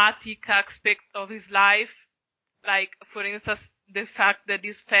dramatic aspect of his life, like for instance the fact that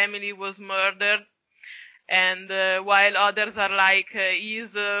his family was murdered, and while others are like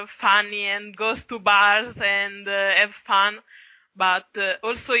he's funny and goes to bars and have fun. But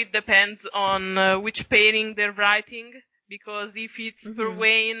also it depends on which pairing they're writing, because if it's per Mhm.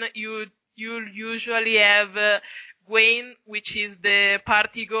 Wayne, you'll usually have Gwen, which is the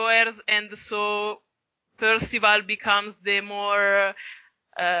party goers, and so Percival becomes the more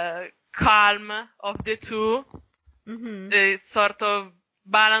calm of the two. Mhm. It sort of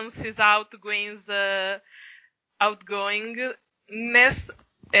balances out Gwen's outgoingness,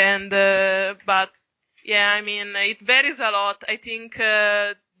 and but yeah, I mean, it varies a lot. I think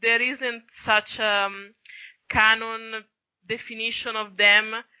there isn't such canon definition of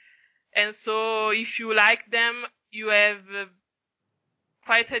them, and so if you like them, you have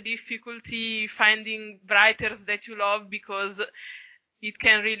quite a difficulty finding writers that you love, because it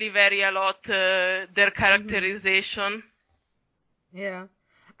can really vary a lot their characterization. Yeah.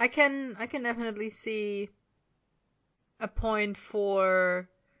 I can definitely see a point for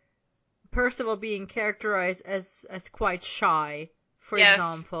Percival being characterized as quite shy, for Yes.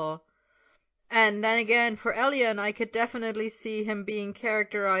 example. And then again, for Elian, I could definitely see him being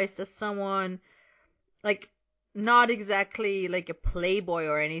characterized as someone, like, not exactly like a playboy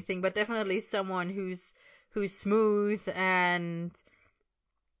or anything, but definitely someone who's smooth and,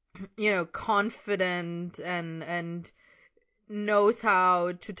 confident and knows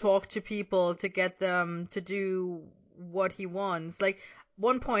how to talk to people to get them to do what he wants. Like,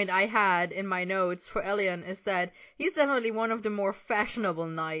 one point I had in my notes for Elian is that he's definitely one of the more fashionable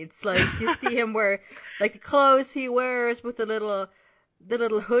knights. Like, you see him wear, like, the clothes he wears with the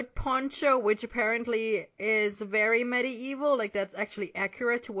little hood poncho, which apparently is very medieval. Like, that's actually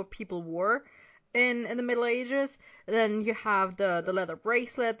accurate to what people wore in the Middle Ages. Then you have the leather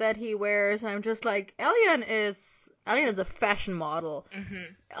bracelet that he wears, and I'm just like, Elian is a fashion model.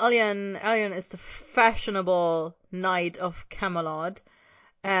 Hmm. Elian is the fashionable knight of Camelot,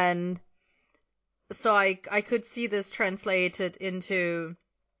 and so I could see this translated into,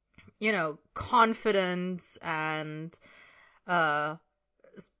 confidence and uh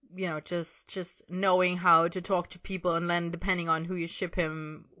just knowing how to talk to people, and then depending on who you ship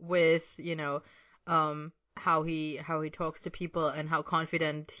him with, how he talks to people and how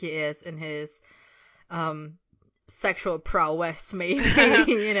confident he is in his um sexual prowess, maybe,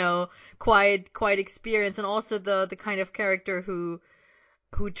 quite experienced, and also the kind of character who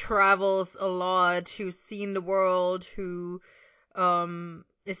travels a lot, who's seen the world, who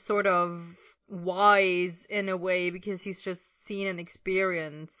is sort of wise in a way because he's just seen and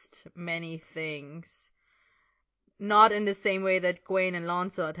experienced many things. Not in the same way that Gawain and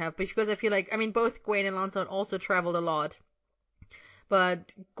Lancelot have, because I feel like, I mean, both Gawain and Lancelot also traveled a lot,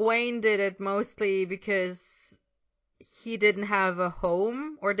 but Gawain did it mostly because he didn't have a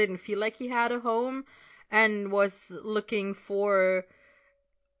home, or didn't feel like he had a home, and was looking for,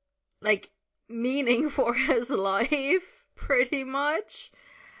 like, meaning for his life, pretty much.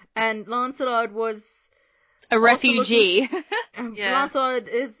 And Lancelot was A also looking. refugee. Yeah. Lancelot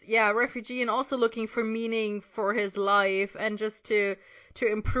is, yeah, a refugee, and also looking for meaning for his life and just to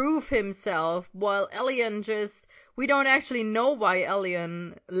improve himself. While Elian just, we don't actually know why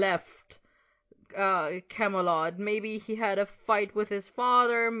Elian left Camelot. Maybe he had a fight with his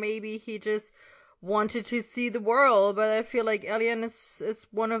father. Maybe he just wanted to see the world. But I feel like Elian is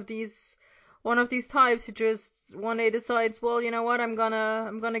one of these types who just one day decides, well, you know what, I'm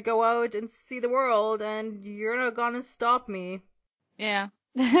gonna go out and see the world, and you're not gonna stop me. Yeah.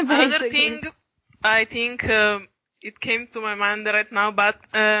 Another Basically. thing, I think it came to my mind right now, but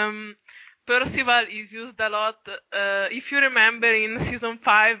Percival is used a lot. If you remember in season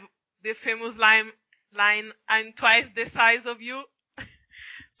 5, the famous line, "I'm twice the size of you."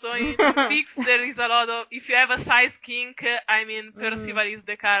 So in Fix, there is a lot of, if you have a size kink, I mean, Percival is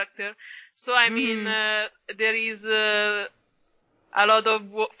the character. So I mean, there is a lot of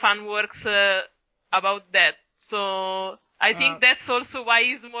fun works about that. So I think that's also why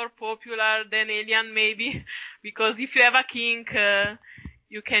he's more popular than Alien, maybe, because if you have a kink,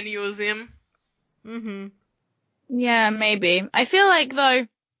 you can use him. Yeah, maybe. I feel like, though,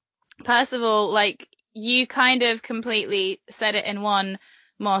 Percival, like, you kind of completely said it in one,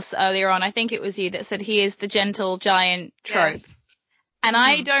 Moss, earlier on. I think it was you that said he is the gentle giant trope. Yes. And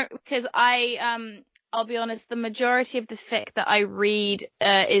I don't, because I'll be honest, the majority of the fic that I read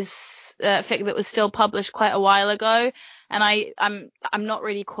is fic that was still published quite a while ago, and I'm not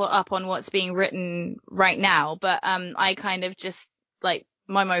really caught up on what's being written right now, but I kind of just, like,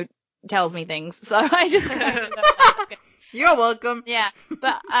 Momo tells me things, so I just kind of You're welcome. yeah,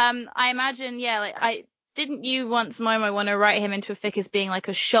 but I imagine, yeah, like, didn't you once, Momo, want to write him into a fic as being like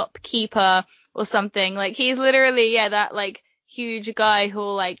a shopkeeper or something? Like, he's literally, yeah, that, like, huge guy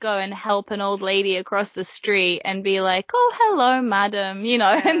who'll like go and help an old lady across the street and be like, "Oh, hello, madam,"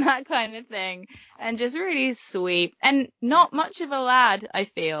 and that kind of thing, and just really sweet and not much of a lad. I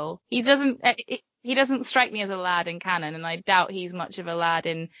feel he doesn't strike me as a lad in canon, and I doubt he's much of a lad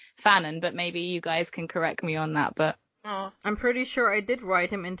in fanon. But maybe you guys can correct me on that. But I'm pretty sure I did write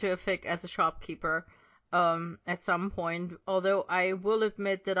him into a fic as a shopkeeper, at some point. Although I will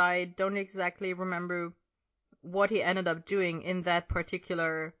admit that I don't exactly remember what he ended up doing in that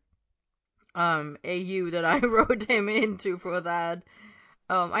particular AU that I wrote him into for that.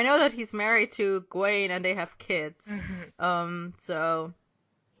 I know that he's married to Gwen and they have kids. So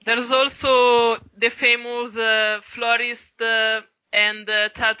there's also the famous florist and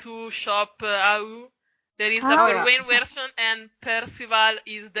tattoo shop AU. There is a Gwen version, and Percival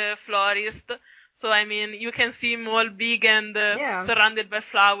is the florist. So I mean, you can see him all big and surrounded by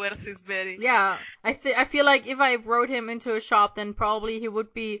flowers. It's very I feel like if I wrote him into a shop, then probably he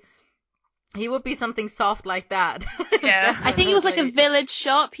would be something soft like that. Yeah. I think it was like a village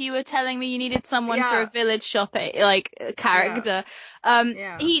shop. You were telling me you needed someone for a village shop, like a character.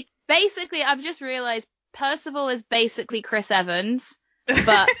 He basically, I've just realized Percival is basically Chris Evans,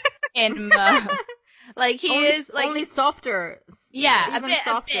 but in like he is like only softer. Yeah, even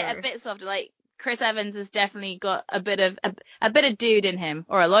softer. a bit softer. Like Chris Evans has definitely got a bit of dude in him,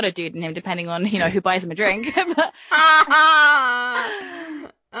 or a lot of dude in him, depending on who buys him a drink. But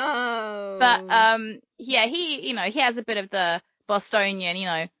yeah, he has a bit of the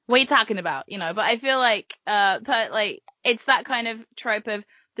Bostonian, what are you talking about, But I feel like it's that kind of trope of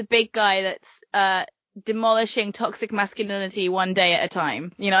the big guy that's demolishing toxic masculinity one day at a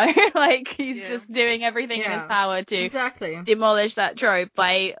time, like he's just doing everything in his power to demolish that trope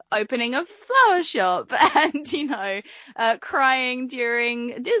by opening a flower shop and crying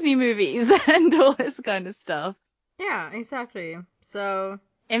during Disney movies and all this kind of stuff. Yeah, exactly. So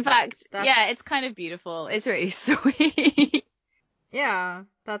in fact, it's kind of beautiful. It's really sweet. Yeah,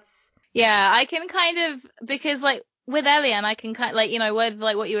 I can kind of, because like with Elian, I can kind of with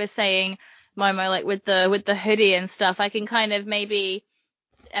like what you were saying, Momo, like with the hoodie and stuff, I can kind of maybe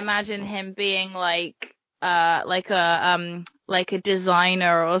imagine him being like a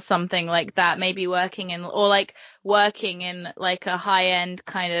designer or something like that, maybe working in like a high-end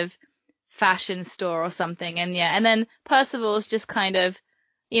kind of fashion store or something. And then Percival's just kind of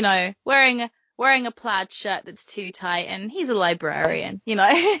wearing a plaid shirt that's too tight, and he's a librarian,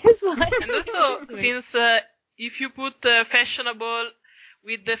 It's like... And also, since if you put fashionable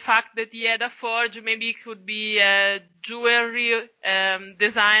with the fact that he had a forge, maybe he could be a jewelry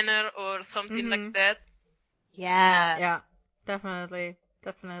designer or something like that. Yeah, definitely.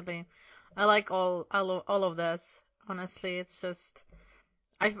 I like all of this. Honestly, it's just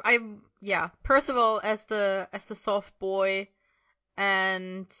Percival as the soft boy,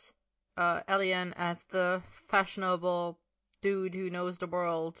 and Elian as the fashionable dude who knows the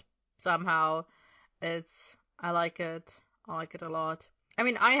world somehow. I like it a lot. I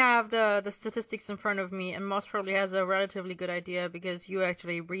mean, I have the statistics in front of me, and Moss probably has a relatively good idea because you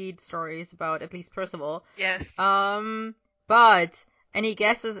actually read stories about at least Percival. Yes. But any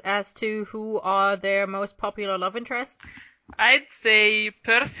guesses as to who are their most popular love interests? I'd say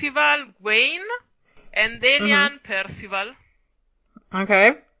Percival, Gwen, and Elian, Percival.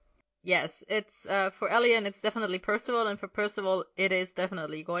 Okay. Yes, it's for Elian it's definitely Percival, and for Percival it is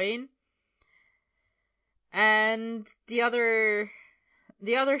definitely Gwen. And the other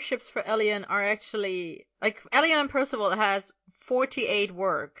ships for Elian are actually, like, Elian and Percival has 48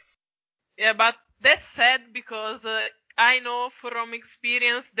 works. Yeah, but that's sad because I know from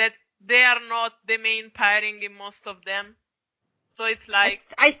experience that they are not the main pairing in most of them. So it's like...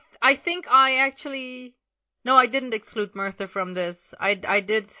 I think I actually... No, I didn't exclude Merthyr from this. I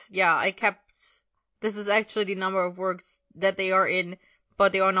did, I kept... This is actually the number of works that they are in,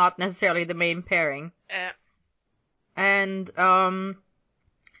 but they are not necessarily the main pairing. And,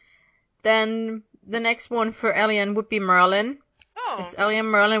 then the next one for Elian would be Merlin. Oh. It's Elian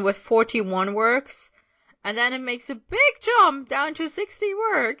Merlin with 41 works. And then it makes a big jump down to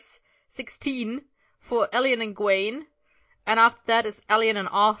 16 for Elian and Gwen. And after that is Elian and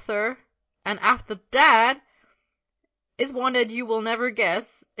Arthur. And after that is one that you will never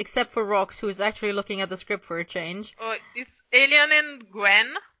guess, except for Rox, who is actually looking at the script for a change. Oh, it's Elian and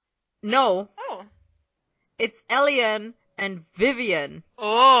Gwen? No. Oh. It's Elian and Vivian.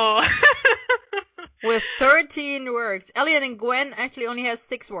 Oh. With 13 works. Elian and Gwen actually only has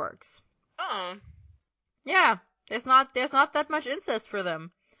 6 works. Oh. Yeah, there's not that much incest for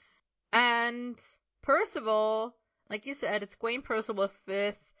them. And Percival, like you said, it's Gwen Percival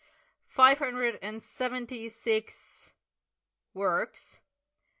with 576 works,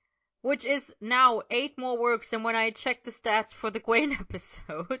 which is now 8 more works than when I checked the stats for the Gwaine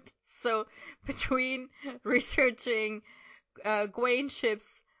episode. So between researching Gwaine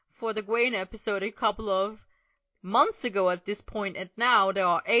ships for the Gwaine episode a couple of months ago at this point, and now there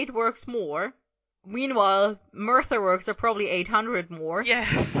are 8 works more. Meanwhile, Merthyr works are probably 800 more.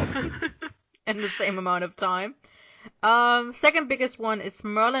 Yes. In the same amount of time. Second biggest one is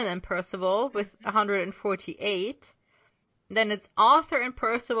Merlin and Percival with 148. Then it's Arthur and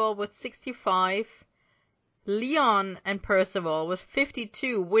Percival with 65. Leon and Percival with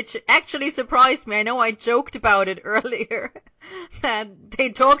 52, which actually surprised me. I know I joked about it earlier, that they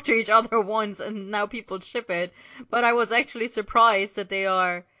talk to each other once and now people ship it, but I was actually surprised that they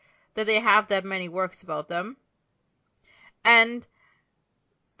have that many works about them. And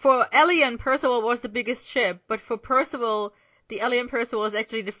for Ellie Percival was the biggest ship, but for Percival, the Ellie Percival is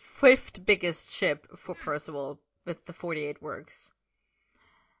actually the 5th biggest ship for Percival with the 48 works.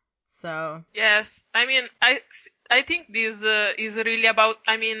 So. Yes, I mean, I think this is really about,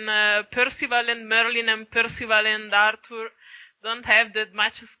 Percival and Merlin and Percival and Arthur don't have that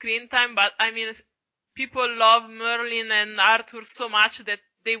much screen time, but I mean, people love Merlin and Arthur so much that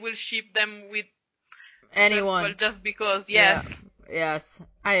they will ship them with anyone Percival just because, yes. Yeah, yes,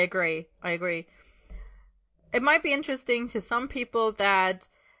 I agree. It might be interesting to some people that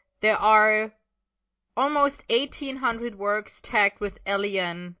there are almost 1800 works tagged with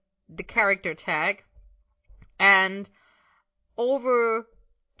Elian, the character tag, and over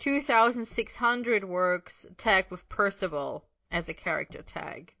 2600 works tagged with Percival as a character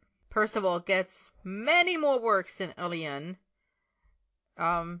tag. Percival gets many more works than Elian,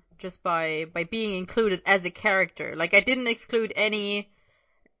 just by being included as a character. Like, I didn't exclude any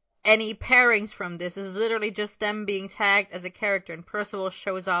pairings from this. This is literally just them being tagged as a character, and Percival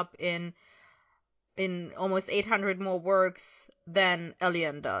shows up in almost 800 more works than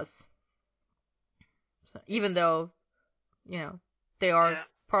Elian does. So, even though, they are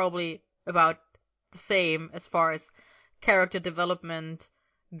probably about the same as far as character development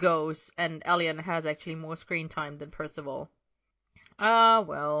goes, and Elian has actually more screen time than Percival.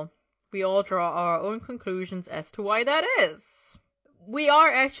 Well, we all draw our own conclusions as to why that is. We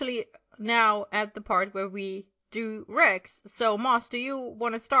are actually now at the part where we do Rex. So, Moss, do you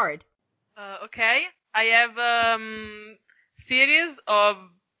want to start? Okay. I have series of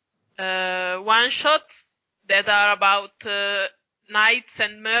one-shots that are about Knights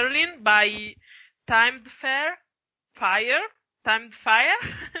and Merlin by Timed Fire.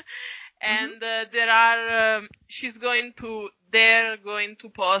 And there are they're going to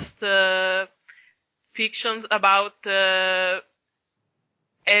post fictions about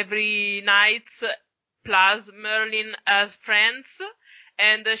every knight plus Merlin as friends,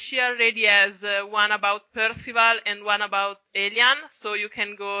 and she already has one about Percival and one about Elian, so you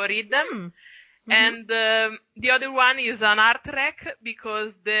can go read them. And the other one is an art rec,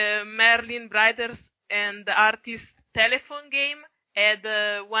 because the Merlin Writers and Artists telephone game had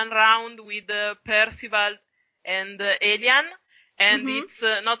one round with Percival and Elian, and it's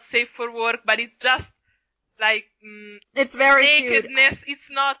not safe for work, but it's just like it's very nakedness. Cute. It's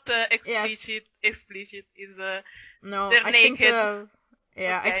not explicit. Yes. Explicit is no. They're I naked. Think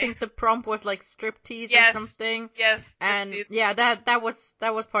I think the prompt was like striptease or something. Yes. And that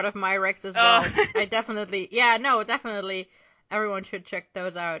was part of my Rex as well. I definitely definitely everyone should check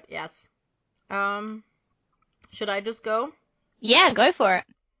those out. Yes. Should I just go? Yeah, go for it.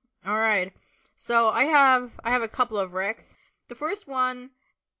 All right. So I have a couple of Rex. The first one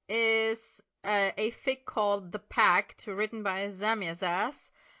is a fic called The Pact, written by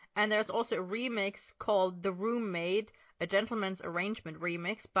Zamiazas, and there's also a remix called The Roommate, a Gentleman's Arrangement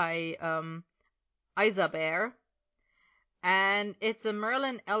remix by Isabear. And it's a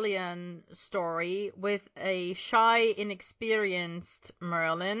Merlin Elian story with a shy, inexperienced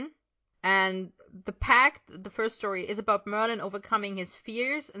Merlin. And The Pact, the first story, is about Merlin overcoming his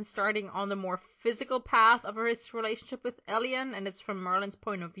fears and starting on the more physical path of his relationship with Elian, and it's from Merlin's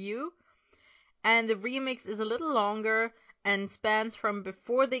point of view. And the remix is a little longer and spans from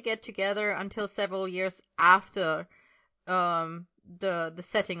before they get together until several years after the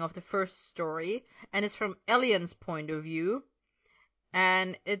setting of the first story, and it's from Elian's point of view.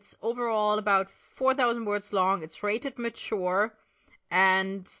 And it's overall about 4,000 words long. It's rated mature,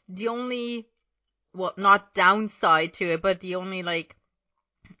 and the only, well, not downside to it, but the only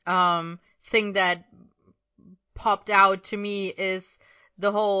thing that popped out to me is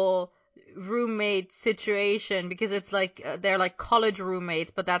the whole roommate situation, because it's like they're like college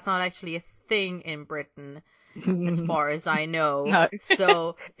roommates, but that's not actually a thing in Britain. as far as I know. No.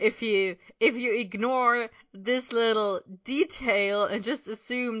 So if you ignore this little detail and just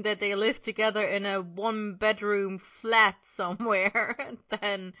assume that they live together in a 1-bedroom flat somewhere,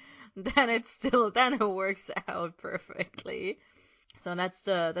 then it works out perfectly. So that's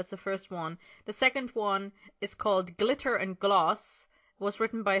the first one. The second one is called Glitter and Gloss. It was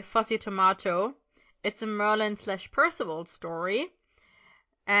written by Fuzzy Tomato. It's a Merlin/Percival story.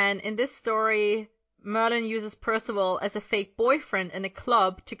 And in this story, Merlin uses Percival as a fake boyfriend in a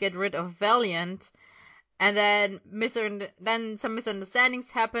club to get rid of Valiant. And then some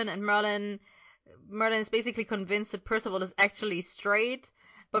misunderstandings happen, and Merlin is basically convinced that Percival is actually straight,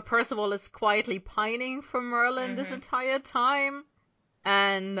 but Percival is quietly pining for Merlin this entire time.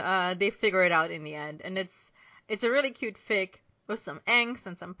 And they figure it out in the end. And it's a really cute fic with some angst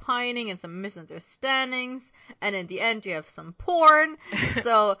and some pining and some misunderstandings. And in the end, you have some porn.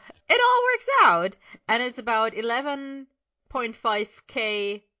 So it all works out. And it's about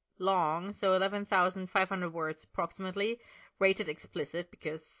 11.5k long, so 11,500 words approximately, rated explicit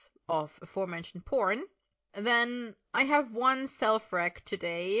because of aforementioned porn. And then I have one self-rec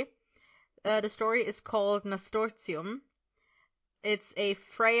today. The story is called Nasturtium. It's a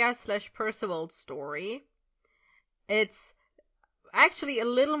Freya/Percival story. It's actually a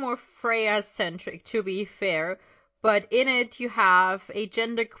little more Freya-centric, to be fair, but in it you have a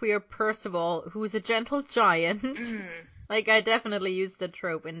genderqueer Percival who's a gentle giant. Like, I definitely used the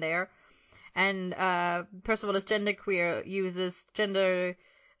trope in there. And Percival is genderqueer, uses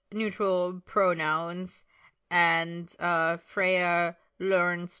gender-neutral pronouns, and Freya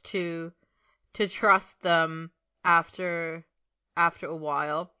learns to trust them after a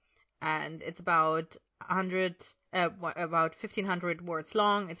while, and it's about 1,500 words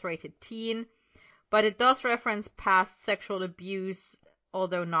long. It's rated teen, but it does reference past sexual abuse,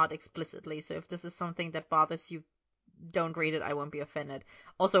 although not explicitly. So if this is something that bothers you, don't read it. I won't be offended.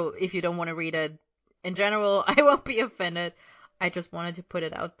 Also, if you don't want to read it in general, I won't be offended. I just wanted to put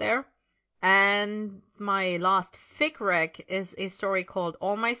it out there. And my last fic rec is a story called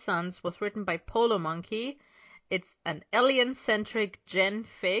All My Sons, was written by Polo Monkey. It's an alien-centric gen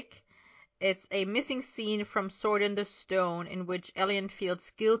fic. It's a missing scene from Sword in the Stone in which Elian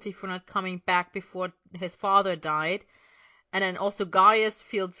feels guilty for not coming back before his father died. And then also Gaius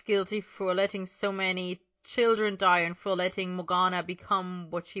feels guilty for letting so many children die and for letting Morgana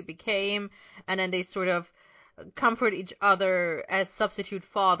become what she became. And then they sort of comfort each other as substitute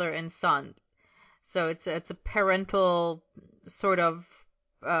father and son. So it's a parental sort of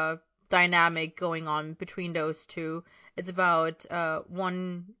dynamic going on between those two. It's about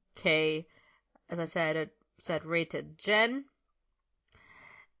 1k, as I said, rated gen.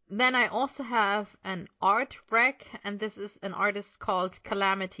 Then I also have an art rec, and this is an artist called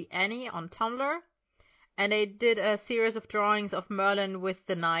Calamity Annie on Tumblr. And they did a series of drawings of Merlin with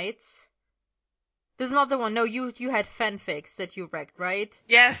the knights. This is not the one. No, you had fanfics that you read, right?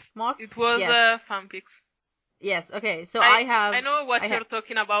 Yes, Moss? it was Yes. fanfics. Yes, okay. So I know what you're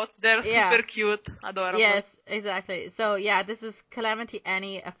talking about. They're super cute, adorable. Yes, exactly. So yeah, this is Calamity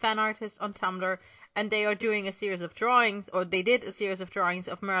Annie, a fan artist on Tumblr, and they are doing a series of drawings, or they did a series of drawings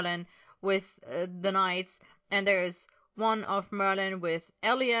of Merlin with the knights, and there's one of Merlin with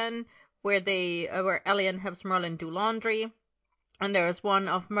Elian, where Elian helps Merlin do laundry. And there's one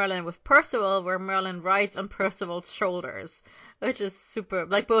of Merlin with Percival, where Merlin rides on Percival's shoulders, which is super,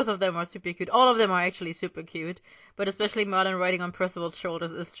 like, both of them are super cute. All of them are actually super cute, but especially Merlin riding on Percival's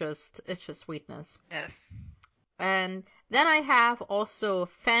shoulders is it's just sweetness. Yes. And then I have also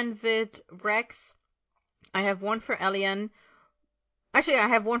fanvid recs. I have one for Elian. Actually, I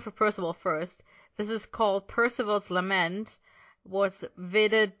have one for Percival first. This is called Percival's Lament, was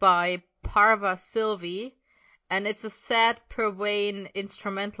vidded by Parva Sylvie. And it's a sad Perwain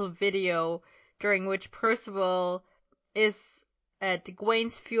instrumental video during which Percival is at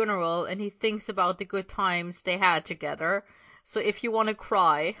Gwain's funeral and he thinks about the good times they had together. So if you want to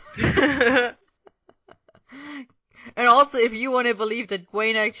cry. And also if you want to believe that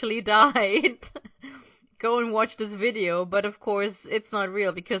Gwain actually died, go and watch this video. But of course it's not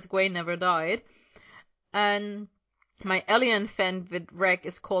real because Gwain never died. And my Elian fanvid rec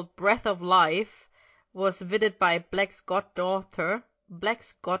is called Breath of Life. Was vidded by Black's Goddaughter,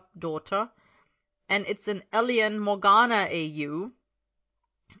 and it's an Elian Morgana AU,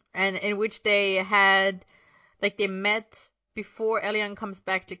 and in which they met before Elian comes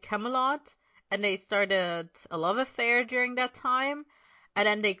back to Camelot, and they started a love affair during that time, and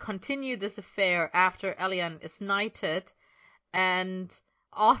then they continue this affair after Elian is knighted, and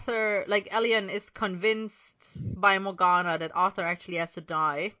Elian is convinced by Morgana that Arthur actually has to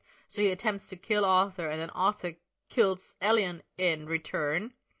die. So he attempts to kill Arthur, and then Arthur kills Ellian in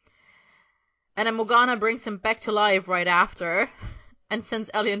return. And then Morgana brings him back to life right after, and sends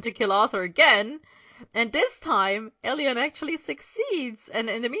Ellian to kill Arthur again. And this time, Ellian actually succeeds, and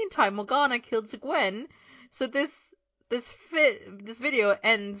in the meantime, Morgana kills Gwen. So this video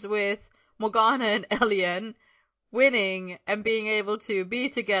ends with Morgana and Ellian winning and being able to be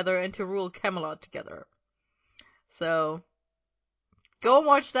together and to rule Camelot together. So go and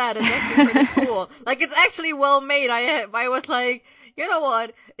watch that. It's actually pretty cool. Like, it's actually well made. I was like, you know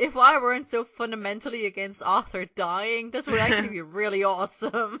what? If I weren't so fundamentally against Arthur dying, this would actually be really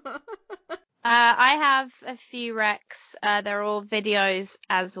awesome. I have a few recs. They're all videos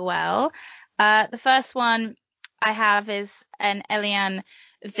as well. The first one I have is an Elian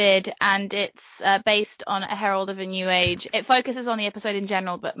vid, and it's based on A Herald of a New Age. It focuses on the episode in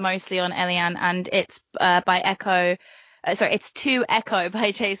general, but mostly on Elian, and it's by Echo. It's To Echo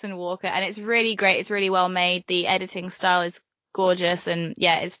by Jason Walker, and it's really great. It's really well made. The editing style is gorgeous, and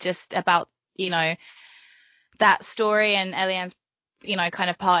yeah, it's just about, that story and Elian's, kind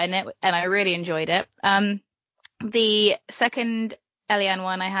of part in it, and I really enjoyed it. The second Elian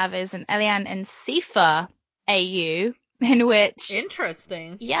one I have is an Elian and Sifa AU, in which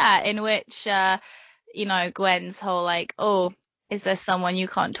Interesting. Yeah, in which Gwen's whole like, oh, is there someone you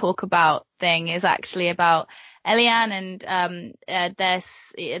can't talk about thing is actually about Elian, and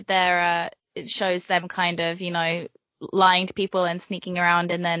it shows them kind of, lying to people and sneaking around,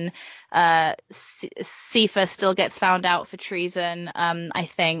 and then Sifa still gets found out for treason. I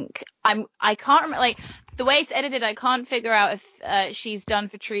think I can't remember, like, the way it's edited, I can't figure out if she's done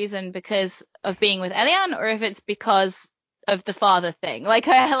for treason because of being with Elian, or if it's because of the father thing. I'd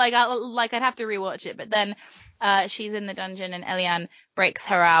have to rewatch it, but then she's in the dungeon and Elian breaks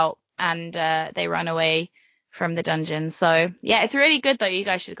her out, and they run away from the dungeon. So yeah, it's really good though. You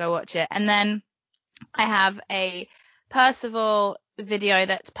guys should go watch it. And then I have a Percival video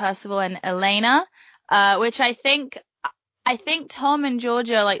that's Percival and Elena, which I think Tom and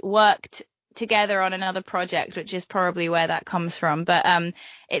Georgia worked together on another project, which is probably where that comes from. But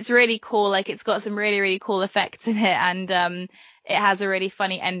it's really cool. It's got some really, really cool effects in it, and it has a really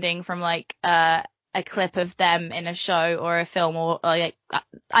funny ending from a clip of them in a show or a film, or I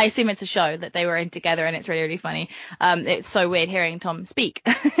assume it's a show that they were in together, and it's really, really funny. It's so weird hearing Tom speak.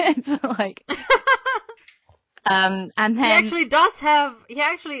 It's like and then he actually does have.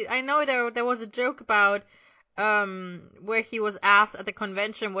 I know there was a joke about where he was asked at the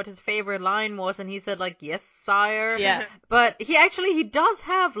convention what his favorite line was, and he said yes, sire. Yeah. But he does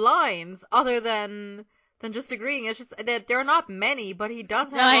have lines other than just agreeing. It's just that there are not many, but he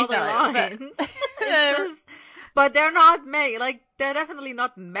does have other lines. But they're not many. They're definitely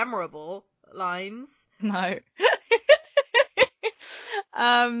not memorable lines. No.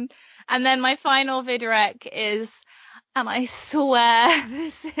 And then my final vidrec is, and I swear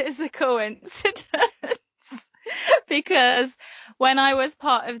this is a coincidence, because when I was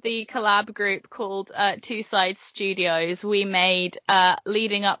part of the collab group called Two Side Studios, we made,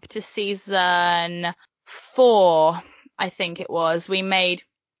 leading up to season 4, I think it was, we made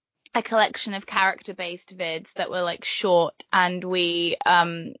a collection of character-based vids that were short, and we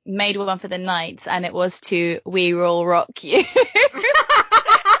made one for the Knights, and it was to We Will Rock You.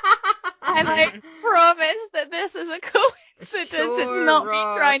 And I promise that this is a coincidence. Sure, it's not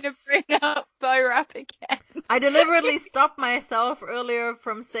Ross. me trying to bring up Bo Rap again. I deliberately stopped myself earlier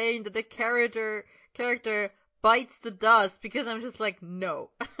from saying that the character bites the dust, because I'm just no.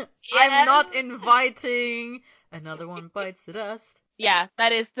 Yes. I'm not inviting another one bites the dust. Yeah,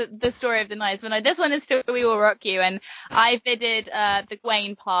 that is the story of the Knights. But no, this one is still We Will Rock You, and I vidded the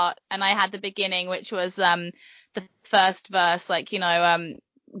Gawain part, and I had the beginning, which was the first verse,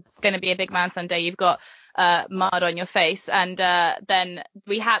 gonna be a big man someday, you've got mud on your face, and then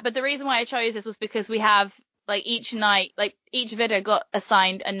we had, but the reason why I chose this was because we have each night, each vidder got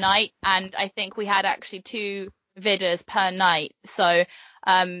assigned a night, and I think we had actually 2 vidders per night. So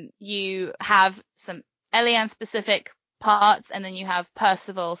you have some Elian specific parts, and then you have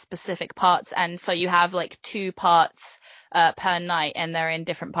Percival specific parts, and so you have 2 parts per night, and they're in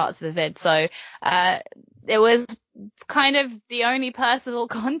different parts of the vid. So it was kind of the only Percival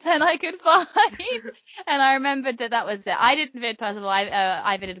content I could find, and I remembered that was it. I didn't vid Percival,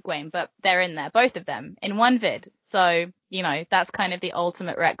 I vidded Gawain, but they're in there, both of them in one vid. So that's kind of the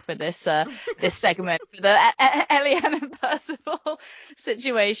ultimate rec for this this segment, for the Elian and Percival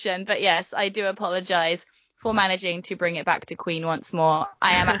situation. But yes, I do apologize for managing to bring it back to Queen once more.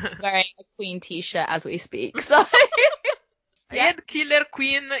 I am actually wearing a Queen t-shirt as we speak, so I had Killer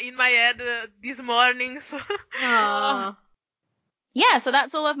Queen in my head this morning, so yeah, so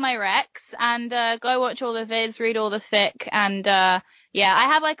that's all of my recs, and go watch all the vids, read all the fic, and yeah, I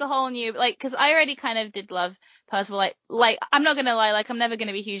have like a whole new, like, because I already kind of did love Percival, like I'm not gonna lie, like I'm never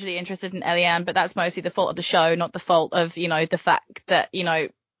gonna be hugely interested in Elian, but that's mostly the fault of the show, not the fault of, you know, the fact that, you know,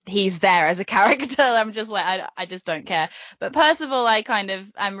 he's there as a character. I'm just like, I just don't care. But Percival, I kind of,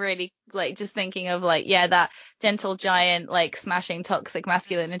 I'm really like just thinking of like, yeah, that gentle giant, like smashing toxic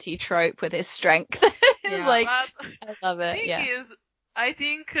masculinity trope with his strength. It's Yeah. like, But I love the it. thing Yeah. is, I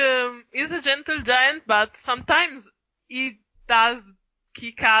think he's a gentle giant, but sometimes he does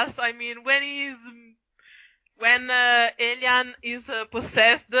kick ass. I mean, when Elian is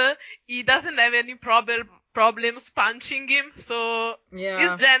possessed, he doesn't have any problems punching him. So Yeah.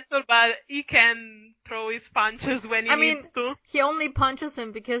 he's gentle, but he can throw his punches when he I needs mean, to. he only punches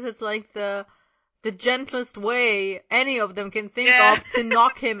him because it's like the gentlest way any of them can think Yeah. of to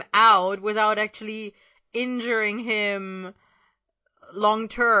knock him out without actually injuring him long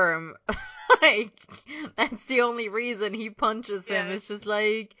term. Like, that's the only reason he punches him. Yes. It's just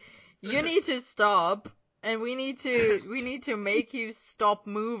like, you need to stop, and we need to make you stop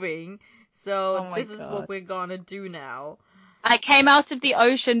moving. So Oh my this is what God. we're gonna do now. I came out of the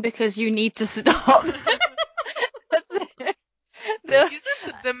ocean because you need to stop. That's it. The-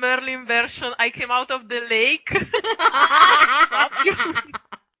 Isn't the Merlin version? I came out of the lake.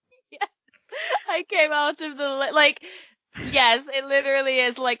 I came out of the like, yes, it literally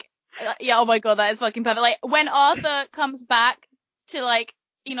is like, yeah. Oh my God, that is fucking perfect. Like when Arthur comes back to like,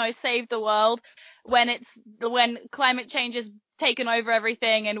 you know, save the world, when climate change has taken over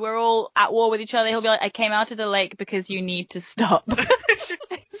everything and we're all at war with each other, he'll be like, I came out of the lake because you need to stop.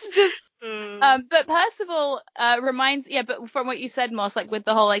 It's just. But Percival reminds, yeah, but from what you said, Moss, like with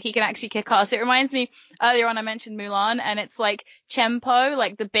the whole, like he can actually kick ass, it reminds me, earlier on I mentioned Mulan, and it's like Chempo,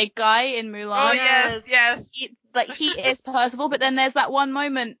 like the big guy in Mulan. Oh yes, yes. He is Percival, but then there's that one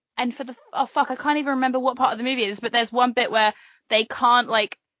moment, and oh fuck, I can't even remember what part of the movie it is, but there's one bit where they can't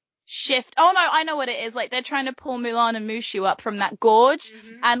like shift. Oh no, I know what it is. Like they're trying to pull Mulan and Mushu up from that gorge,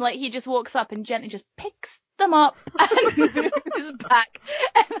 and like he just walks up and gently just picks them up and moves back,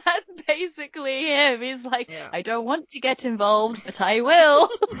 and that's basically him. He's like, Yeah. I don't want to get involved, but I will.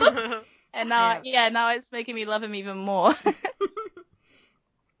 And now, now it's making me love him even more.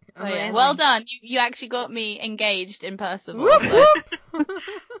 So, yeah, well done. You actually got me engaged in Percival. Whoop, So. whoop.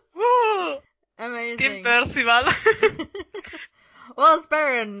 Woo! Amazing. Team Percival. Well, it's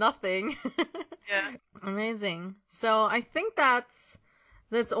better than nothing. Yeah. Amazing. So I think that's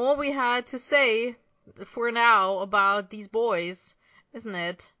all we had to say for now about these boys, isn't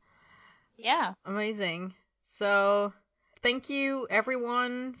it? Yeah. Amazing. So thank you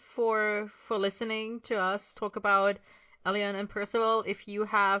everyone for listening to us talk about Elian and Percival. If you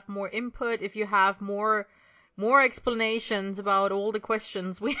have more input, if you have more explanations about all the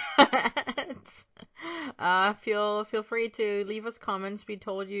questions we had, feel free to leave us comments. We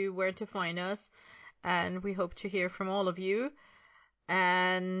told you where to find us, and we hope to hear from all of you.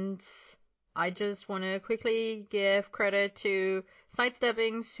 And I just want to quickly give credit to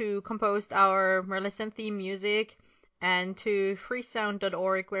Sidesteppings, who composed our Merlicent theme music, and to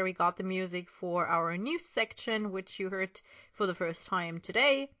freesound.org, where we got the music for our news section, which you heard for the first time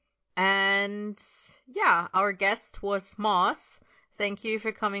today. And yeah, our guest was Moss. Thank you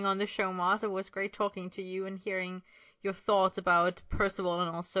for coming on the show, Moss. It was great talking to you and hearing your thoughts about Percival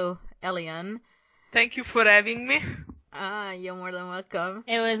and also Elian. Thank you for having me. You're more than welcome.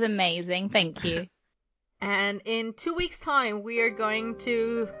 It was amazing. Thank you. And in 2 weeks' time, we are going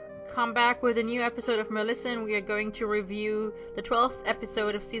to come back with a new episode of Merlicent. We are going to review the 12th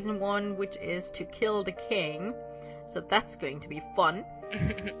episode of season 1, which is To Kill the King. So that's going to be fun.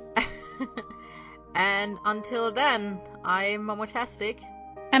 And until then, I'm Momotastic.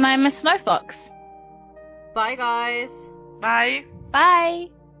 And I'm a Snowfox. Bye, guys. Bye. Bye.